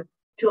on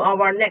to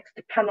our next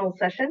panel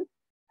session?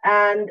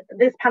 And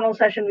this panel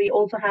session, we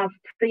also have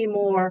 3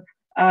 more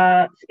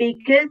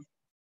speakers.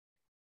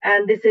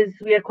 And this is,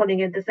 we are calling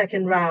it the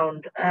second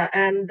round.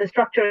 And the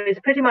structure is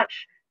pretty much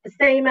the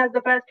same as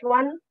the first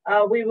one.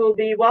 We will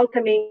be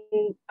welcoming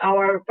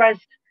our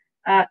first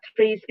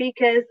 3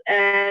 speakers.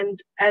 And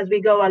as we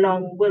go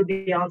along, we'll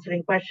be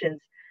answering questions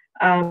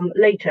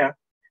later.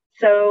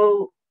 So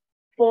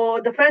for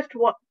the first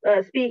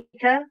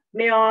speaker,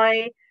 may I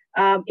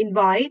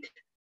invite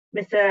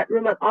Mr.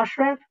 Rumat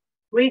Ashraf,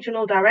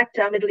 Regional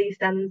Director, Middle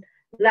East and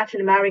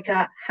Latin America,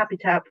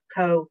 Habitat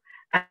Co.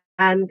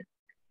 And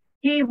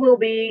he will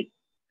be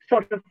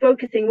sort of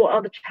focusing what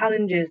are the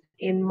challenges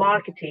in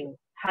marketing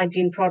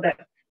hygiene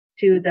products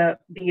to the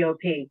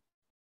BOP.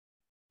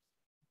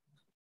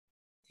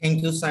 Thank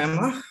you,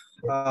 Saima.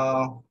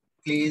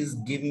 Please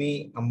give me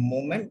a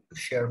moment to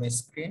share my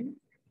screen.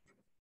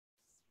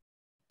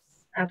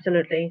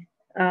 Absolutely.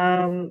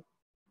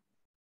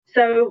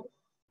 So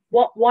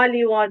while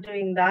you are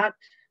doing that,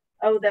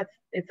 oh,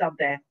 it's up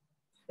there.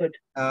 Good.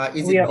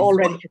 We are all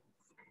ready.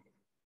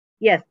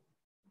 Yes.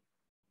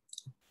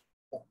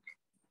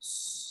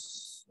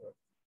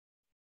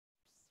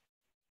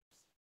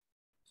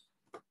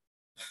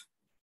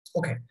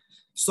 Okay.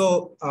 So,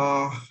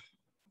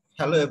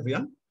 hello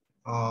everyone.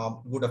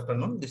 Good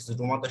afternoon. This is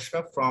Rumat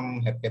Ashraf from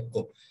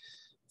HepTepco.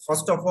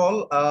 First of all,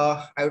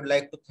 I would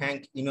like to thank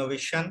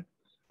Innovision,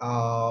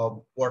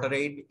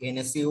 WaterAid,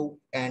 NSU,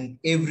 and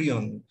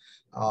everyone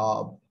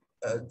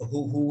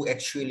who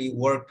actually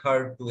worked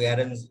hard to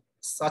arrange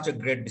such a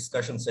great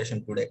discussion session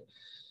today.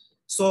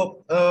 So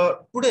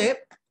today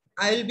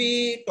I'll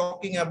be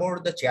talking about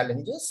the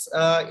challenges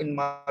in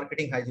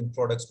marketing hygiene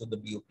products to the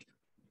BOP.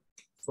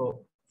 So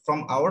from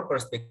our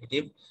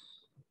perspective,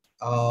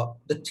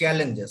 the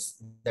challenges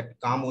that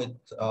come with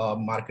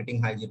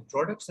marketing hygiene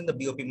products in the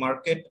BOP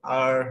market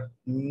are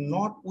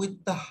not with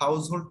the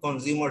household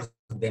consumers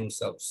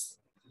themselves.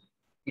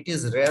 It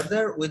is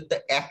rather with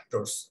the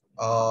actors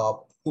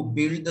who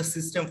build the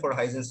system for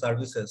hygiene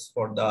services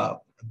for the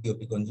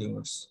BOP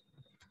consumers.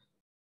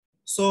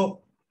 So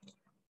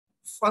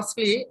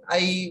firstly,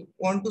 I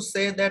want to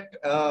say that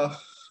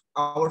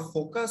our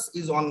focus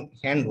is on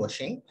hand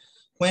washing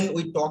when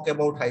we talk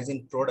about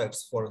hygiene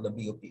products for the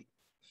BOP.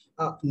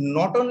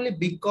 Not only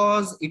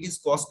because it is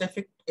cost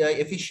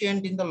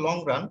efficient in the long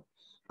run,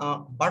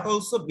 but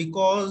also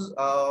because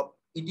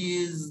it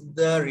is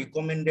the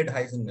recommended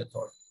hygiene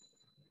method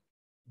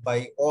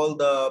by all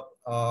the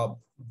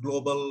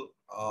global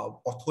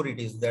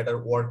authorities that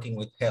are working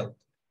with health.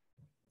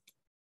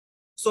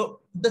 So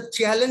the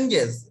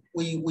challenges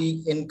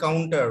we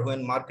encounter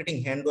when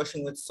marketing hand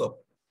washing with soap,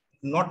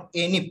 not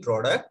any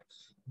product,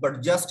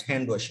 but just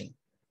hand washing,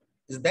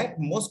 is that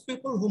most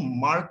people who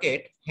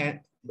market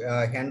hand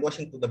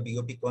washing to the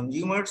BOP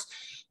consumers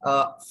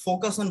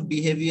focus on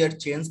behavior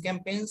change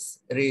campaigns,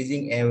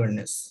 raising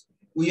awareness.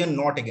 We are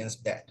not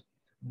against that,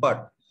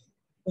 but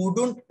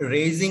wouldn't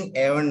raising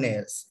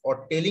awareness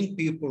or telling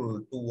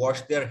people to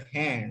wash their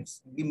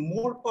hands be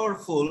more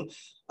powerful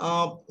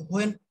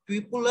when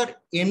people are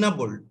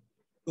enabled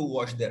to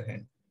wash their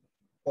hands?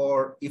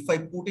 Or if I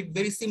put it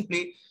very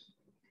simply,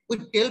 we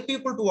tell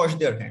people to wash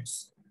their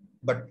hands,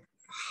 but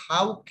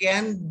how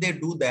can they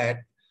do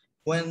that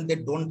when they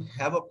don't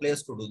have a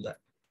place to do that?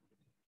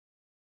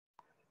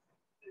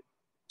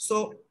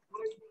 So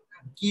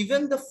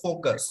given the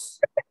focus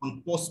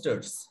on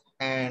posters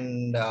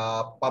and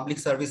public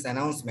service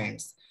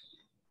announcements,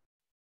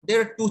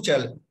 there are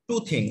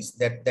two things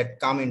that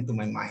come into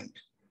my mind.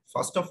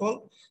 First of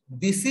all,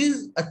 this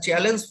is a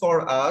challenge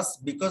for us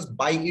because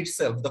by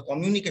itself, the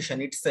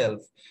communication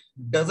itself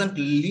doesn't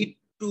lead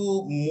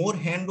to more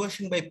hand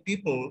washing by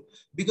people,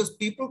 because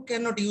people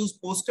cannot use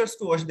posters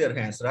to wash their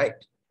hands, right?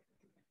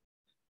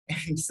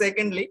 And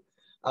secondly,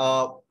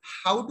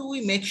 how do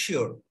we make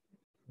sure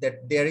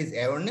that there is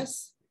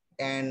awareness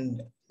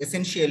and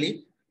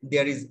essentially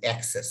there is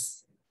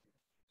access?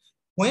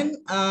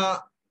 When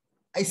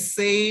I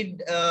said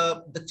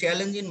the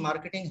challenge in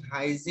marketing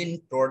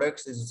hygiene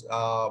products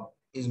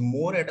is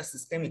more at a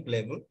systemic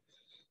level,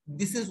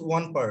 this is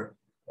one part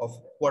of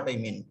what I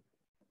mean.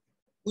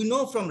 We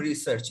know from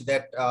research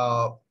that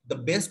the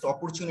best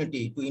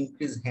opportunity to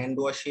increase hand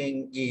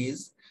washing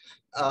is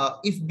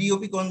if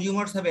BOP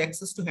consumers have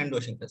access to hand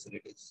washing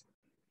facilities.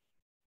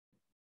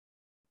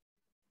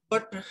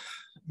 But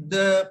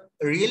the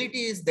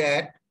reality is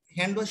that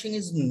hand washing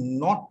is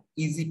not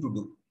easy to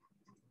do.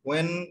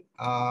 When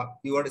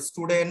you are a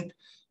student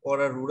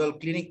or a rural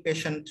clinic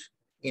patient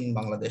in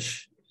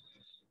Bangladesh,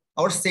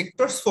 our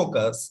sector's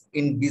focus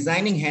in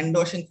designing hand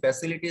washing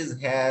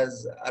facilities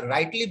has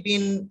rightly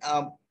been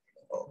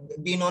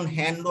on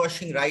hand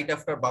washing right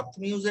after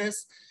bathroom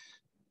uses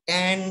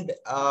and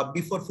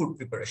before food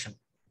preparation.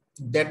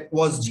 That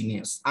was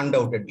genius,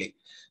 undoubtedly.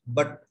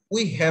 But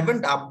we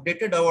haven't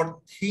updated our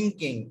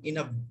thinking in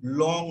a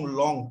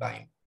long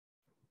time.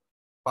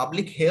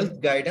 Public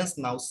health guidance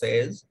now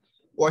says,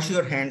 wash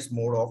your hands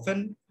more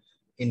often,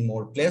 in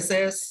more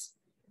places,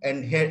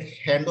 and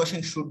hand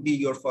washing should be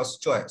your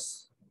first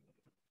choice.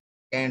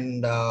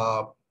 And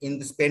in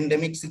this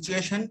pandemic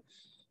situation,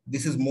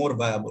 this is more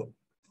viable.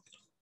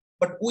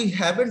 But we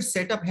haven't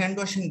set up hand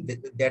washing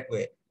that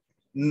way,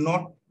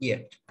 not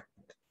yet.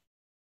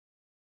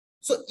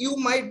 So you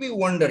might be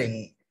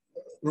wondering,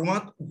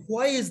 Rumat,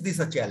 why is this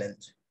a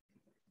challenge?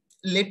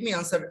 Let me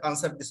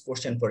answer this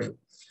question for you.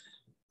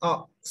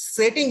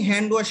 Setting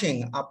hand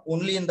washing up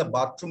only in the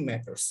bathroom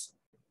matters,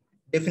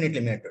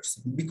 definitely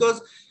matters,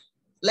 because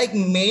like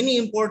many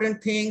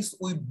important things,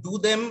 we do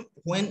them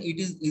when it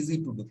is easy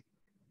to do.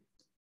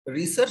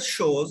 Research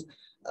shows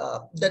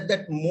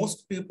that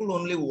most people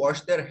only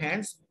wash their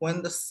hands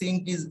when the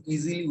sink is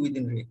easily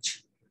within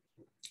reach.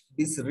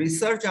 This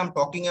research I'm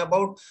talking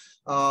about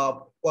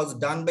was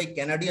done by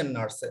Canadian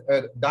nurses,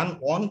 done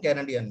on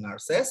Canadian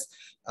nurses,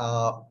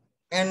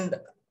 and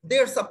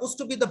they're supposed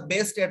to be the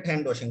best at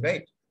hand washing,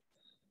 right?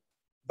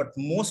 But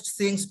most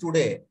sinks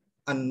today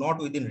are not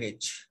within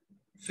reach.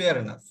 Fair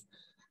enough.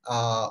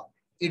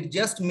 It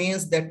just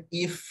means that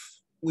if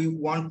we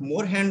want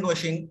more hand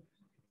washing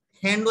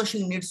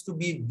needs to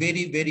be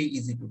very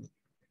easy to do.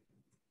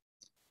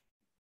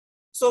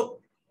 So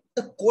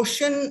the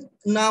question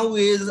now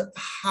is,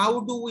 how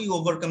do we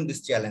overcome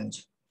this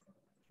challenge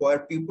where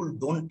people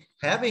don't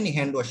have any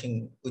hand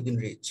washing within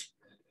reach?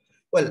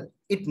 Well,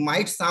 it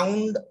might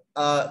sound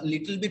a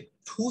little bit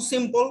too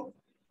simple,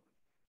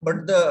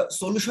 but the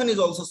solution is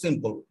also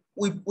simple.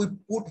 We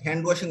put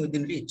hand washing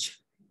within reach.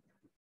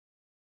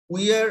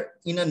 We are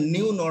in a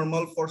new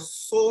normal for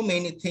so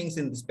many things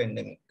in this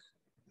pandemic.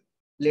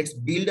 Let's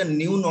build a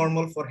new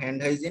normal for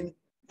hand hygiene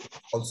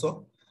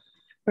also.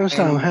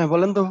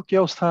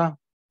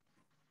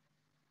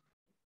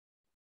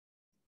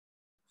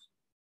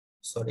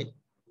 Sorry.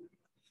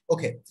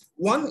 Okay.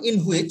 One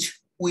in which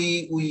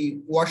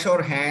we wash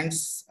our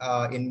hands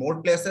in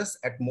more places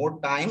at more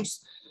times.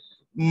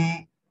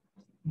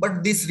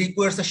 But this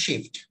requires a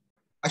shift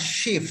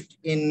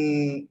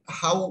in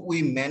how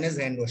we manage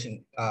hand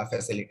washing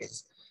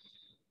facilities.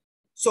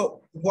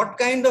 So what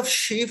kind of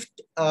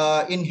shift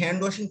in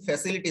hand washing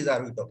facilities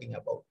are we talking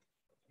about?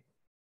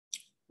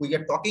 We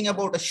are talking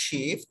about a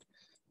shift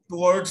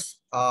towards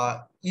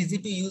easy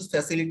to use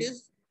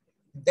facilities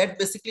that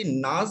basically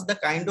nudge the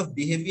kind of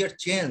behavior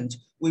change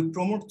we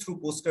promote through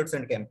posters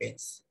and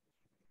campaigns.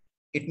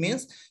 It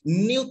means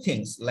new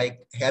things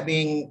like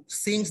having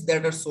sinks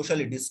that are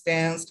socially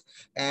distanced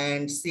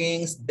and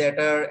sinks that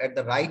are at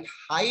the right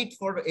height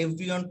for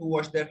everyone to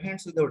wash their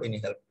hands without any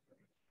help.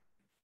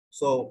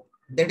 So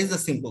that is a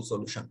simple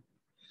solution.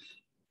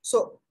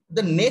 So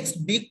the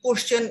next big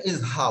question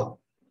is how.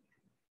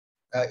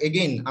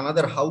 Again,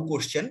 another how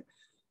question.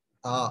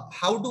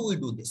 How do we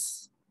do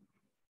this?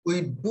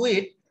 We do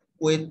it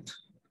with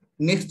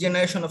next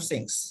generation of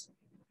sinks.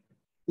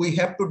 We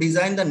have to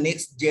design the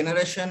next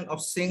generation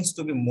of sinks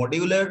to be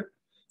modular,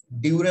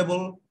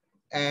 durable,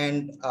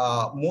 and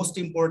most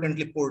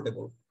importantly,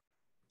 portable,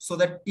 so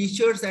that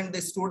teachers and the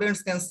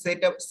students can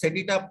set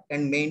it up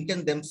and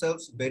maintain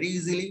themselves very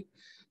easily,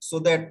 so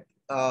that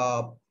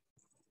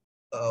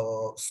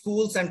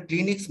schools and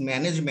clinics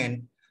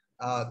management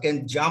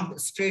can jump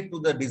straight to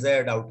the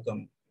desired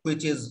outcome,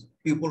 which is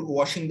people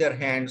washing their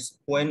hands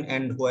when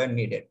and where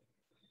needed.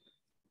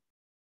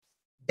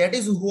 That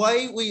is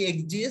why we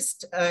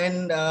exist,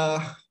 and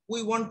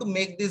we want to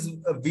make this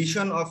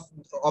vision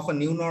of a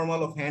new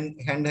normal of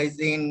hand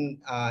hygiene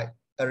a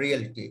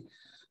reality.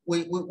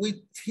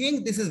 We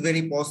think this is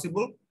very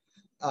possible,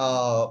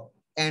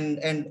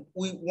 and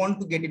we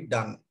want to get it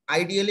done,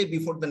 ideally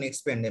before the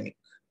next pandemic.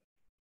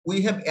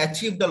 We have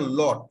achieved a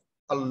lot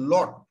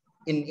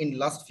in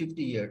last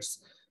 50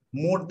 years,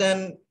 more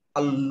than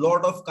a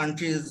lot of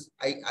countries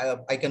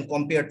I can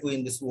compare to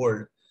in this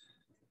world.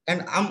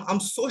 And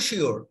I'm so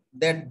sure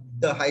that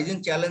the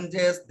hygiene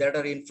challenges that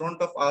are in front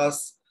of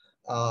us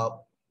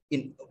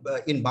in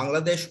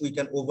Bangladesh, we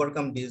can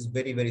overcome this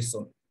very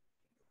soon.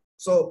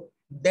 So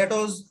that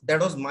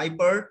was my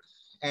part.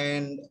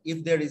 And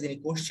if there is any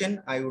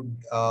question, I would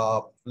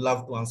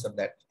love to answer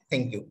that.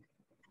 Thank you.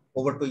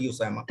 Over to you,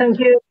 Saima. Thank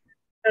you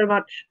very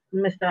much,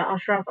 Mr.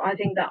 Ashraf. I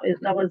think that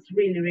was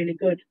really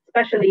good,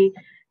 especially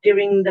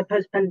during the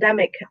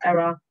post-pandemic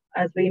era.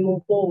 As we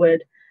move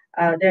forward,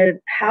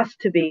 there has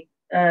to be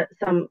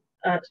some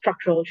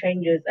structural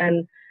changes,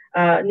 and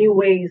new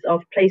ways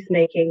of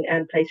placemaking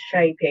and place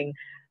shaping.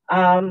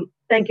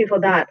 Thank you for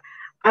that.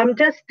 I'm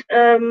just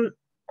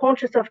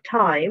conscious of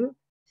time.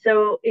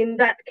 So in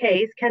that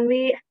case, can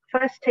we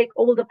first take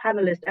all the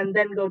panelists and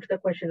then go to the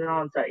question and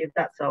answer, if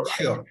that's all right?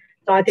 Sure.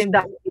 So I think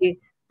that would be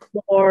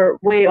more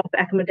way of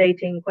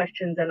accommodating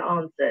questions and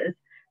answers.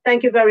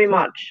 Thank you very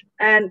much.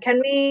 And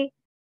can we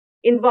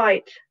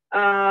invite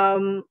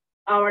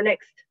our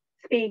next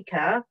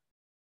speaker?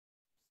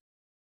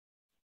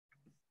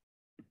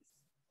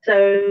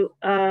 So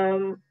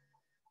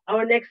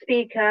our next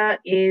speaker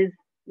is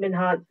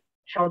Minhaj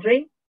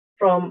Chaudhry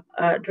from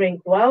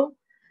Drink Well.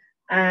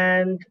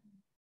 And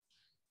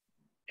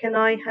can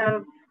I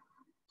have,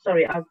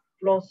 sorry, I've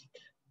lost.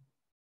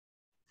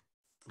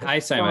 Hi,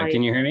 Saima,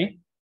 can you hear me?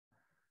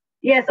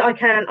 Yes, I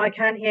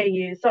can hear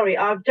you. Sorry,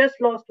 I've just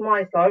lost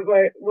my slide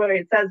where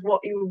it says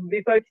what you will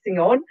be focusing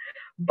on,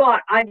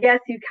 but I guess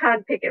you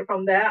can pick it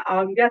from there.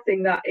 I'm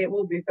guessing that it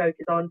will be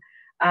focused on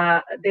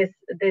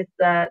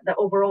the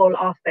overall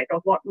aspect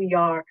of what we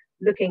are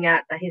looking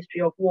at, the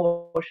history of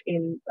WASH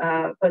in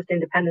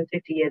post-independence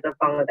 50 years of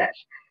Bangladesh.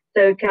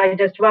 So can I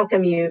just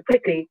welcome you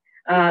quickly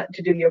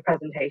to do your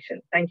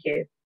presentation? Thank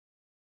you.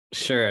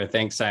 Sure,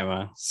 thanks,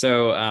 Saima.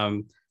 So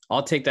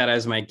I'll take that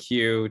as my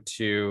cue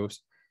to,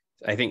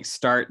 I think,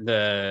 start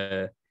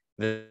the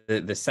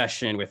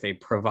session with a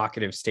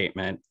provocative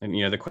statement. And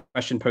the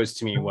question posed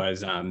to me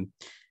was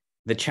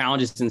the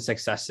challenges and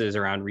successes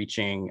around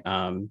reaching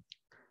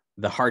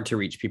the hard to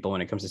reach people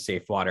when it comes to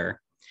safe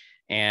water.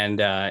 And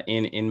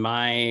in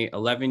my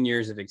 11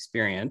 years of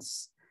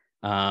experience,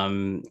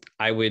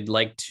 I would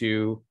like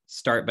to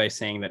start by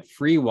saying that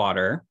free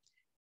water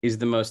is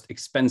the most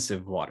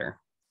expensive water.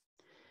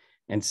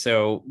 And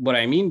so what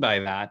I mean by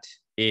that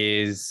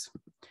is,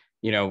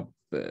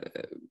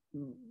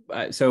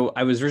 so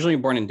I was originally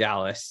born in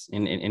Dallas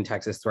in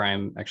Texas, where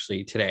I'm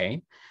actually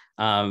today.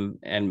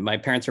 And my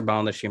parents are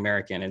Bangladeshi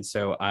American. And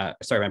so,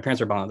 sorry, my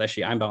parents are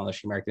Bangladeshi, I'm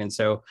Bangladeshi American. And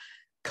so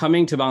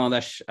coming to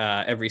Bangladesh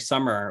every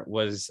summer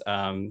was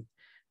an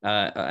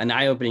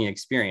eye-opening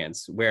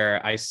experience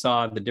where I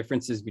saw the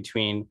differences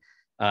between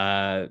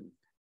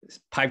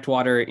piped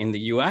water in the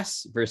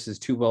US versus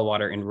tube well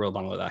water in rural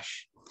Bangladesh.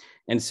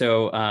 And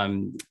so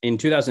in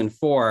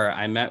 2004,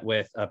 I met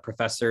with a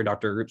professor,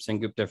 Dr. Rup Singh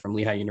Gupta from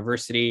Lehigh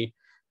University,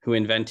 who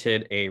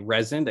invented a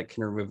resin that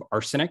can remove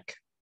arsenic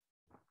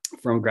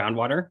from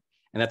groundwater.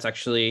 And that's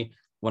actually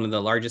one of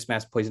the largest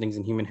mass poisonings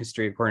in human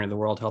history, according to the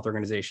World Health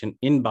Organization,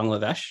 in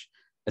Bangladesh,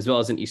 as well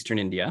as in Eastern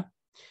India.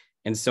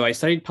 And so I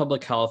studied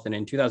public health. And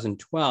in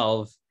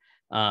 2012,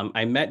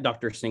 I met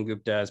Dr. Singh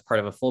Gupta as part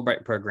of a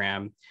Fulbright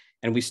program.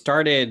 And we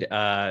started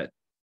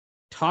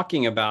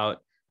talking about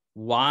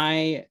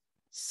why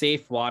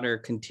safe water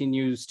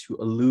continues to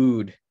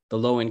elude the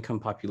low-income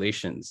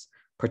populations,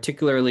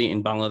 particularly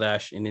in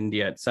Bangladesh, in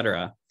India, et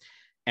cetera.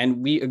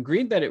 And we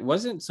agreed that it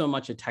wasn't so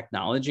much a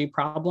technology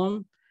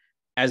problem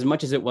as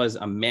much as it was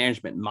a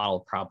management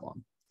model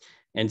problem.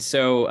 And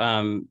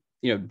so,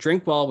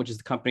 Drink Well, which is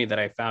the company that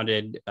I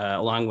founded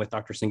along with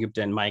Dr. Singh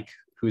Gupta and Mike,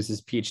 who's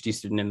his PhD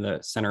student in the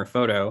center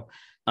photo,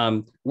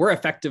 we're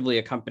effectively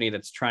a company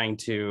that's trying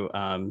to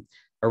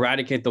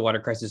eradicate the water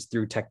crisis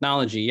through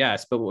technology,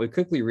 yes, but what we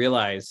quickly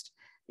realized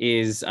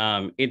is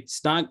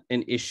it's not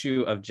an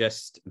issue of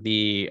just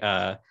the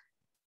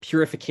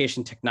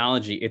purification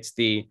technology, it's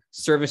the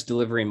service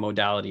delivery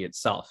modality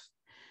itself.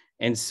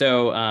 And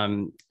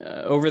so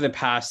over the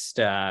past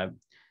 8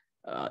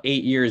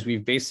 years,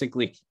 we've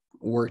basically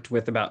worked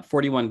with about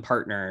 41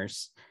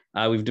 partners.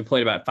 We've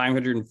deployed about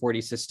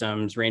 540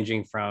 systems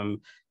ranging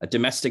from a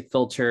domestic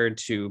filter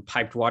to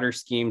piped water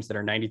schemes that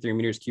are 93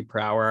 meters cubed per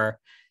hour.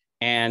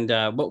 And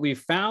what we've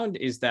found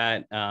is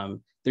that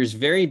there's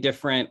very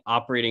different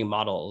operating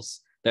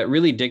models that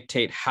really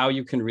dictate how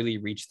you can really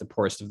reach the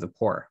poorest of the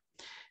poor.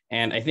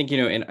 And I think,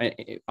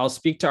 I'll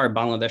speak to our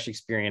Bangladesh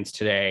experience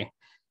today.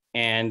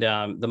 And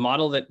the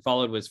model that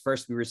followed was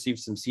first we received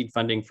some seed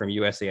funding from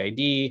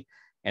USAID,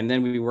 and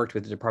then we worked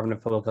with the Department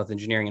of Public Health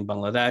Engineering in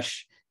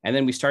Bangladesh. And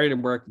then we started to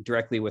work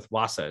directly with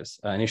WASAs,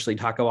 initially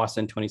Dhaka WASA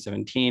in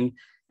 2017,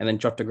 and then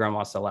Chattogram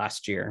WASA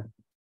last year.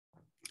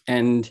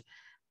 And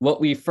what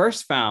we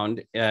first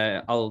found,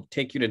 I'll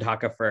take you to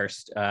Dhaka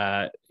first,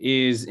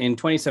 is in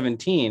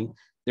 2017,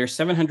 there's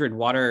 700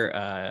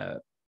 water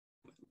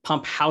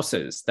pump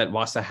houses that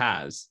WASA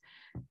has.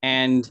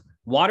 And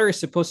water is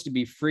supposed to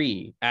be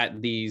free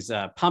at these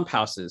pump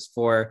houses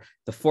for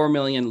the 4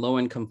 million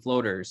low-income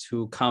floaters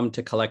who come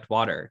to collect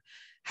water.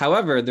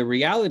 However, the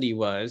reality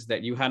was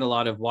that you had a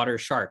lot of water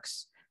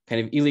sharks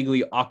kind of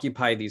illegally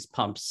occupy these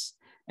pumps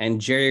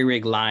and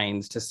jerry-rig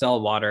lines to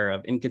sell water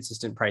of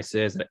inconsistent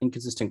prices, at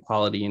inconsistent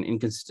quality, and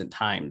inconsistent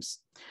times.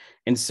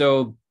 And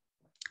so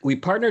we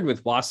partnered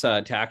with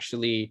WASA to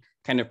actually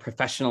kind of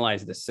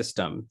professionalize the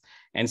system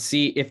and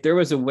see if there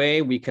was a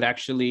way we could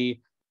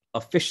actually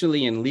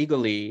officially and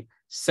legally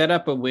set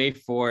up a way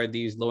for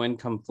these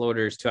low-income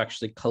floaters to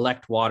actually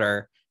collect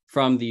water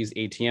from these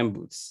ATM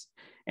booths.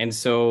 And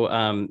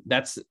so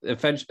that's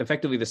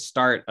effectively the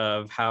start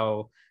of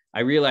how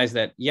I realized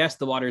that, yes,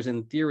 the water is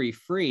in theory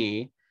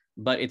free,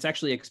 but it's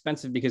actually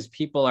expensive because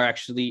people are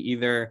actually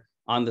either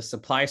on the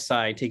supply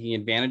side taking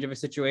advantage of a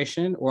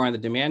situation, or on the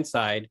demand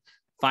side,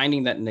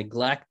 finding that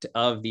neglect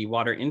of the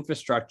water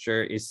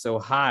infrastructure is so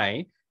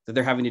high that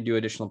they're having to do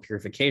additional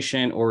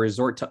purification or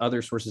resort to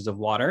other sources of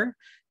water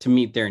to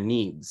meet their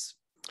needs.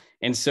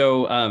 And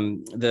so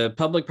the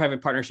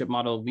public-private partnership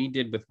model we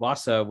did with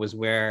WASA was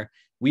where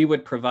we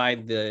would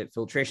provide the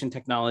filtration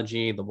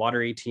technology, the water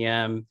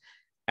ATM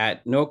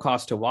at no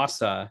cost to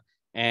WASA.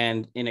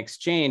 And in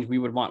exchange, we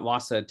would want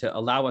WASA to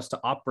allow us to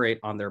operate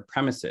on their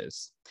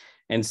premises.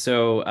 And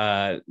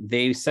so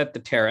they set the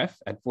tariff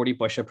at 40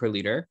 paisa per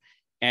liter.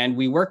 And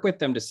we work with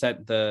them to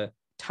set the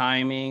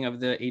timing of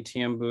the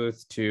ATM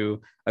booth,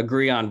 to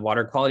agree on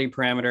water quality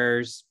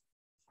parameters.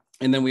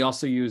 And then we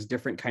also use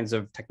different kinds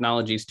of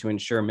technologies to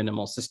ensure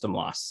minimal system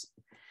loss.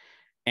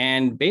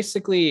 And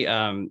basically,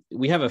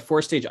 we have a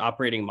 4-stage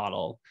operating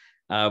model.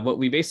 What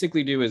we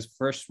basically do is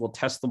first we'll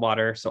test the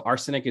water. So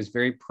arsenic is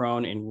very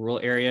prone in rural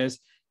areas.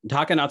 In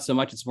Dhaka, not so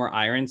much, it's more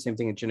iron. Same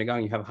thing in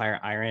Chittagong, you have higher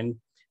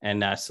iron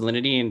and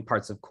salinity in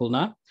parts of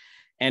Khulna.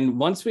 And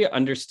once we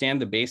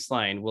understand the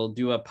baseline, we'll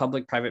do a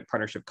public-private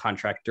partnership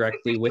contract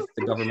directly with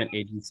the government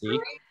agency.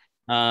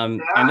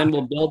 And then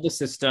we'll build the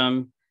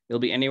system. It'll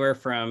be anywhere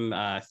from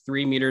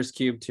 3 meters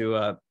cubed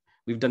to,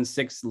 we've done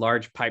 6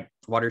 large pipe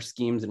water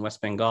schemes in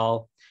West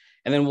Bengal.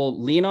 And then we'll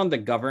lean on the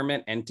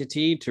government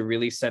entity to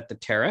really set the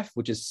tariff,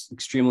 which is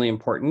extremely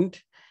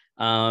important,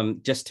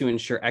 just to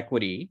ensure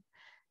equity.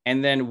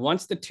 And then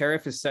once the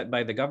tariff is set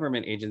by the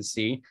government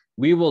agency,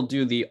 we will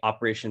do the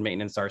operation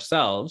maintenance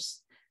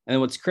ourselves. And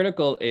what's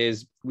critical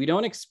is we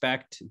don't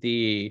expect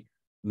the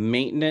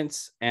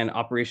maintenance and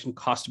operation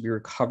costs to be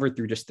recovered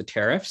through just the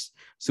tariffs.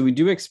 So we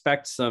do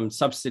expect some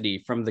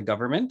subsidy from the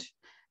government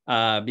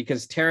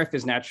because tariff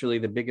is naturally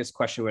the biggest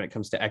question when it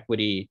comes to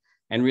equity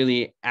and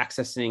really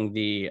accessing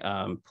the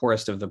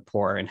poorest of the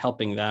poor and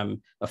helping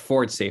them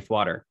afford safe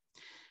water.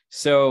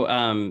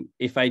 So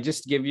if I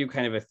just give you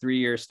kind of a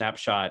 3-year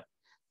snapshot,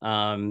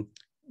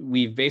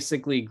 we've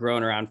basically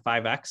grown around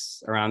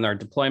 5x around our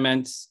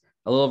deployments,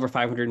 a little over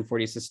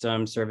 540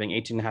 systems serving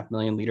 18.5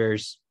 million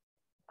liters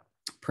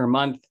per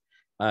month,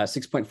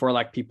 6.4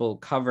 lakh people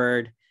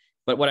covered.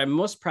 But what I'm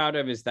most proud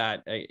of is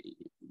that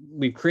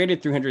we've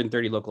created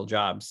 330 local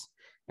jobs.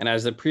 And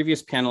as the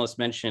previous panelist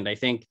mentioned, I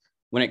think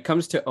when it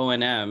comes to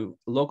O&M,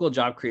 local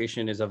job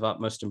creation is of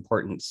utmost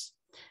importance.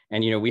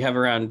 And we have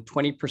around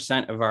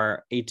 20% of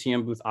our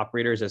ATM booth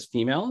operators as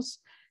females.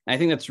 And I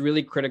think that's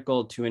really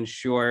critical to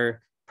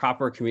ensure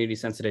proper community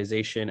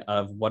sensitization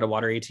of what a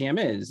water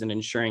ATM is and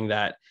ensuring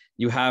that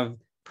you have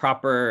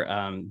proper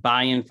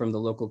buy-in from the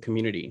local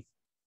community.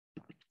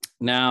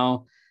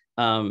 Now,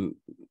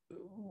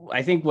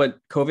 I think what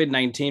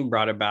COVID-19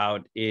 brought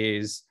about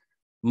is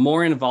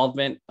more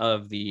involvement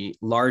of the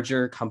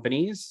larger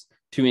companies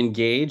to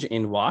engage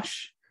in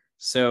WASH.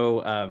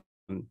 So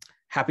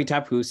Happy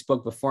Tap, who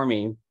spoke before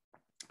me,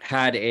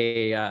 had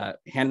a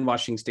hand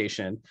washing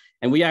station,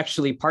 and we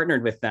actually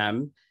partnered with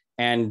them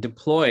and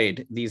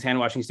deployed these hand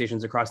washing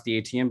stations across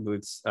the ATM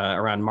booths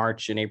around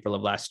March and April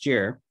of last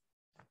year.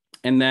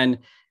 And then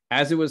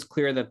as it was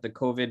clear that the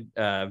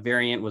COVID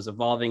variant was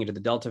evolving into the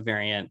Delta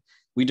variant,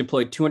 we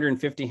deployed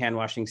 250 hand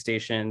washing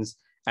stations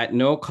at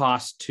no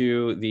cost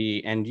to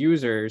the end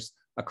users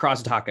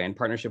across Dhaka in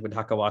partnership with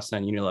Dhaka Wasa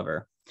and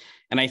Unilever.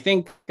 And I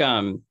think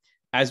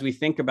as we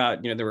think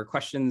about, there were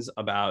questions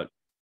about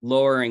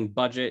lowering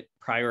budget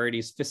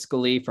priorities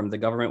fiscally from the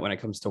government when it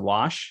comes to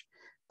WASH.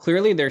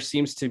 Clearly, there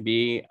seems to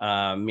be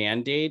a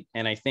mandate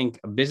and I think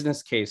a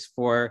business case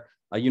for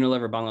a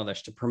Unilever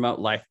Bangladesh to promote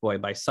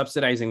Lifebuoy by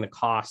subsidizing the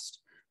cost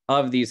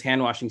of these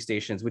hand washing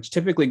stations, which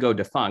typically go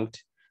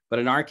defunct. But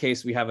in our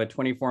case, we have a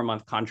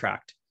 24-month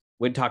contract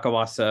with Dhaka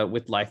Wasa,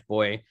 with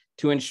Lifebuoy,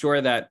 to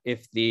ensure that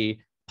if the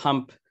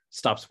pump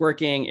stops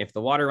working, if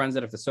the water runs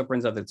out, if the soap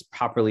runs out, that it's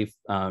properly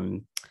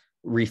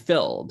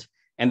refilled.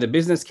 And the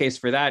business case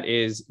for that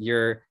is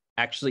you're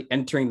actually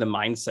entering the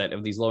mindset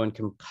of these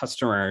low-income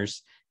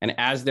customers. And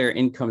as their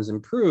incomes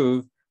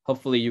improve,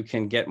 hopefully you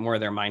can get more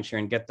of their mind share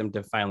and get them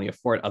to finally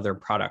afford other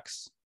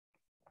products.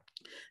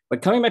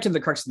 But coming back to the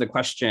crux of the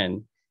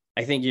question,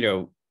 I think,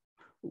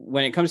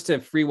 when it comes to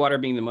free water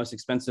being the most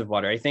expensive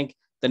water, I think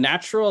the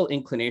natural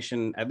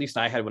inclination, at least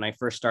I had when I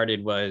first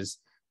started, was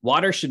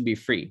water should be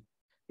free.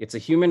 It's a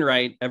human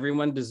right.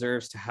 Everyone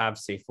deserves to have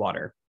safe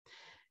water.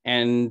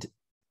 And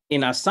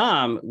in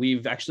Assam,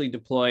 we've actually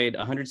deployed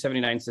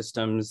 179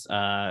 systems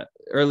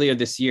earlier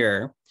this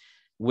year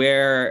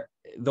where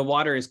the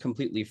water is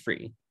completely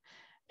free.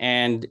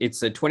 And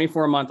it's a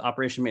 24-month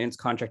operation maintenance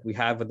contract we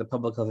have with the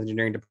Public Health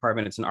Engineering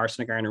Department. It's an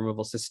arsenic iron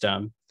removal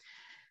system.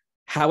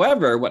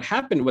 However, what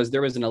happened was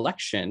there was an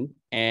election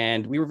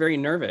and we were very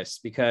nervous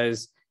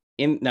because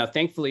now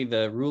thankfully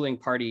the ruling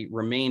party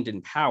remained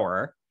in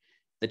power.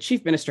 The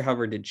chief minister,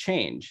 however, did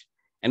change.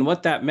 And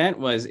what that meant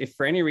was if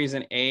for any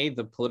reason, A,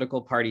 the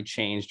political party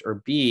changed,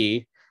 or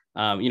B,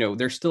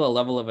 there's still a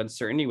level of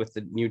uncertainty with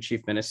the new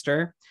chief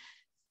minister.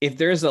 If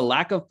there's a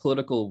lack of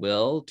political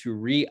will to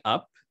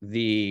re-up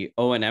the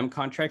O&M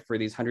contract for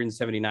these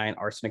 179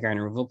 arsenic iron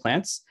removal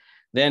plants,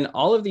 then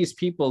all of these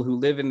people who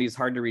live in these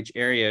hard to reach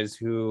areas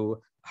who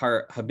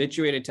are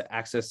habituated to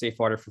access safe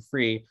water for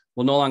free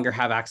will no longer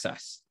have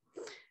access.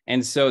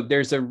 And so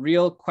there's a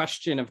real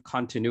question of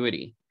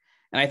continuity.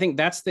 And I think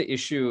that's the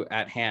issue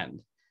at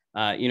hand.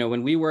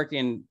 When we work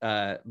in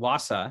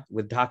Wasa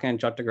with Dhaka and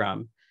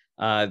Chattogram,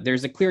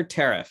 there's a clear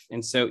tariff.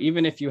 And so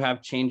even if you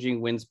have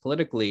changing winds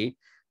politically,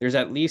 there's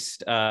at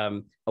least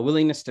a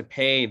willingness to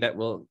pay that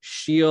will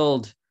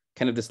shield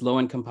kind of this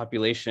low-income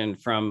population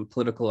from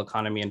political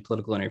economy and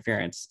political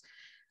interference.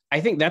 I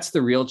think that's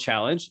the real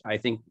challenge. I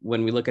think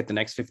when we look at the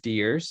next 50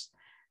 years,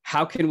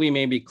 how can we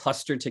maybe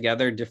cluster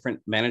together different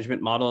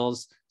management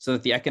models so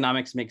that the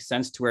economics make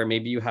sense to where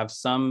maybe you have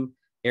some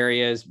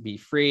areas be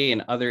free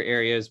and other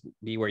areas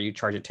be where you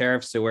charge a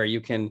tariff, so where you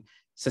can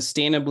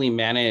sustainably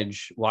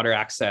manage water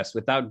access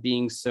without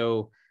being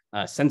so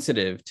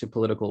sensitive to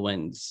political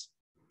winds.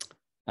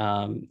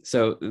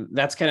 So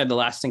that's kind of the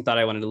lasting thought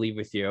I wanted to leave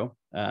with you.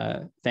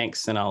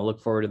 Thanks, and I'll look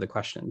forward to the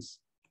questions.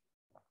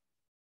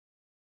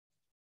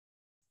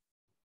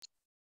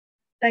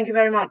 Thank you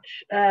very much,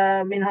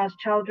 Minhas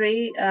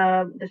Chowdhury,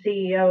 the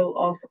CEO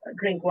of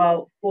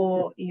Drinkwell,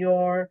 for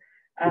your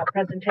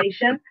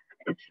presentation.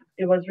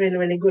 It was really,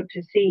 really good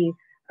to see.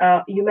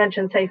 You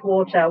mentioned safe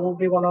water will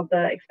be one of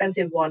the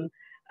expensive ones.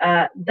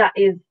 That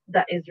is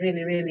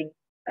really, really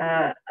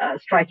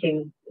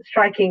striking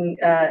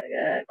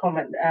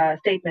comment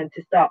statement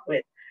to start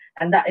with,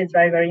 and that is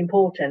very, very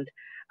important.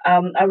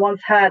 I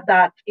once heard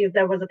that if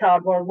there was a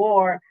third world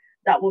war,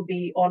 that would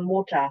be on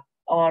water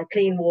or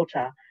clean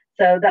water.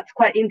 So that's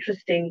quite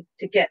interesting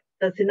to get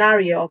the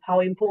scenario of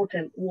how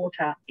important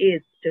water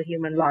is to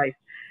human life.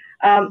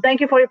 Thank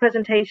you for your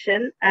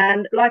presentation.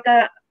 And like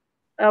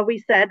we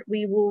said,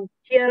 we will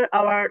hear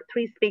our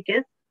three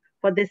speakers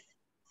for this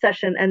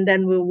session, and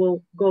then we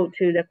will go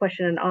to the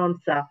question and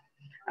answer.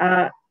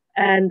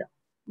 And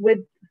with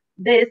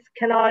this,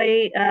 can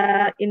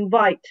I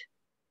invite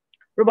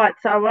Rubaiyat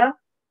Sarwar,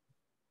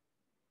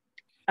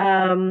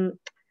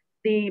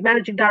 the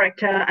Managing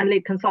Director and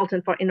Lead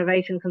Consultant for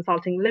Innovision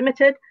Consulting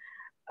Limited.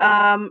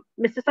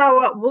 Mr.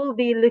 Sarwar will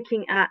be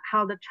looking at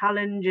how the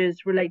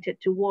challenges related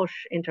to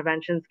WASH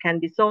interventions can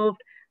be solved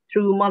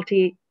through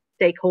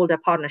multi-stakeholder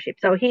partnership.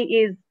 So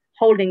he is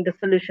holding the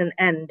solution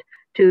end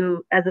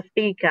as a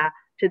speaker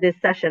to this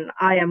session,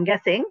 I am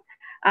guessing.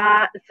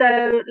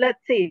 So let's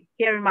see,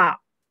 hear him out.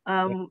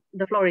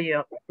 The floor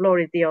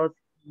is yours.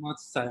 Much,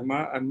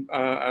 Saima.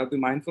 I'll be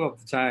mindful of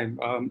the time.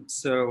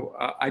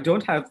 I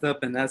don't have the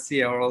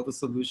panacea or all the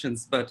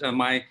solutions, but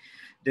my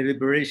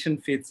deliberation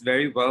fits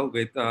very well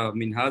with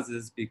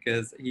Minhas's,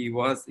 because he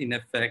was in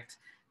effect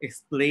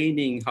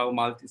explaining how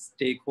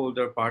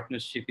multi-stakeholder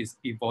partnership is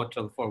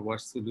pivotal for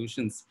WASH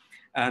solutions.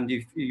 And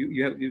if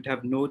you'd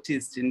have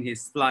noticed in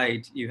his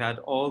slide, you had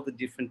all the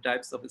different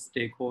types of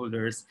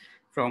stakeholders,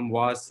 from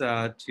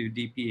WASA to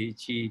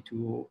DPHE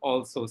to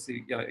also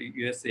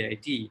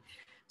USAID.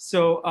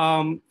 So,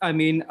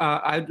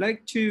 I'd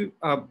like to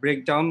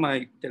break down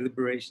my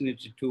deliberation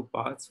into two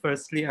parts.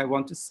 Firstly, I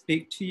want to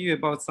speak to you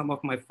about some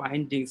of my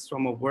findings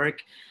from a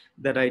work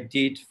that I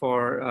did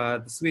for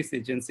the Swiss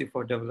Agency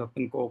for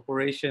Development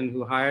Cooperation,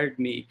 who hired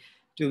me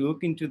to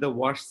look into the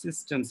WASH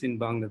systems in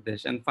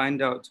Bangladesh and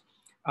find out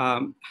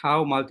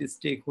how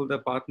multi-stakeholder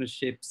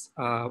partnerships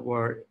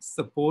were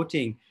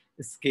supporting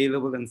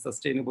scalable and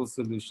sustainable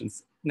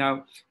solutions.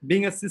 Now,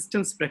 being a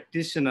systems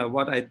practitioner,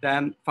 what I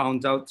then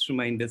found out through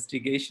my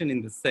investigation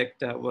in the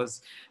sector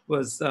was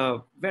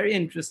very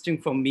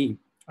interesting for me.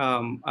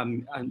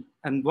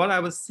 And what I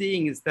was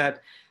seeing is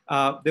that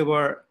there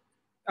were,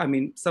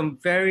 some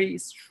very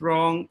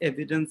strong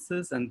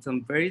evidences and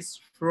some very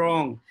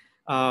strong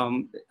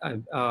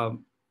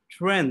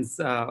trends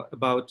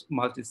about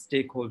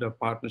multi-stakeholder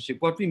partnership.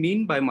 What we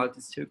mean by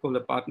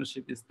multi-stakeholder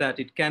partnership is that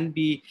it can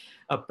be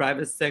a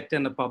private sector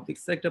and a public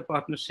sector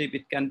partnership.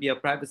 It can be a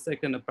private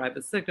sector and a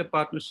private sector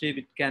partnership.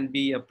 It can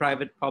be a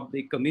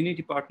private-public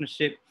community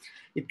partnership.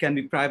 It can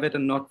be private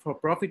and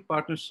not-for-profit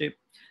partnership.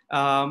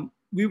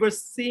 We were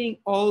seeing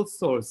all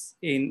sorts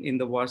in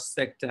the WASH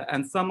sector,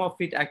 and some of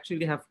it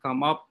actually have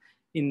come up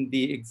in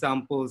the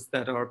examples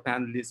that our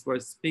panelists were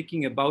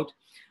speaking about.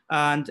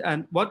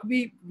 And what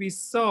we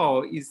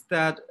saw is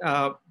that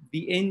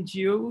the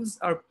NGOs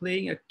are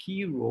playing a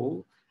key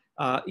role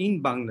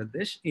in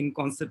Bangladesh in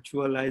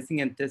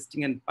conceptualizing and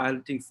testing and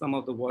piloting some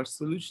of the WASH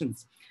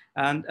solutions.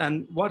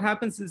 And what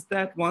happens is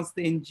that once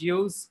the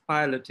NGOs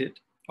pilot it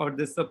or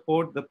they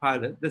support the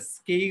pilot, the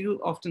scale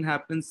often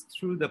happens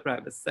through the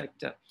private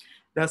sector.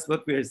 That's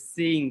what we're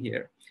seeing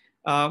here.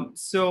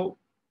 So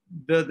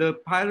the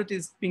pilot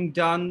is being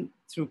done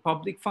through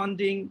public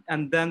funding,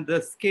 and then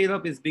the scale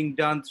up is being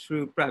done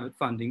through private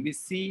funding. We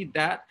see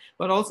that,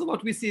 but also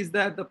what we see is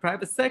that the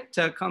private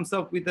sector comes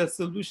up with a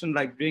solution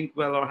like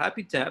Drinkwell or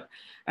Happytap,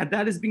 and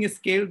that is being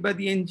scaled by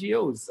the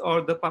NGOs or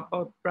the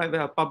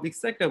public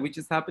sector, which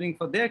is happening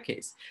for their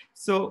case.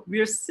 So we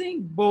are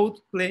seeing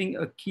both playing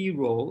a key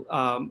role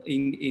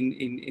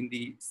in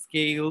the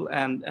scale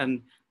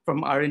and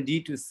from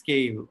R&D to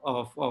scale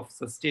of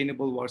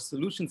sustainable WASH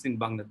solutions in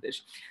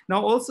Bangladesh.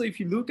 Now, also, if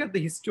you look at the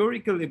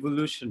historical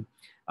evolution,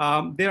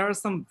 There are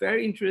some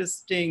very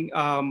interesting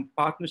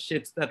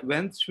partnerships that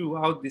went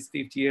throughout these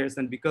 50 years.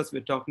 And because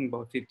we're talking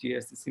about 50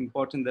 years, it's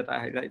important that I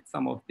highlight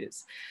some of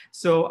this.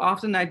 So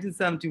after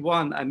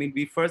 1971, I mean,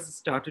 we first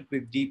started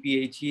with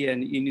DPHE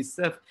and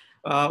UNICEF,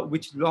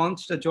 which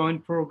launched a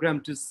joint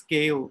program to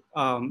scale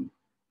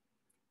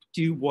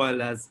tube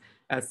oil as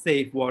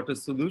safe water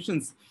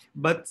solutions.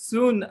 But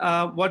soon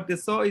what they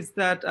saw is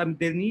that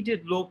they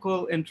needed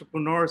local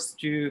entrepreneurs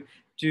to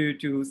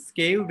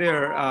scale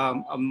their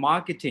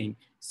marketing.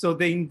 So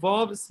they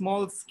involved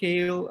small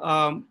scale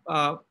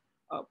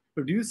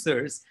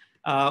producers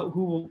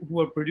who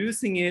are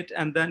producing it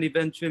and then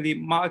eventually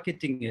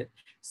marketing it.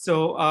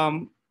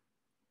 So,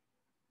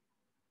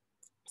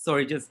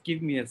 sorry, just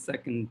give me a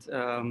second.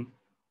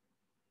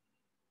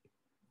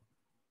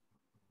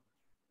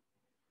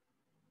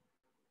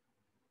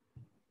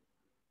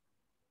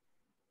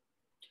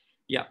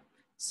 Yeah.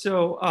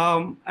 So,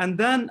 and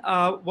then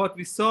what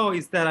we saw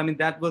is that, I mean,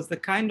 that was the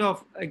kind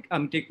of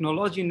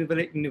technology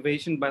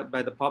innovation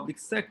by the public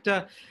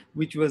sector,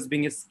 which was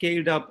being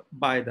scaled up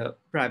by the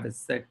private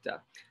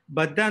sector.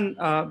 But then,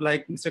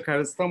 like Mr.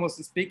 Karastam was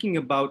speaking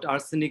about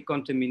arsenic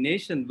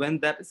contamination, when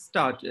that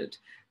started,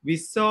 we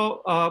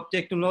saw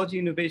technology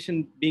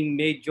innovation being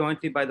made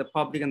jointly by the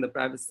public and the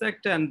private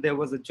sector, and there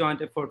was a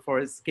joint effort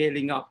for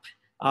scaling up.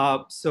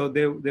 So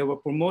they were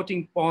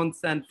promoting ponds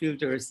and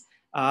filters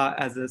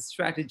as a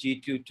strategy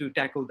to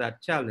tackle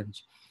that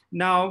challenge.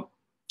 Now,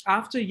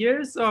 after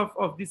years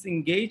of this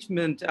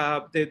engagement,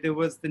 there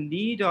was the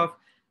need of,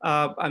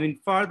 I mean,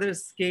 further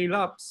scale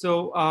up.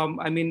 So,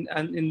 I mean,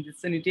 and in the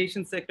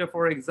sanitation sector,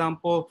 for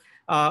example,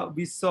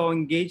 we saw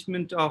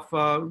engagement of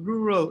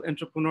rural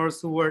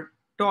entrepreneurs who were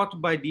taught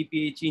by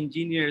DPH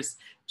engineers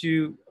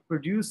to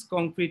produce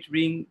concrete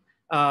ring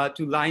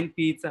to line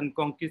pits and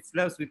concrete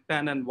slabs with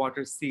pan and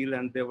water seal,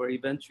 and they were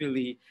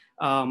eventually,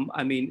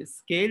 I mean,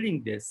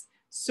 scaling this.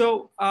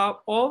 So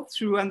all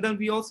through, and then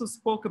we also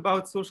spoke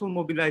about social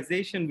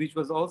mobilization, which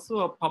was also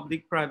a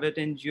public-private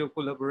NGO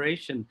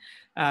collaboration.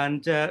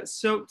 And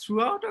so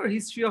throughout our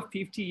history of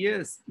 50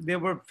 years, there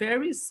were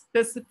very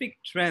specific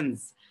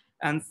trends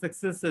and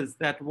successes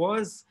that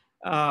was,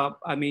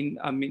 I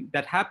mean,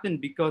 that happened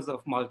because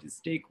of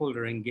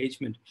multi-stakeholder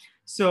engagement.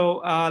 So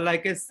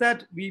like I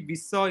said, we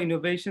saw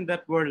innovation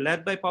that were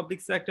led by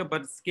public sector,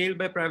 but scaled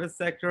by private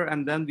sector.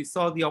 And then we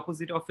saw the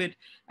opposite of it.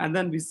 And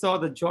then we saw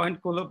the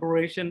joint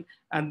collaboration.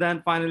 And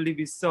then finally,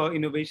 we saw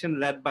innovation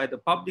led by the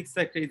public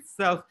sector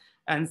itself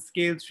and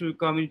scaled through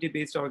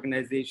community-based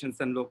organizations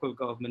and local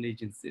government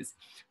agencies.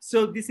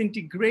 So this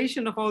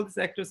integration of all these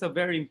actors are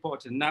very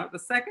important. Now, the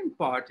second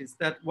part is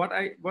that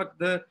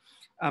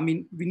I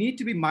mean, we need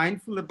to be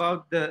mindful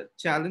about the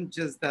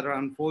challenges that are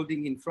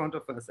unfolding in front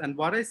of us. And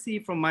what I see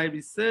from my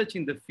research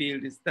in the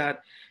field is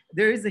that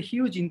there is a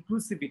huge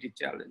inclusivity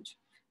challenge.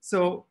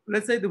 So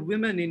let's say the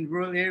women in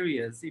rural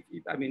areas,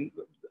 I mean,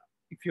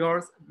 if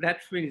your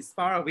latrine is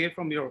far away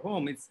from your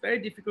home, it's very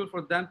difficult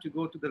for them to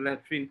go to the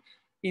latrine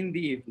in the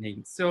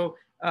evening. So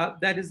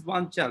that is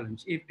one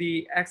challenge. If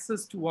the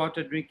access to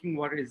water, drinking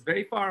water is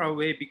very far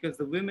away because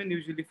the women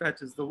usually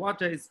fetches the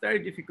water, it's very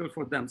difficult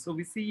for them. So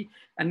we see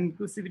an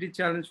inclusivity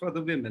challenge for the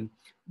women.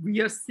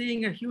 We are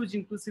seeing a huge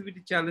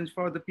inclusivity challenge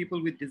for the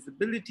people with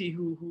disability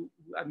who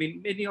I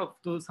mean, many of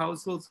those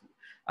households,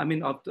 I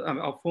mean, of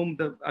whom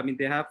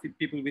they have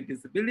people with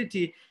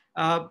disability,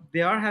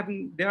 they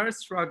are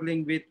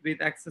struggling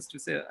with access to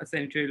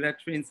sanitary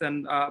latrines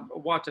and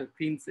water,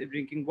 clean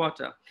drinking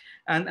water.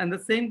 And the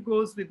same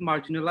goes with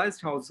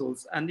marginalized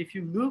households. And if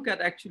you look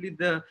at actually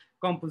the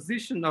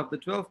composition of the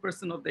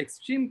 12% of the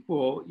extreme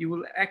poor, you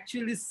will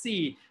actually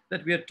see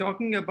that we are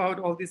talking about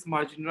all these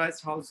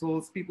marginalized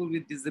households, people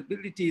with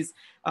disabilities,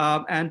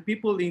 and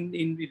people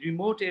in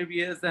remote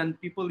areas,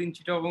 and people in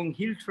Chittagong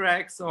hill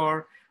tracts,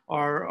 or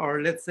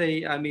let's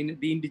say, I mean,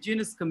 the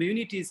indigenous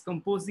communities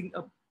composing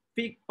a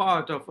big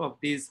part of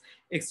these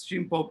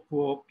extreme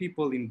poor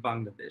people in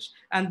Bangladesh.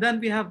 And then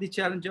we have the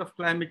challenge of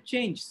climate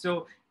change.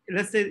 So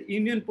let's say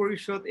Union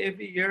Parishad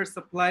every year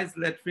supplies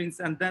latrines,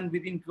 and then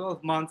within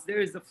 12 months, there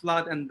is a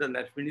flood and the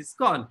latrine is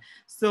gone.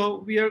 So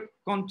we are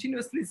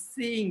continuously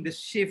seeing the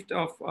shift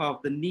of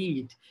the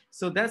need.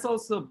 So that's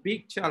also a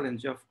big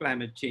challenge of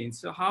climate change.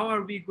 So how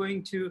are we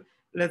going to,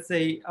 let's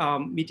say,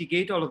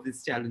 mitigate all of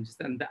these challenges?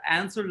 And the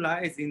answer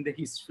lies in the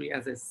history.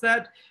 As I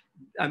said,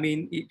 I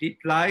mean, it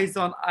lies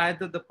on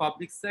either the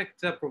public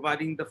sector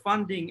providing the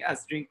funding,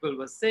 as Drinkwell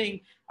was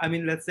saying, I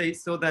mean, let's say,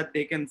 so that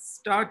they can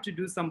start to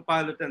do some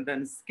pilot and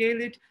then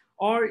scale it,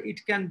 or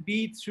it can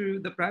be through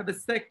the private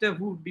sector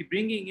who would be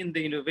bringing in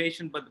the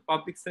innovation, but the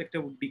public sector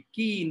would be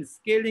key in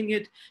scaling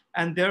it.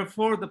 And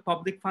therefore the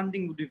public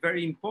funding would be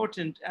very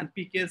important. And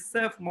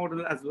PKSF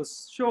model, as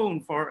was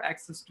shown for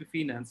access to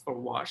finance for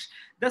WASH,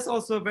 that's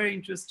also a very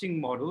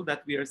interesting model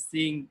that we are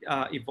seeing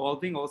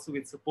evolving also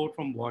with support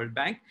from World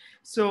Bank.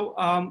 So,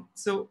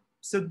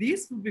 so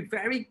these will be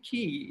very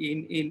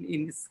key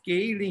in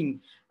scaling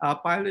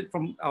pilot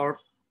from our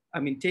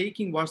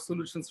taking wash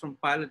solutions from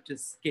pilot to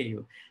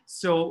scale.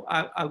 So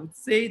I would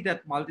say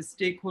that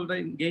multi-stakeholder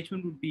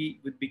engagement would be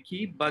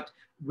key, but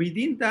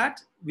within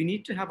that, we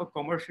need to have a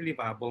commercially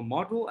viable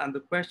model. And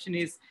the question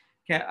is,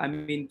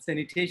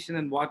 sanitation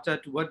and water,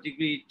 to what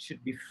degree it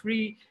should be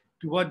free,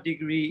 to what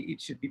degree it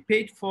should be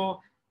paid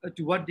for,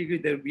 to what degree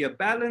there will be a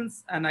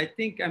balance. And I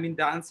think,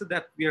 the answer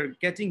that we are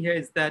getting here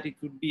is that it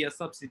would be a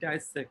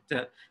subsidized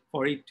sector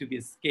for it to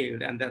be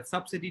scaled, and that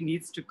subsidy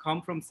needs to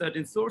come from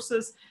certain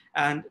sources.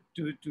 And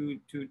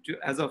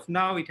as of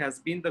now, it has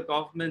been the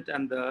government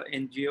and the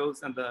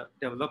NGOs and the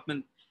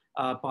development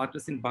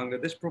partners in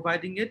Bangladesh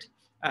providing it.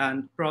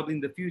 And probably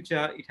in the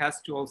future, it has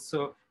to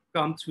also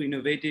come through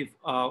innovative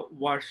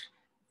wash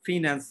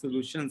finance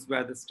solutions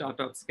where the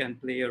startups can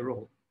play a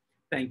role.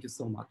 Thank you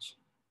so much.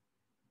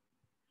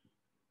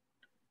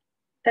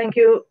 Thank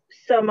you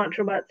so much,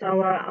 Robert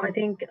Sawa. I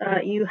think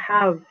you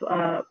have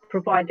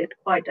provided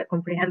quite a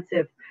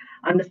comprehensive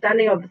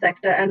understanding of the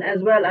sector, and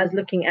as well as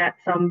looking at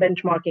some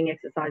benchmarking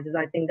exercises.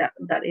 I think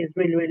that is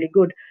really, really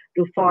good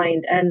to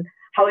find, and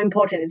how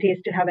important it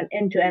is to have an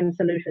end-to-end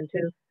solution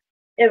to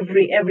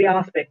every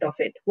aspect of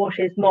it. Wash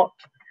is not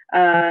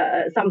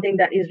something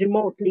that is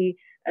remotely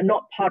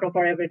not part of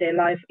our everyday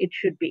life. It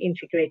should be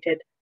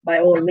integrated by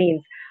all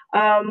means.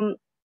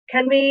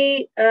 Can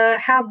we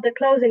have the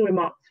closing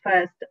remarks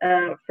first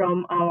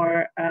from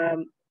our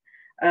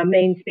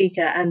main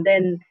speaker, and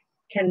then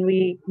can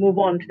we move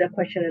on to the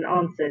question and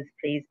answers,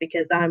 please?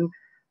 Because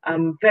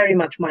I'm very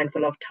much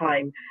mindful of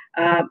time.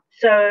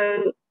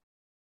 So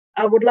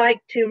I would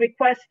like to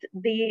request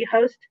the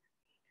host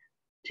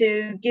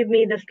to give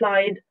me the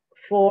slide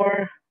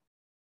for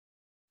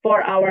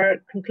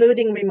our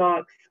concluding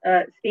remarks.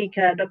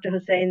 Speaker Dr.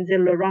 Hussein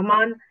Zillur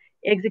Rahman,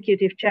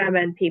 Executive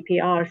Chairman,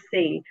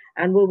 PPRC.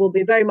 And we will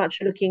be very much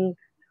looking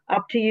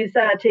up to you,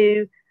 sir,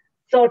 to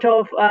sort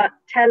of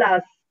tell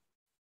us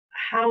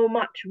how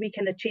much we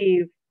can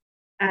achieve,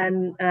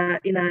 and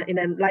in a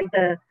like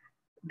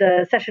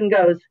the session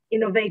goes,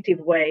 innovative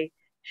way.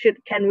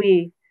 Can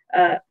we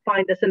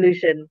find a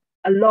solution,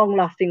 a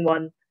long-lasting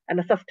one and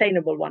a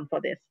sustainable one for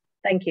this?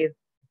 Thank you.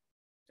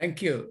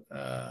 Thank you,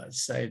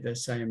 Saida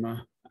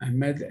Saima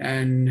Ahmed.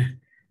 And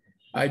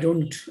I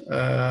don't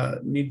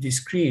need the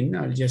screen,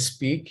 I'll just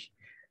speak.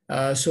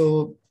 First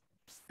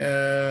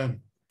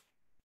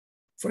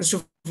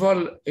of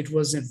all, it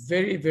was a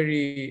very,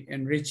 very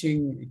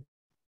enriching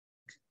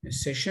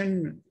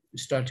session,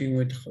 starting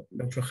with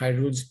Dr.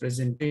 Khairul's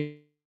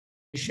presentation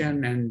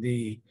and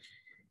the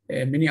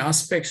many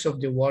aspects of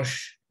the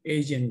WASH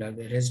agenda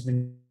that has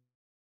been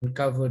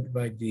covered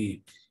by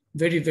the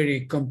very,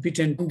 very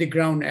competent, on the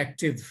ground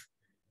active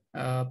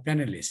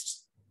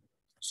panelists.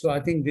 So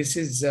I think this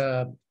is,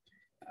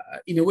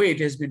 in a way, it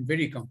has been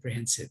very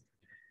comprehensive.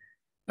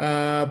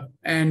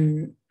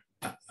 And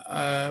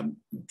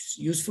it's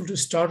useful to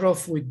start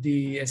off with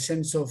the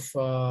sense of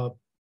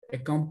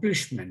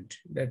accomplishment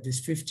that this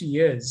 50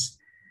 years,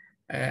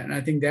 and I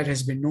think that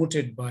has been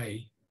noted by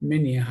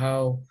many,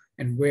 how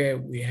and where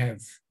we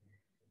have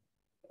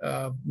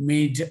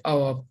made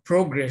our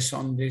progress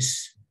on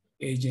this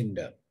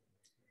agenda.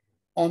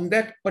 On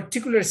that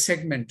particular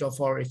segment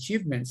of our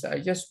achievements, I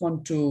just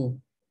want to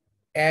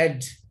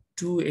add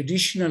two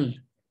additional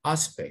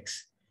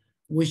aspects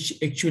which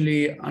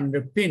actually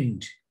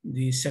underpinned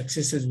the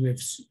successes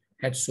we've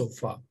had so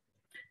far.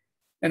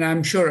 And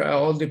I'm sure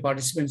all the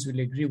participants will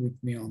agree with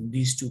me on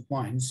these 2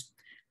 points.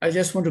 I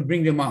just want to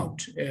bring them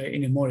out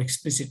in a more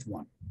explicit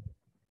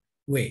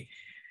way.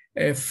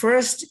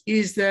 First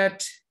is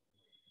that,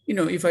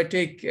 if I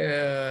take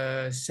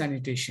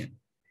sanitation,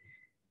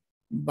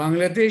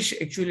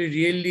 Bangladesh actually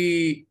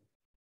really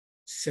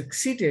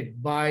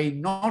succeeded by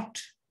not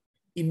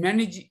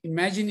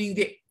imagining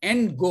the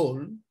end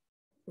goal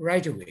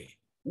right away.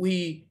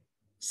 We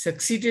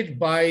succeeded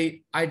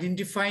by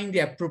identifying the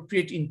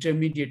appropriate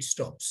intermediate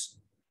stops.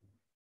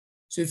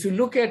 So if you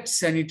look at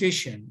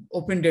sanitation,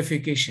 open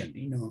defecation,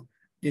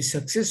 the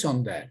success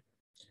on that,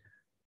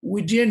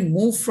 we didn't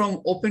move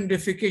from open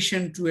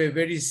defecation to a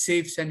very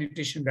safe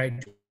sanitation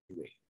right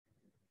away.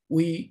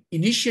 We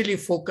initially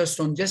focused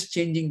on just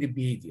changing the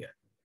behavior,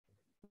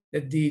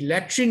 that the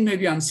latrine may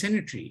be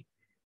unsanitary,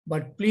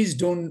 but please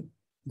don't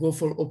go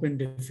for open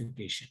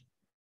defecation.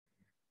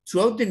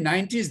 Throughout the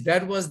 90s,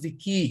 that was the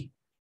key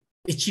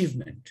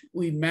achievement.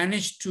 We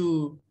managed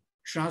to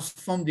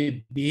transform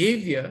the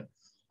behavior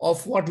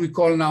of what we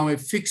call now a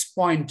fixed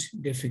point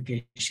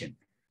defecation,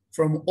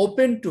 from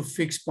open to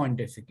fixed point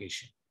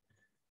defecation.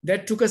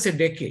 That took us a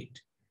decade,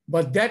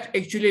 but that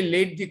actually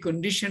laid the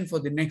condition for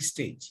the next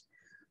stage,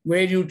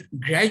 where you'd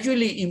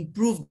gradually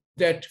improve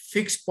that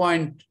fixed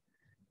point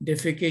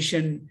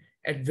defecation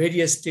at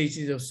various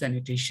stages of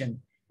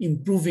sanitation,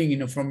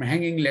 improving, from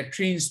hanging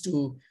latrines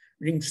to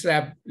ring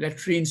slab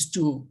latrines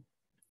to,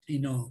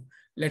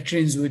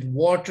 latrines with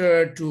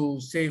water to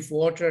safe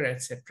water,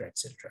 etc.,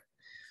 etc.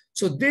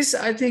 So this,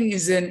 I think,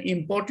 is an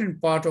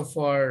important part of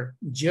our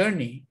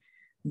journey,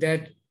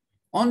 that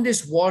on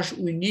this WASH,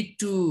 we need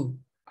to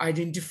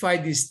identify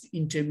these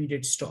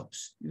intermediate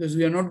stops, because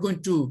we are not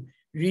going to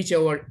reach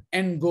our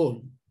end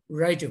goal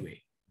right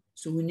away.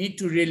 So we need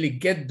to really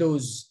get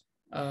those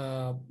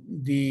end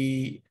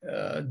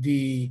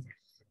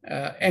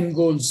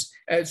goals.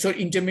 So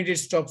intermediate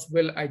stops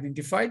well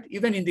identified,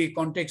 even in the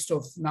context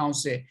of now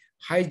say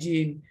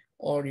hygiene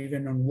or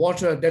even on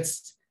water.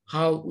 That's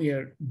how we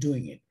are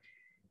doing it.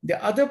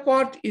 The other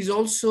part is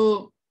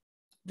also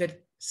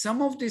that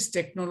some of these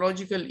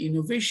technological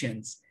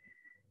innovations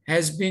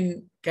has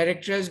been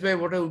characterized by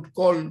what I would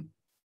call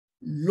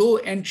low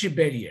entry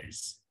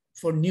barriers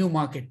for new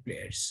market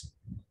players.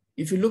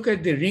 If you look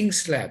at the ring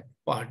slab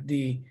part,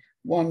 the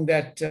one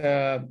that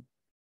Rubaiyat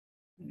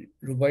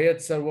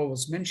Sarwa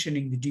was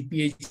mentioning, the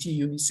DPHE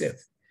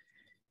UNICEF,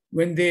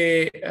 when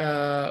they,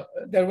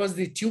 there was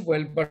the tube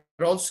well, but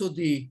also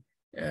the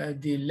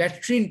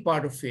latrine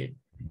part of it,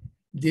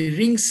 the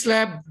ring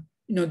slab,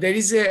 there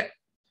is a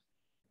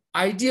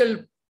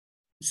ideal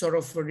sort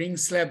of a ring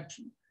slab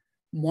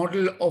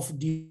model of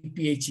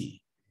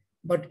DPHE,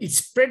 but it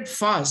spread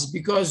fast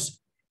because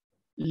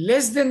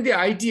less than the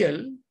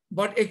ideal,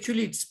 but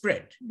actually it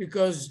spread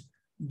because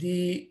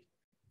the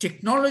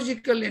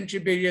technological entry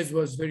barriers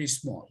was very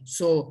small.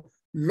 So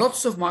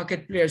lots of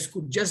market players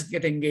could just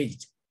get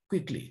engaged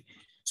quickly.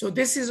 So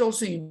this is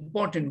also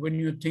important when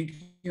you're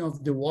thinking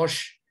of the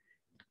wash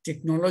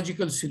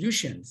technological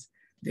solutions.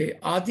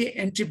 Are the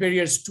entry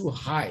barriers too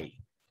high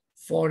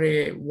for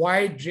a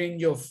wide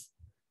range of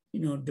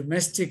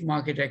domestic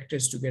market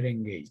actors to get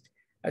engaged?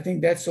 I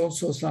think that's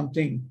also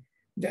something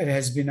that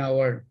has been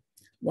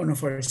one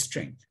of our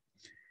strengths.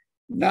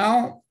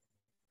 Now,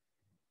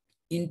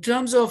 in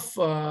terms of,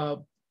 I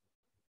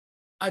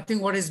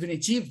think what has been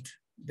achieved,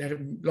 that a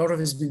lot of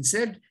has been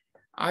said,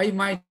 I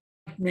might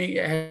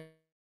add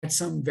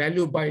some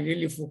value by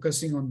really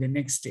focusing on the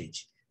next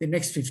stage, the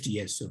next 50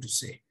 years, so to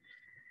say.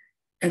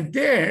 And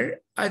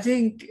there, I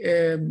think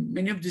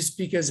many of the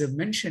speakers have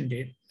mentioned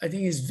it, I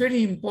think it's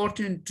very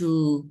important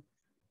to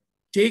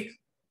take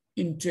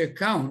into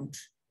account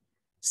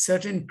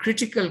certain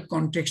critical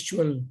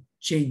contextual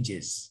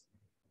changes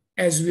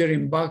as we are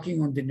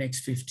embarking on the next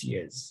 50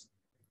 years.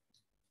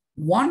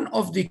 One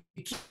of the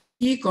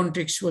key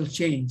contextual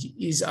change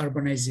is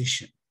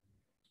urbanization.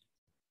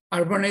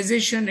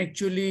 Urbanization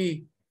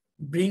actually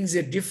brings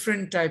a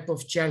different type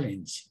of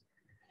challenge,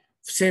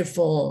 say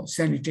for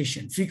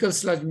sanitation. Fecal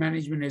sludge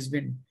management has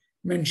been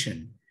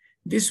mentioned.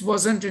 This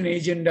wasn't an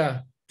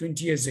agenda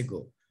 20 years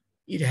ago.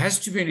 It has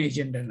to be an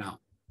agenda now.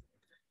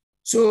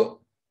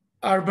 So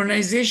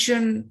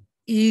urbanization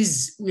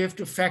we have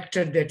to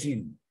factor that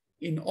in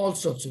all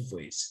sorts of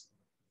ways.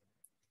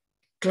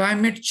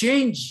 Climate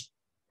change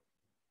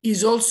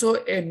is also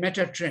a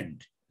meta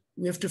trend.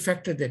 We have to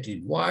factor that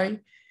in. Why?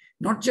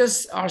 Not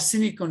just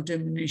arsenic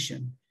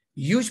contamination.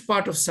 Huge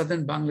part of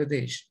southern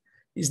Bangladesh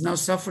is now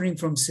suffering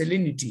from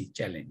salinity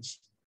challenge.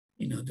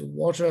 The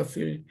water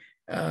field,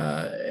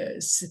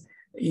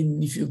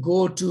 if you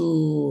go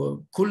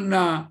to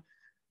Khulna,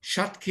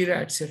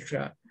 Shatkhira,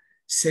 etc.,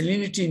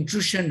 salinity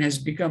intrusion has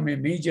become a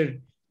major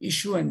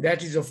issue, and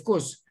that is, of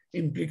course,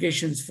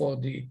 implications for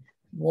the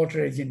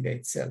water agenda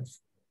itself.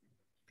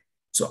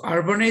 So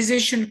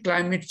urbanization,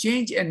 climate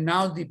change, and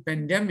now the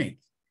pandemic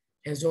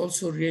has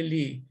also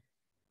really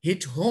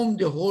hit home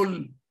the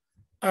whole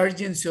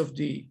urgency of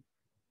the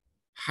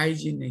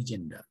hygiene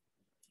agenda.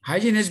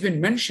 Hygiene has been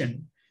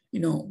mentioned,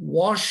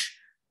 WASH,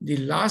 the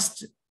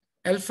last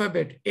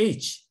alphabet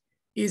H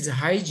is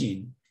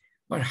hygiene,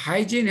 but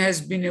hygiene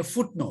has been a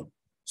footnote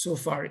so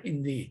far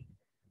in the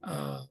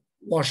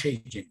WASH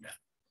agenda,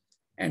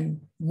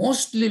 and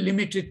mostly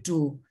limited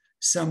to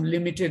some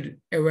limited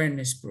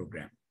awareness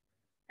program.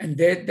 And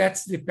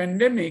that's the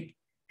pandemic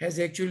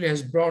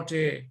has brought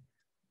a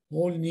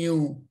whole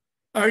new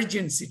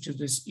urgency to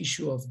this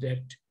issue of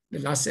the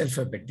last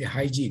alphabet, the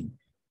hygiene,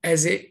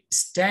 as a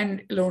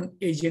standalone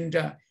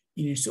agenda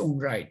in its own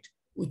right,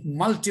 with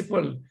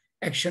multiple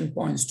action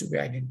points to be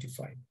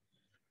identified.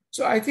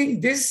 So I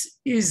think this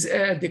is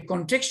the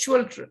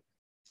contextual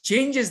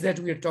changes that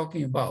we are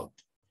talking about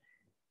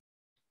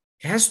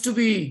has to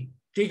be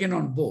taken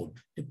on board.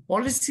 The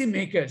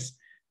policymakers,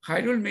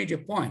 Khairul made a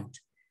point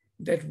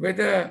that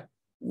whether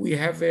we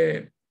have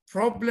a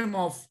problem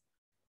of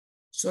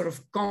sort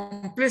of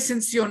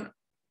complacency on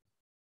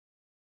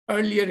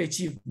earlier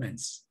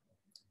achievements,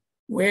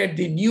 where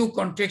the new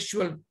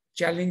contextual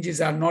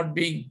challenges are not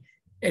being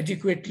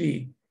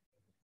adequately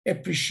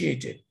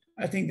appreciated.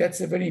 I think that's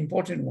a very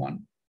important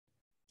one.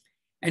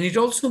 And it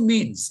also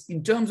means,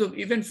 in terms of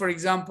even, for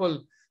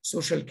example,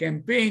 social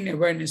campaign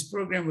awareness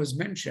program was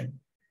mentioned,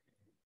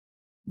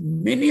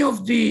 many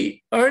of the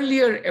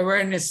earlier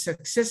awareness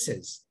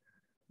successes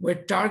were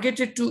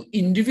targeted to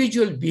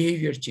individual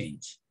behavior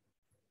change.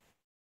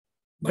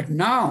 But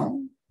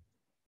now,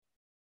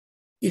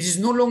 it is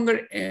no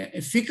longer,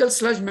 fecal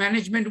sludge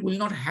management will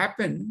not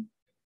happen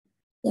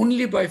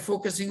only by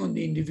focusing on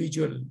the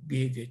individual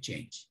behavior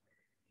change.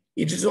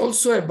 It is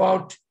also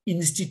about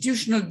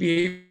institutional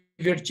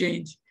behavior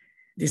change,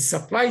 the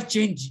supply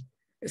chain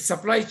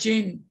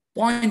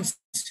points,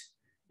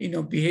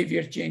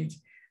 behavior change,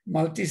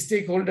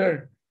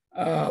 multi-stakeholder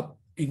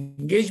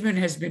engagement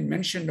has been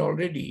mentioned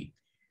already.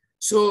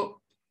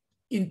 So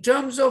in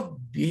terms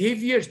of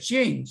behavior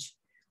change,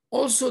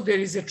 also there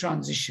is a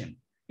transition.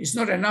 It's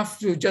not enough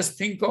to just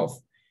think of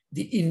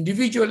the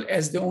individual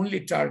as the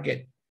only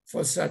target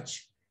for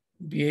such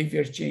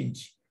behavior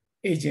change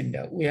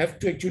agenda. We have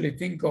to actually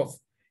think of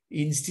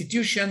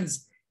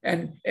institutions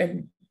and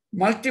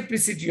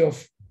multiplicity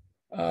of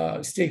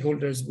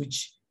stakeholders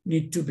which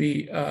need to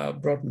be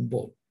brought on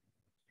board.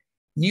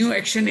 New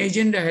action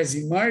agenda has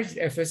emerged.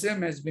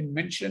 FSM has been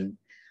mentioned.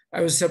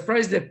 I was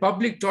surprised that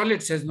public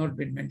toilets has not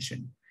been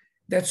mentioned.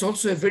 That's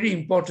also a very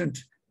important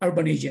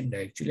urban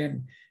agenda, actually,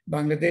 and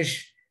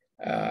Bangladesh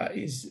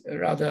is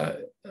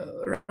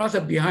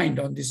rather behind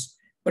on this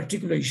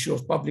particular issue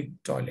of public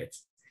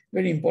toilets.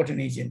 Very important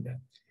agenda.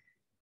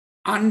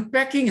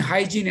 Unpacking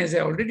hygiene, as I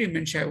already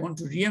mentioned, I want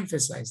to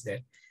re-emphasize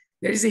that.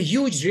 There is a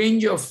huge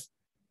range of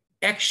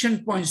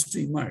action points to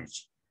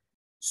emerge.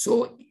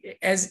 So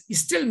as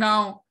still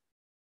now,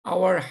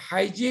 our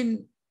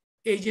hygiene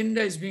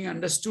agenda is being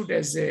understood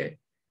as a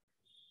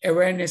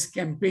awareness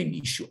campaign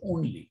issue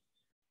only.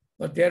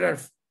 But there are,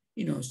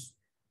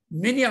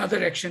 many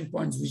other action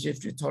points which have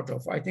to be thought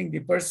of. I think the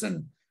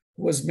person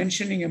who was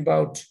mentioning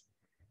about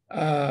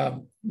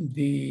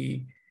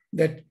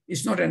that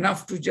it's not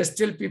enough to just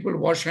tell people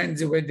wash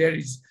hands where there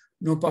is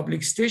no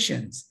public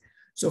stations.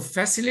 So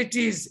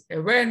facilities,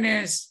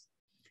 awareness,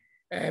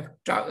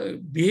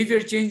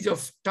 behavior change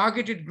of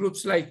targeted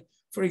groups like,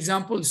 for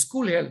example,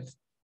 school health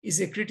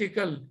is a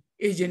critical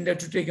agenda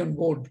to take on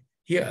board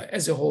here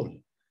as a whole.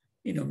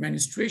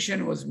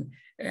 Menstruation was,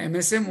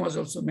 MSM was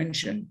also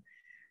mentioned.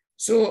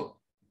 So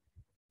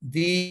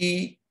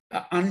the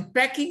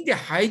unpacking the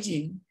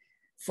hygiene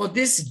for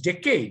this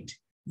decade,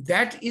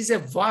 that is a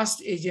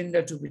vast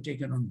agenda to be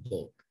taken on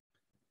board.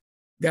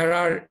 There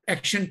are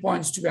action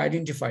points to be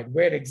identified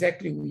where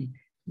exactly we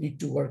need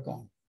to work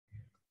on.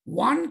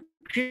 One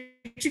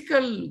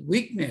critical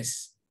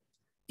weakness,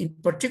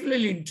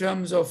 particularly in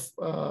terms of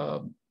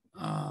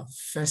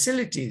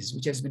facilities,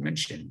 which has been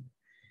mentioned,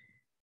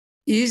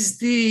 is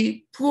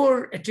the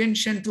poor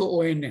attention to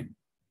O&M.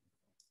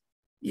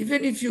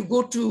 Even if you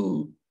go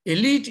to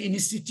elite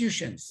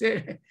institutions,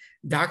 say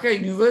Dhaka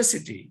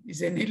University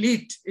is an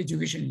elite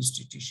education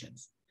institution.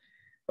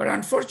 But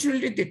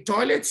unfortunately, the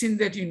toilets in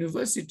that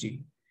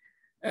university,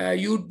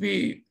 you'd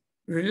be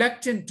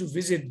reluctant to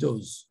visit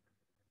those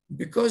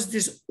because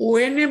this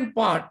O&M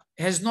part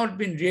has not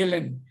been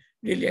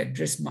really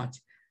addressed much.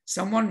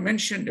 Someone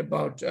mentioned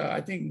about,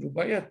 I think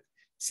Rubaiyat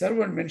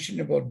Sarwar mentioned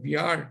about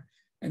BR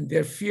and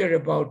their fear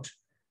about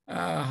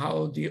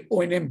how the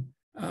O&M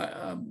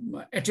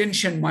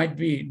attention might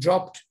be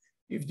dropped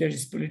if there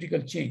is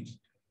political change.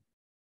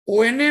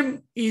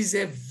 O&M is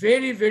a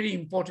very, very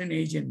important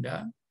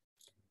agenda,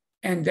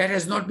 and that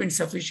has not been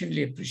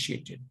sufficiently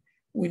appreciated.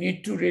 We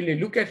need to really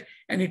look at,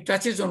 and it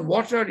touches on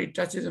water, it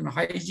touches on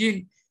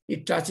hygiene,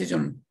 it touches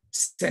on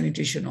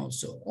sanitation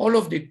also. All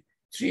of the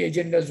three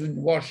agendas in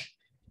WASH,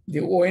 the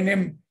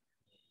O&M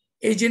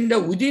agenda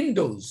within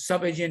those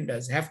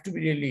sub-agendas have to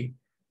be really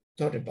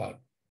thought about.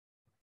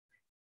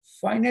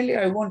 Finally,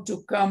 I want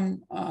to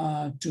come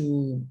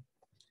to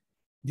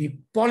the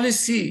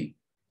policy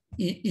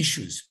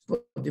issues,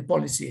 the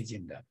policy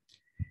agenda.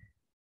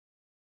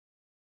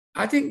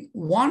 I think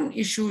one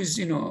issue is,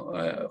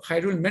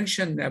 Khairul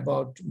mentioned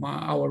about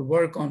our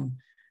work on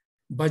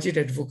budget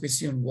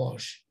advocacy on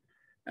WASH.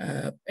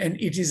 And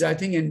it is, I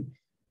think, an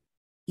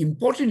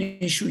important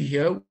issue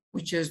here,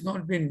 which has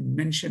not been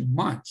mentioned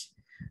much.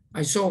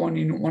 I saw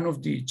one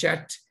of the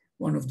chat,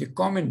 one of the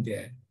comment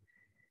there,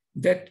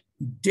 that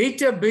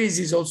database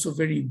is also a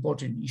very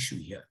important issue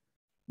here.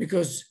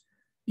 Because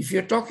if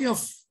you're talking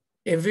of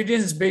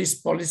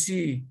evidence-based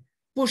policy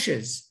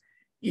pushes,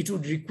 it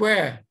would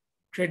require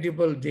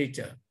credible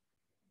data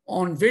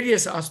on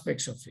various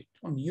aspects of it,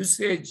 on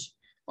usage,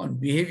 on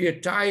behavior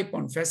type,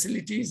 on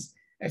facilities,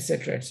 et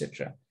cetera, et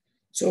cetera.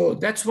 So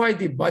that's why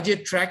the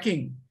budget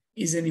tracking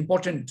is an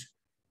important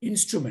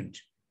instrument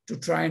to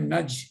try and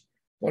nudge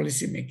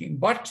policymaking.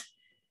 But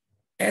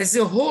as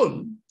a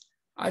whole,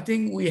 I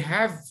think we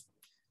have,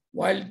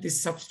 while the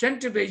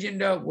substantive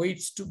agenda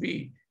waits to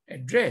be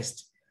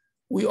addressed,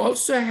 we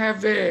also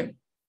have an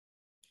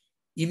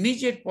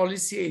immediate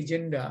policy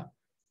agenda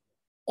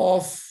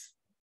of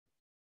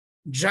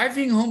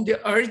driving home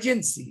the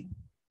urgency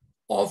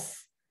of,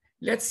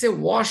 let's say,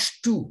 WASH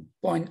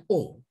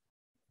 2.0.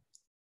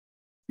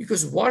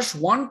 Because WASH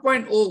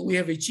 1.0 we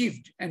have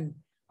achieved, and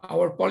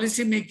our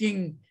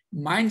policymaking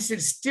mindset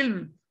is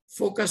still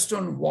focused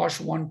on WASH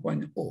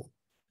 1.0.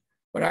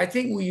 But I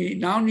think we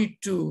now need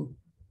to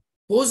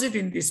pose it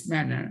in this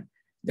manner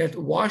that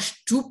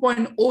WASH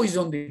 2.0 is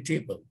on the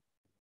table.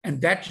 And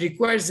that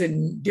requires a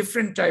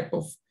different type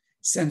of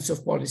sense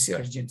of policy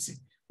urgency.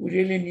 We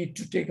really need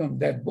to take on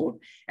that board.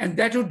 And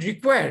that would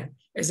require,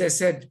 as I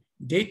said,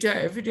 data,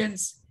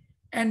 evidence,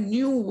 and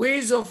new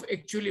ways of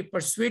actually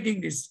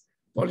persuading these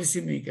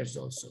policymakers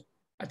also.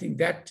 I think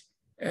that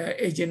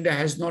agenda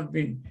has not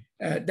been,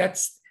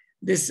 that's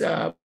this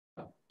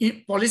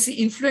policy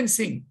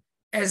influencing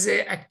as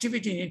an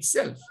activity in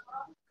itself.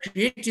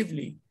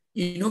 Creatively,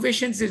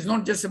 innovations is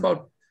not just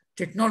about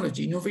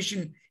technology.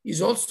 Innovation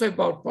is also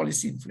about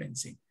policy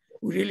influencing.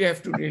 We really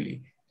have to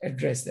really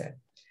address that.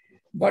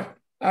 But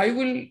I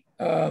will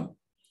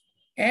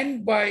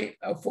end by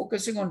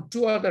focusing on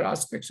two other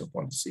aspects of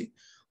policy.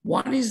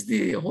 One is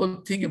the whole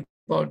thing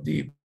about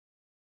the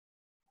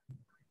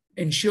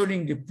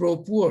ensuring the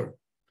pro-poor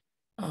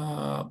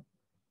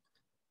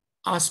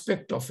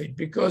aspect of it,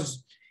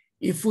 because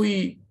if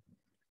we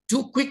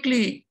too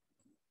quickly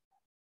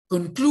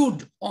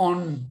conclude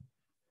on,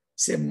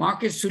 say,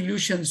 market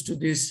solutions to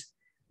this,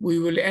 we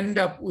will end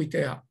up with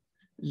a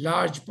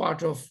large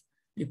part of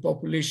the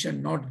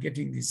population not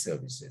getting these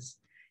services.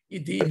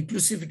 The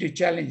inclusivity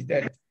challenge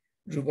that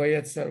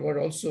Rubaiyat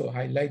Sarwar also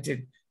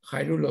highlighted,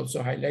 Khairul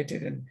also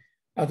highlighted, and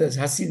others,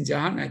 Hasin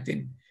Jahan, I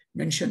think,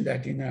 mentioned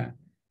that in a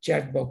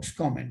chat box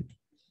comment.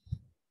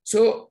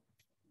 So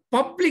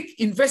public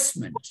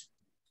investment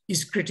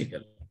is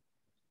critical.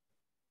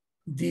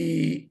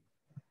 The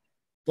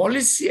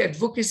policy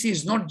advocacy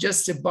is not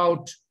just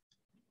about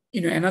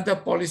another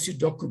policy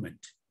document.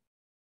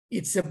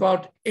 It's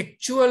about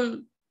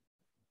actual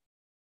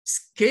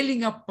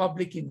scaling up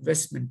public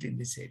investment in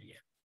this area.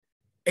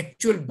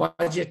 Actual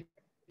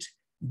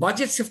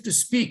budgets have to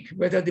speak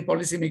whether the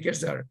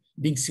policymakers are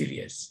being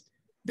serious.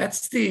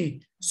 That's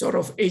the sort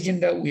of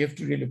agenda we have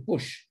to really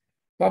push.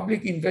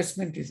 Public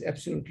investment is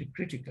absolutely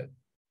critical.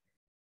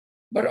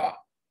 But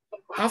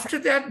after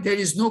that, there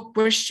is no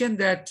question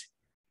that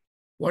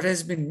what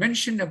has been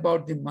mentioned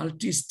about the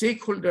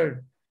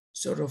multi-stakeholder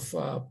sort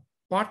of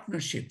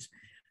partnerships,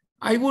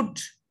 I would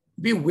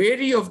be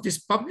wary of this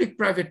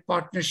public-private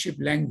partnership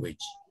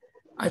language.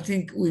 I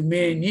think we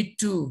may need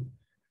to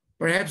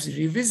perhaps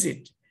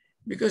revisit,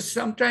 because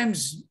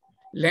sometimes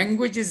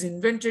language is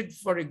invented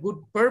for a good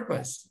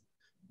purpose,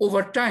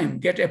 over time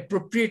get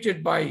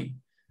appropriated by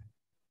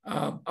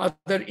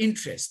other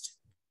interests.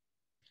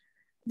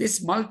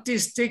 This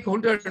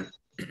multi-stakeholder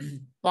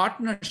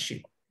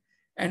partnership,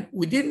 and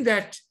within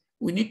that,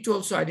 we need to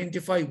also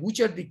identify which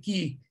are the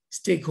key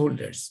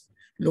stakeholders.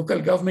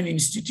 Local government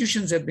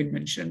institutions have been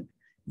mentioned,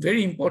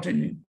 very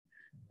important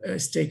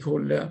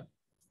stakeholder.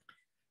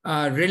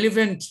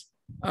 Relevant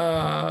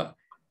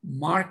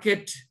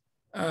market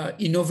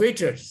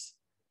innovators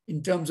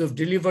in terms of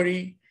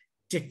delivery.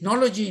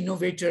 Technology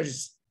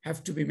innovators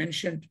have to be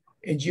mentioned.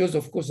 NGOs,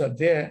 of course, are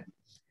there.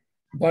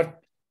 But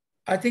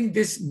I think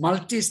this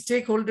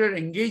multi-stakeholder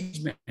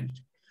engagement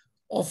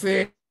of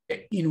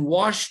in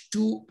WASH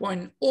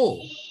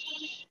 2.0,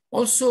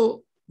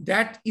 also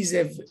that is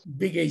a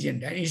big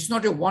agenda. And it's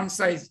not a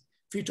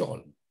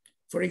one-size-fits-all.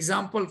 For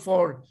example,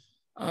 for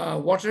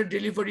water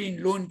delivery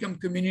in low-income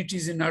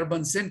communities in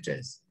urban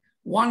centers,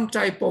 one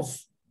type of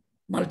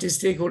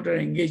multi-stakeholder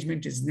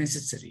engagement is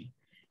necessary.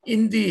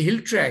 In the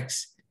hill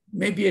tracts,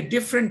 maybe a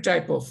different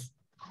type of,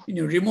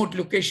 remote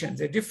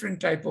locations, a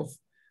different type of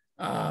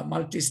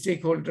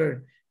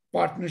multi-stakeholder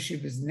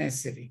partnership is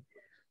necessary.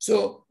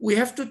 So we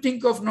have to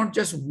think of not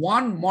just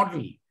one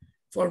model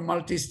for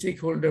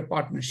multi-stakeholder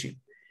partnership,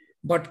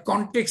 but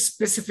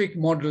context-specific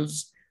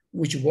models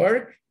which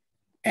work.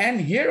 And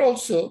here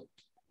also,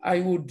 I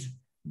would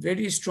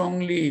very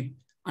strongly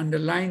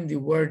underline the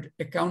word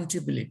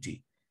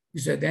accountability.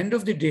 Because at the end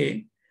of the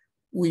day,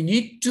 we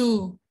need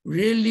to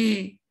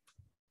really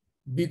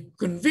be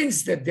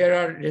convinced that there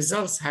are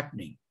results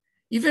happening.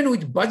 Even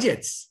with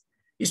budgets,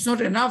 it's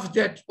not enough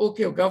that,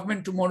 okay, a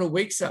government tomorrow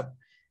wakes up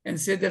and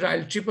say that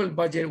I'll triple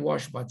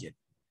WASH budget.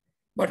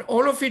 But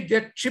all of it,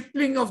 that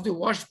tripling of the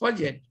WASH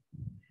budget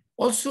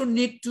also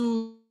need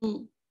to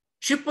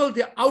triple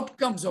the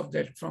outcomes of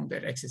that from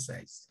that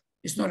exercise.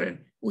 It's not,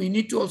 we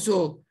need to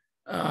also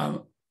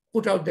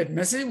put out that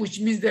message,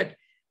 which means that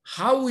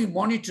how we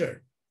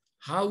monitor,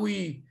 how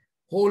we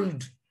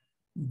hold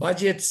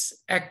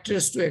budgets,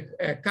 actors to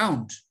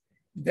account,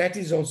 that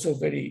is also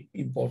very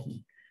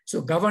important.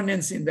 So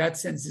governance in that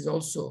sense is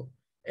also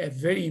a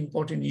very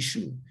important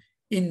issue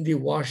in the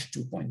WASH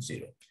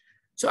 2.0.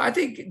 So I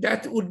think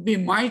that would be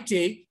my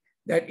take,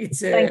 that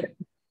it's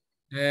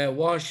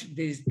WASH,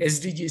 this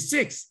SDG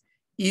 6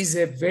 is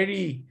a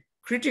very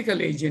critical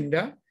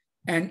agenda,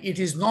 and it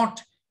is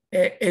not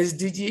a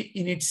SDG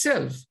in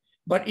itself,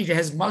 but it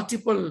has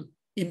multiple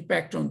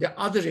impact on the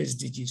other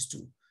SDGs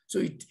too.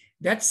 So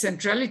that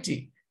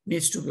centrality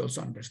needs to be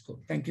also underscored.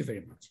 Thank you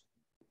very much.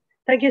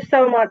 Thank you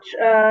so much,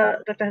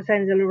 Dr.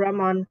 Hussain Zillur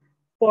Rahman,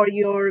 for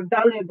your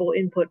valuable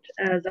input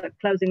as a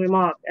closing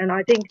remark. And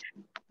I think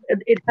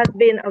it has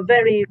been a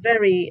very,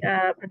 very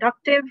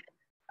productive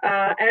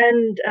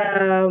and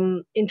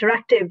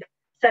interactive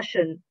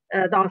session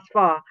thus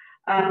far.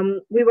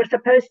 We were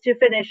supposed to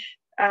finish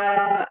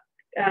a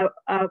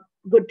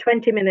good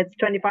 20 minutes,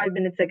 25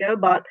 minutes ago,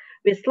 but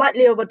we're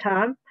slightly over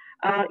time.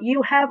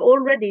 You have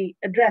already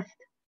addressed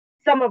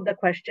some of the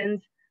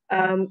questions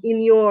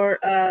in your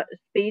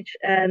speech,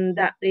 and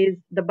that is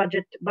the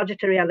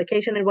budgetary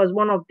allocation. It was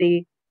one of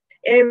the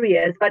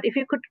areas, but if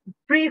you could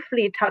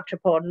briefly touch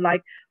upon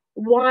like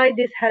why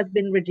this has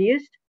been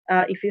reduced,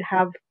 if you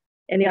have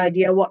any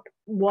idea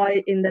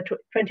why in the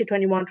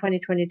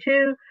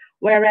 2021-2022,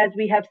 whereas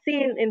we have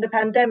seen in the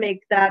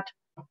pandemic that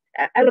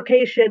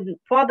allocation,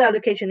 further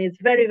allocation is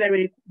very,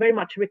 very, very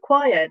much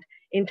required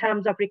in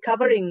terms of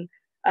recovering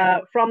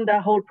from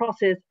the whole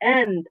process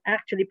and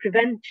actually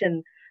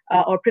prevention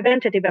or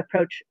preventative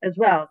approach as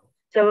well.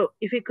 So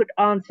if you could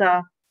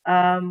answer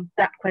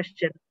that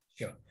question.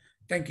 Sure,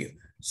 thank you.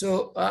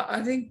 So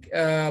I think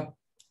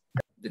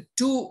the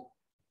two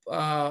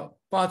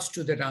parts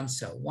to that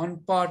answer. One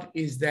part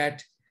is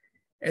that,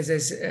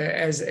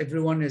 as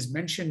everyone has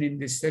mentioned in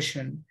this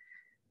session,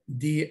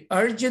 the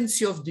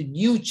urgency of the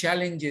new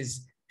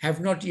challenges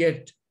have not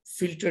yet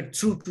filtered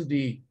through to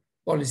the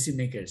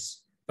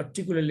policymakers,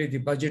 particularly the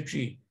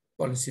budgetary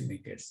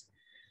policymakers.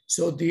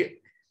 So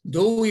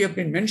though we have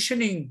been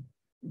mentioning,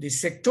 the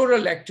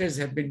sectoral actors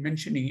have been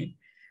mentioning it,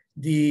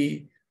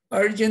 the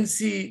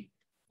urgency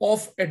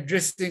of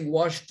addressing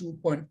WASH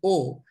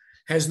 2.0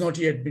 has not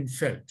yet been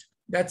felt.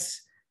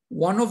 That's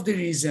one of the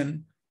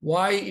reasons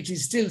why it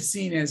is still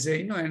seen as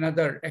a,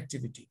 another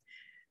activity.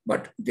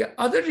 But the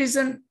other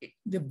reason,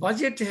 the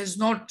budget has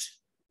not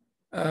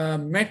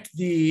met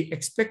the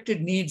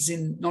expected needs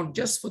in not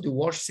just for the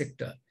WASH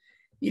sector.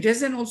 It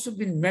hasn't also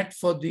been met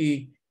for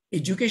the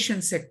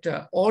education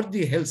sector or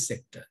the health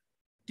sector,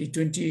 the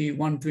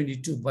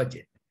 21-22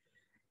 budget.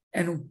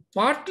 And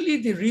partly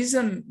the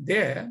reason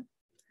there,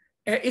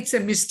 it's a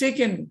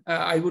mistaken,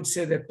 I would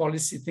say, that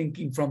policy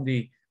thinking from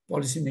the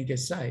policymaker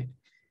side,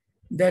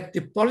 that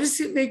the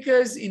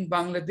policymakers in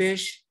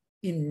Bangladesh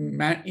in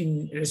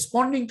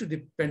responding to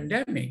the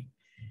pandemic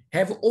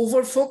have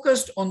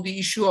over-focused on the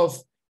issue of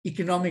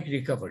economic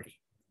recovery.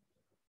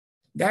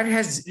 That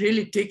has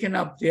really taken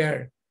up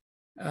their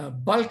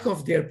bulk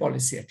of their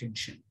policy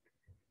attention.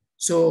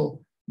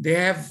 So they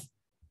have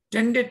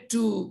tended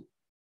to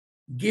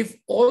give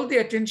all the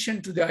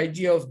attention to the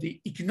idea of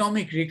the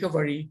economic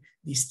recovery,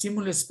 the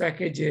stimulus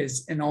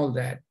packages and all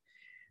that.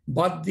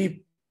 But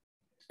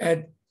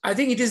I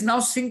think it is now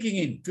sinking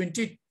in.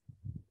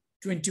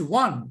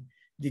 2021,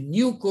 the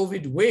new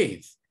COVID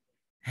wave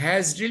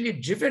has really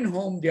driven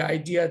home the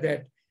idea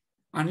that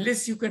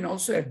unless you can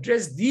also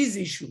address these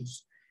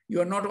issues, you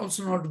are not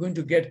going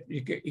to get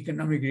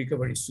economic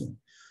recovery soon.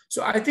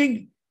 So I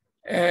think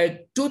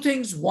two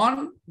things.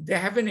 One, they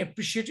haven't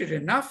appreciated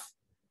enough,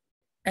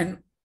 and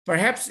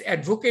perhaps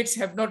advocates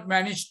have not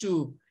managed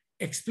to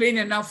explain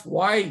enough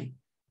why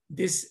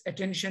this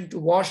attention to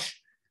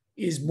WASH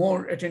is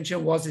more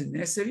attention was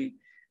necessary.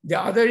 The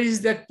other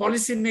is that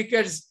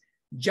policymakers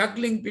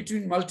juggling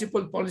between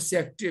multiple policy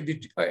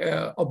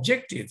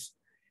objectives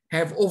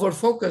have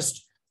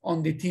over-focused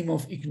on the theme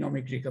of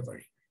economic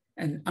recovery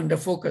and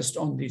under-focused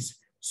on these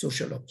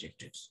social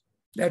objectives.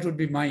 That would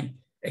be my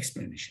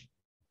explanation.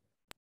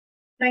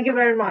 Thank you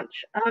very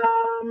much.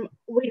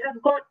 We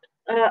have got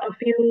a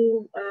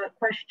few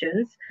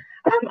questions.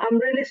 I'm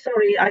really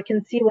sorry, I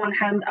can see one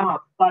hand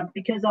up, but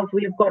because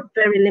we've got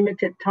very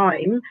limited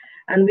time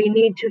and we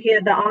need to hear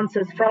the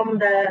answers from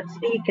the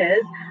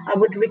speakers, I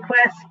would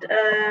request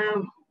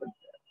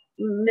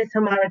Ms.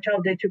 Hamara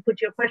Chaudhary to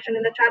put your question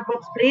in the chat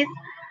box, please.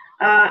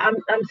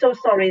 I'm so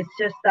sorry, it's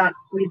just that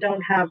we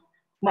don't have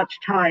much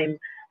time,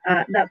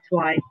 that's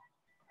why.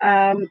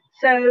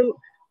 So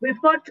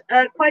we've got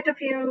quite a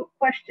few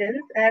questions,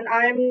 and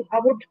I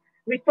would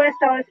request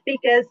our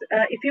speakers,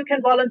 if you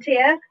can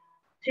volunteer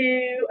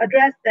to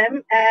address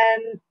them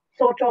and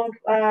sort of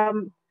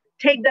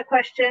take the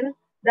question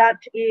that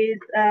is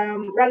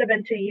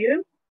relevant to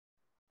you.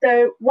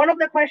 So one of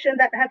the questions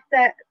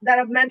that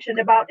I've mentioned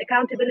about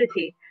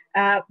accountability,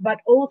 but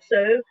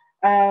also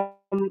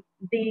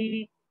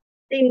the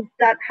things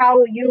that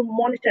how you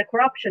monitor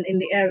corruption in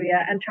the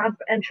area and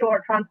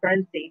ensure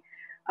transparency.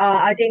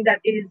 I think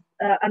that is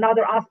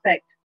another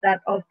aspect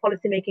that of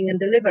policymaking and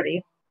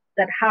delivery,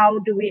 that how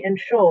do we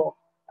ensure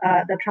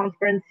the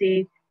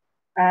transparency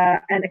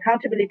and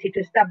accountability to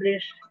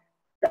establish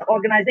the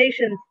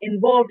organizations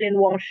involved in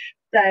WASH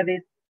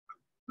service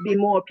be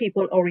more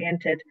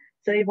people-oriented.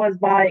 So it was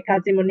by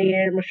Qazi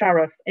Munir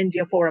Musharraf,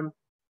 India Forum.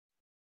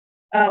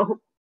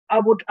 I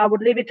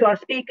would leave it to our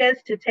speakers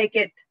to take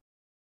it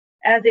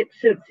as it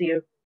suits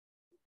you,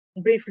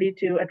 briefly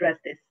to address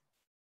this.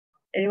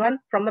 Anyone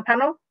from the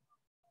panel?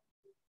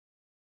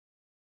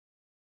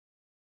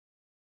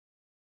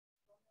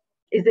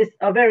 Is this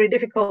a very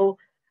difficult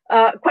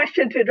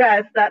question to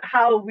address, that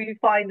how we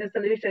find a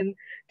solution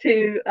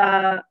to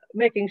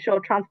making sure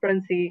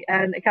transparency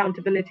and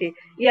accountability?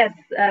 Yes,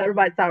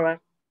 Rubaiyat Sarwar.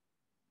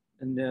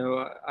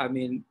 No, I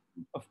mean,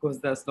 of course,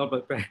 that's not my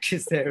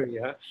practice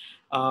area.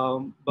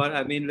 But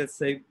I mean, let's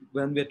say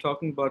when we're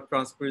talking about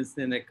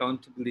transparency and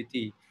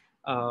accountability,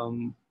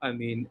 I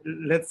mean,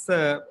 let's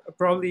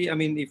probably, I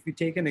mean, if we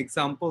take an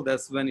example,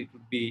 that's when it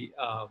would be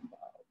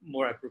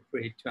more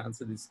appropriate to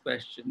answer this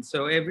question.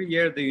 So every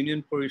year, the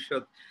Union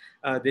Parishad,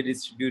 they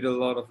distribute a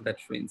lot of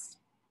latrines.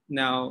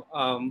 Now,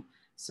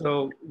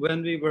 so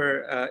when we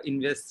were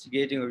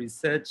investigating or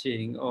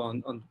researching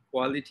on the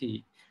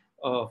quality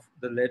of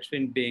the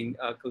latrine being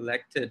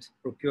collected,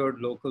 procured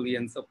locally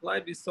and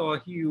supplied, we saw a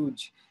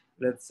huge,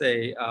 let's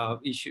say,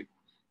 issue.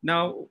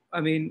 Now,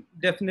 I mean,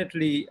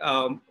 definitely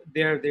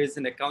there's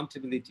an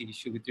accountability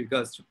issue with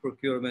regards to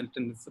procurement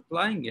and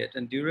supplying it,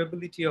 and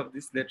durability of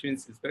these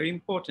latrines is very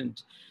important,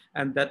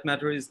 and that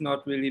matter is not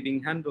really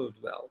being handled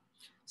well.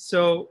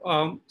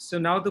 So, so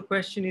now the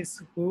question is,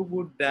 who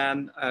would then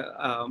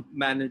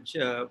manage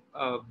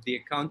the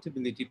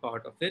accountability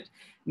part of it?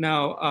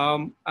 Now,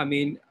 I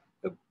mean,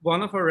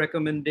 one of our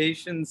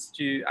recommendations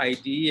to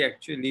ID,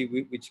 actually,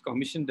 which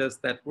Commission does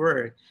that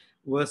work,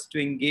 was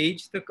to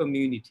engage the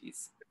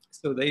communities.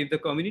 So that if the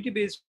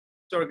community-based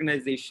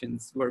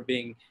organizations were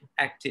being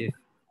active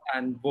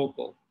and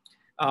vocal,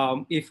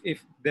 if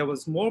there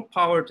was more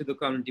power to the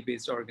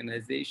community-based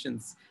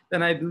organizations,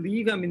 then I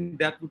believe, I mean,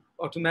 that would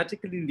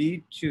automatically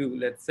lead to,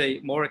 let's say,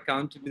 more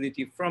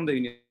accountability from the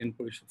Union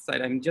Parishad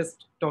side. I'm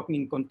just talking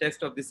in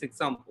context of this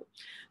example.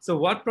 So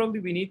what probably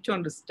we need to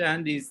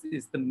understand is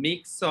the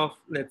mix of,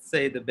 let's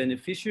say, the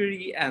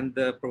beneficiary and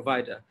the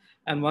provider.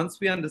 And once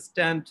we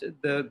understand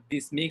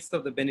this mix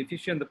of the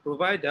beneficiary and the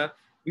provider,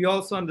 we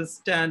also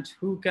understand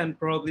who can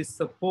probably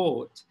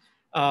support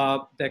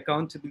the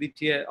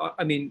accountability.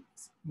 I mean,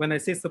 when I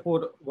say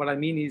support, what I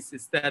mean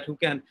is that who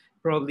can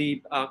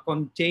probably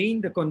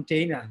contain the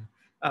container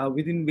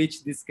within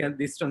which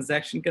this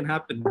transaction can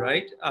happen,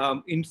 right?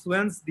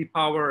 Influence the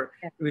power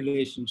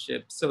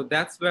relationship. So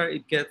that's where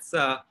it gets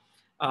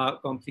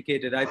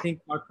complicated. I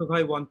think Mark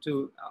Bhai want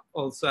to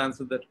also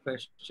answer that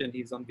question.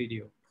 He's on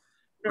video.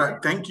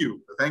 Thank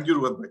you,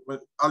 Rubat.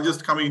 I'll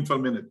just come in for a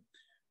minute.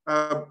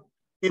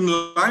 In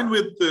line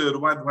with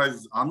Rubat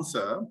Bhai's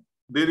answer,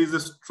 there is a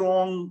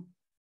strong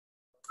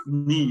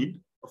need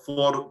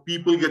for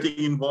people getting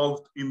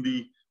involved in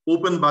the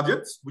open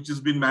budgets, which has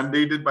been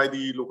mandated by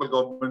the local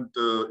government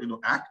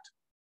act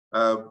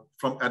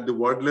from at the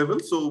ward level.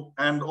 So,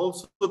 and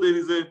also there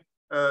is a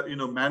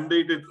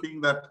mandated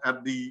thing that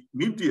at the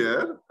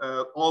mid-year,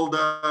 all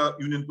the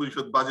Union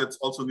Parishad budgets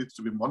also needs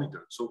to be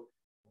monitored. So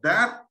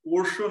that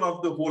portion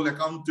of the whole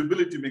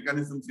accountability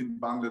mechanisms in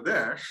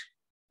Bangladesh,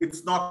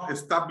 it's not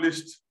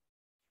established,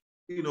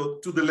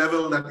 to the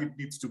level that it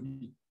needs to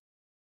be.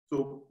 So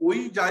ওই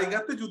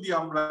জায়গাতে যদি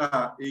আমরা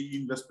এই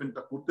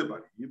ইনভেস্টমেন্টটা করতে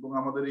পারি এবং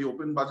আমাদের এই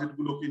ওপেন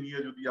বাজেটগুলোকে নিয়ে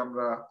যদি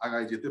আমরা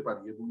আগায় যেতে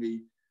পারি এবং এই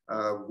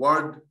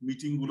ওয়ার্ড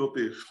মিটিং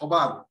গুলোতে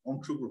সবার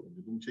অংশগ্রহণ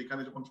এবং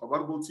সেখানে যখন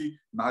সবার বলছি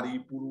নারী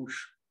পুরুষ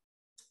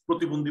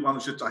প্রতিবন্ধী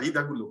মানুষের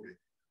চাহিদাগুলোকে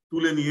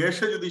তুলে নিয়ে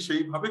এসে যদি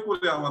সেইভাবে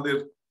করে আমাদের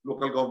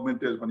লোকাল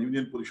গভর্নমেন্টের মানে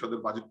ইউনিয়ন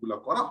পরিষদের বাজেটগুলো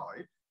করা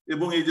হয়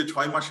এবং এই যে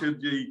 6 মাসের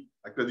যেই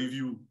একটা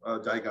রিভিউ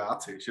জায়গা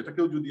আছে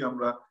সেটাকেও যদি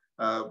আমরা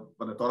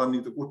মানে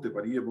ত্বরান্বিত করতে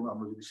পারি এবং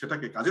আমরা যদি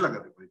সেটাকে কাজে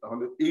লাগাতে পারি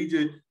তাহলে এই যে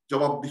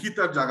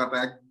জবাবদিহিতার জায়গাটা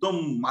একদম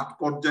মাঠ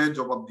পর্যায়ের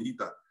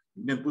জবাবদিহিতা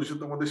ইউনিয়ন পরিষদ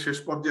আমাদের শেষ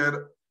পর্যায়ের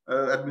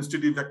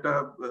অ্যাডমিনিস্ট্রেটিভ একটা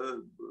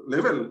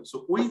লেভেল সো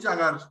ওই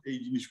জায়গার এই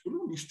জিনিসগুলো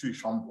নিশ্চয়ই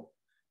সম্ভব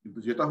কিন্তু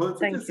যেটা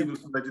হয়েছে যে সিভিল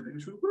সোসাইটি থেকে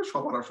শুরু করে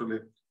সবার আসলে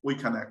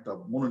ওইখানে একটা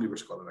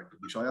মনোনিবেশ করার একটা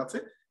বিষয় আছে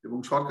এবং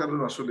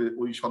সরকারের আসলে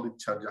ওই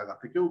সদিচ্ছার জায়গা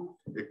থেকেও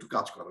একটু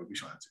কাজ করার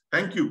বিষয় আছে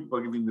thank you for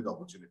giving me the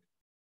opportunity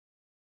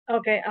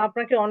ওকে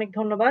আপনাকে অনেক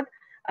ধন্যবাদ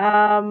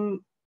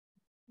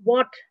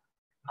what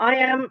I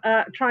am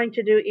trying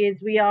to do is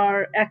we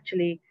are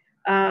actually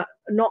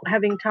not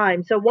having time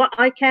so what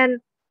I can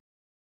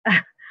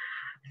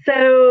so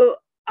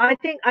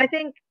I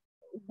think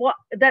what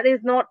that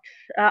is not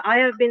I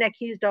have been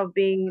accused of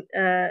being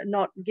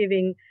not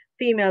giving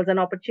females an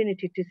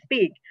opportunity to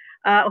speak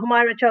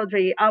Humaira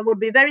Chaudhry I would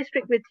be very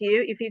strict with you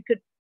if you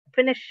could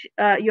finish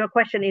your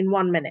question in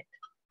 1 minute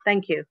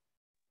thank you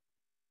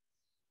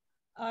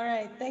all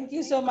right thank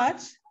you so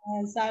much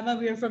Saima,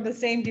 we are from the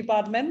same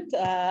department.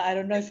 I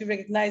don't know if you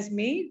recognize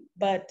me,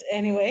 but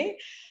anyway,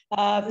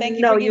 thank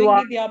you for giving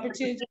me the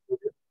opportunity.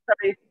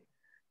 Sorry.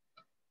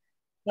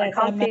 Yes, I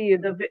can't see you.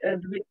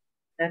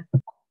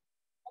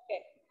 Okay.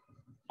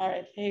 All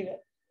right, here you go.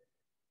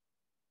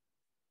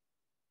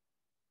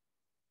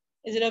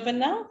 Is it open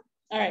now?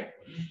 All right.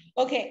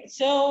 Okay,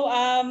 so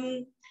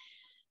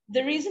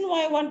the reason why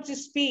I want to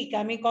speak,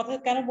 I mean, কথা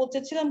কেন বলতে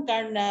ছিলাম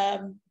কারণ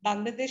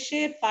বাংলাদেশে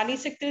পানি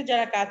সেক্টরে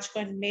যারা কাজ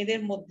করেন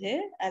মেয়েদের মধ্যে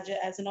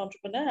as an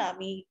entrepreneur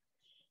আমি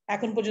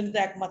এখন পর্যন্ত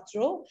একমাত্র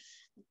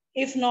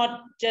if not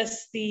just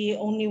the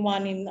only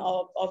one in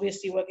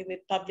obviously working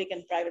with public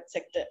and private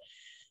sector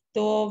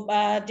তো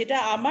যেটা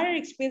আমার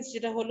এক্সপেরিয়েন্স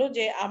যেটা হলো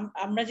যে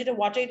আমরা যেটা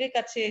ওয়াটার এডের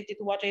কাছে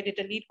যেটা ওয়াটার এড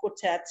এটা লিড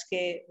করছে আজকে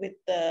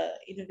with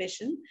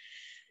innovation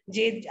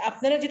যে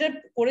আপনারা যেটা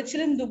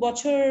করেছিলেন 2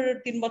 বছর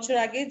 3 বছর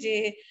আগে যে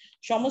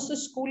সমস্ত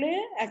স্কুলে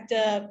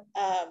একটা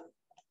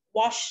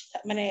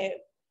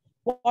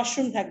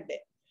ওয়াশরুম থাকবে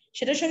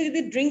সেটার সঙ্গে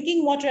যদি ড্রিঙ্কিং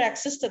ওয়াটার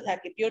অ্যাক্সেসটা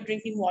থাকে পিওর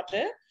ড্রিঙ্কিং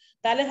ওয়াটার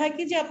তাহলে হয়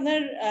কি যে আপনার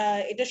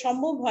এটা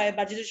সম্ভব হয়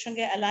বাজেটের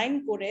সঙ্গে অ্যালাইন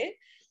করে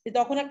যে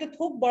তখন একটা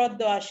থোক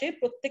বরাদ্দ আসে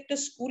প্রত্যেকটা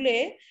স্কুলে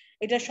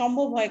এটা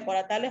সম্ভব হয়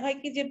করা তাহলে হয়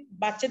কি যে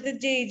বাচ্চাদের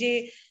যে এই যে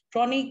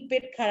ক্রনিক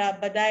পেট খারাপ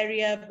বা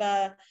ডায়রিয়া বা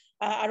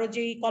আরো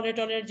যে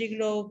কলেটলের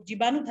যেগুলো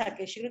জীবাণু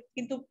থাকে সেগুলো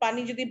কিন্তু পানি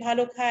যদি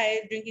ভালো খায়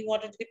ড্রিঙ্কিং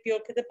ওয়াটার যদি পিওর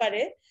খেতে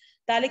পারে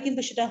তাহলে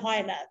কিন্তু সেটা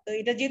হয় না তো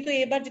এটা যেহেতু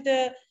এবার যেটা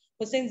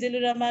হোসেন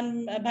জিলুর রহমান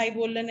ভাই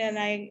বললেন, and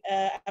I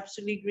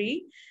absolutely agree,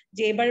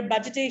 যে এবার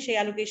বাজেটে সেই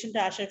অ্যালোকেশনটা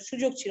আসার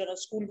সুযোগ ছিল না,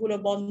 স্কুলগুলো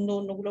বন্ধ,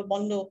 অন্যগুলো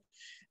বন্ধ।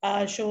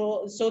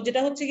 সো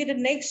যেটা হচ্ছে কি,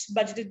 নেক্সট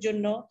বাজেটের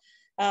জন্য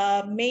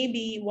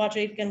maybe what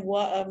it can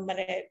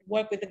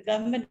work with the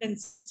government and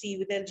see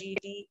with the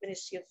LGD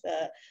Ministry of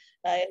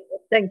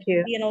thank you.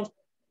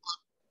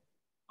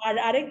 আর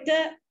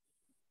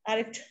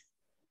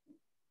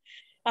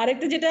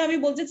আরেকটা যেটা আমি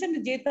বলতে চাই,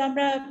 যেহেতু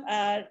আমরা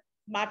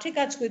মাঠে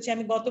কাজ করেছি,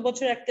 আমি গত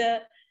বছর একটা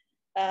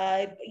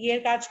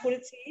ইয়ের কাজ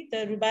করেছি, তো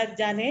রুবাদ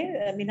জানে,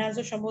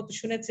 মিনহাজও সম্ভবত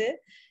শুনেছে,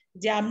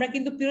 যে আমরা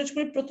কিন্তু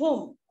পিরোজপুরের প্রথম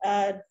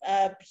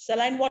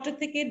স্যালাইন ওয়াটার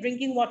থেকে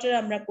ড্রিঙ্কিং ওয়াটার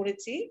আমরা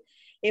করেছি,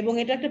 এবং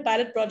এটা একটা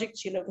পাইলট প্রজেক্ট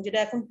ছিল, যেটা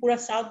এখন পুরো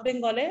সাউথ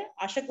বেঙ্গলে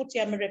আশা করছি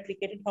আমরা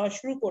রেপ্লিকেটেড হওয়া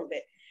শুরু করবে।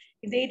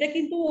 কিন্তু এটা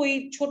কিন্তু ওই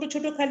ছোট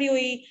ছোট খালি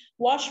ওই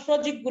ওয়াশ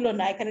প্রজেক্ট গুলো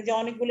না, এখানে যে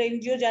অনেকগুলো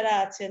এনজিও যারা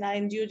আছেন,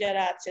 এনজিও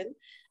যারা আছেন,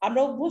 আমরা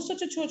অভ্যস্ত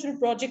ছোট ছোট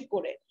প্রজেক্ট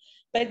করে,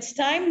 but it's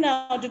time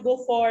now to go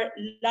for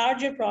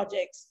larger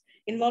projects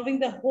involving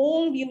the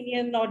whole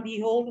union or the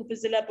whole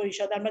উপজেলা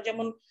পরিষদ। আমরা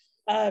যেমন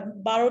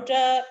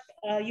 12টা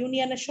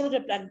ইউনিয়নের 16টা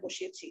প্ল্যান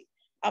বসিয়েছি,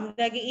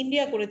 আমরা আগে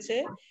ইন্ডিয়া করেছে,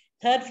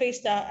 থার্ড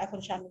ফেজটা এখন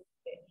সামনে।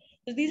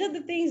 So these are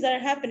the things that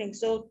are happening.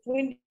 So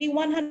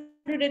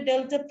 2100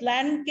 Delta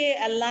plan ke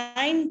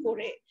align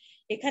করে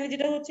এখানে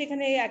যেটা হচ্ছে,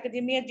 এখানে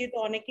একাডেমিয়ার যেহেতু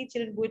অনেকেই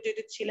ছিলেন,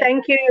 বইটা ছিলেন,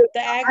 thank you.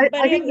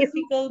 একবারে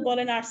ফিজিক্যাল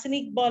বলেন,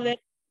 আর্সেনিক বলেন,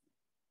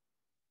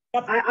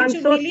 I'm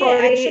so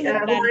sorry,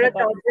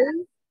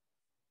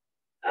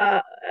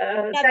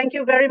 thank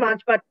you very much,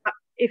 but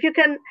if you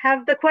can have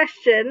the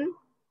question.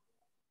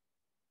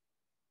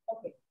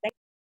 Okay.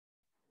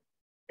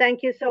 Thank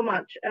you so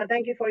much.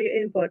 Thank you for your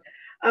input.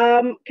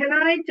 Can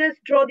I just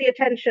draw the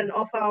attention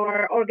of our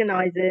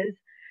organizers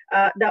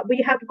that we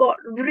have got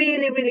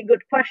really, really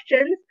good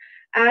questions.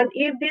 And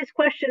if these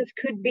questions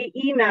could be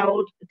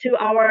emailed to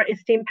our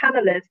esteemed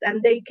panelists, and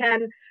they can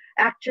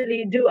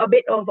actually do a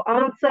bit of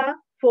answer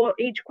for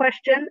each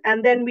question, and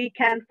then we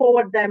can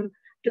forward them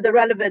to the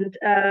relevant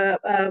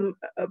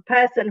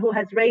person who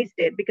has raised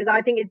it, because I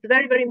think it's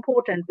very, very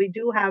important we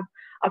do have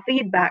a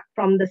feedback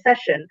from the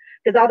session,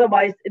 because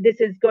otherwise this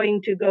is going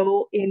to go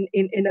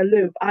in a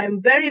loop. I'm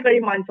very,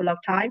 very mindful of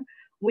time.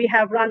 We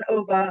have run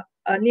over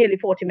nearly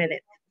 40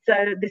 minutes. So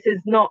this is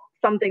not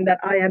something that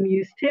I am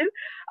used to.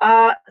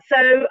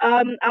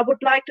 I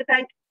would like to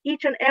thank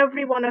each and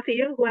every one of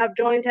you who have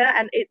joined here.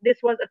 And this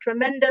was a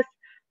tremendous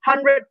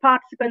 100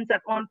 participants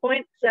at one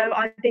point. So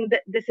I think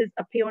that this is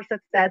a pure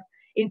success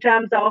in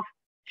terms of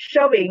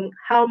showing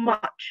how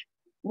much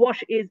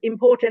WASH is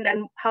important and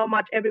how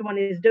much everyone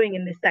is doing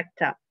in this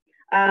sector.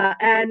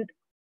 And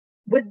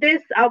with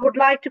this, I would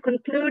like to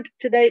conclude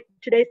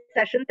today's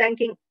session,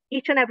 thanking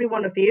each and every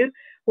one of you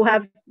who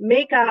have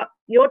make out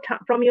your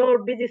time from your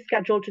busy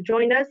schedule to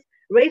join us,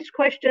 raised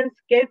questions,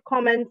 gave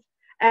comments,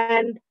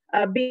 and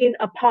been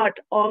a part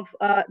of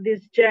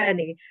this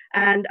journey.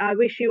 And I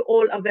wish you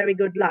all a very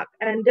good luck.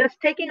 And just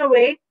taking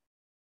away,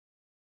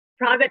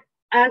 private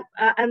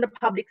and the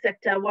public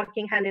sector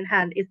working hand in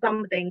hand is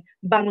something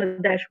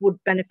Bangladesh would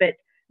benefit,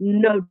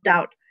 no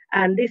doubt.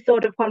 And this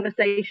sort of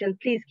conversation,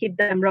 please keep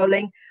them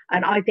rolling.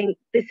 And I think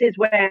this is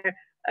where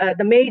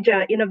the major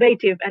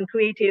innovative and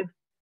creative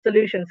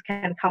solutions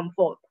can come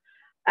forth.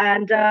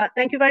 And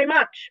thank you very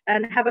much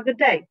and have a good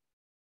day.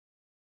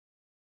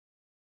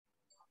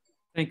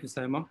 Thank you,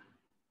 Saima.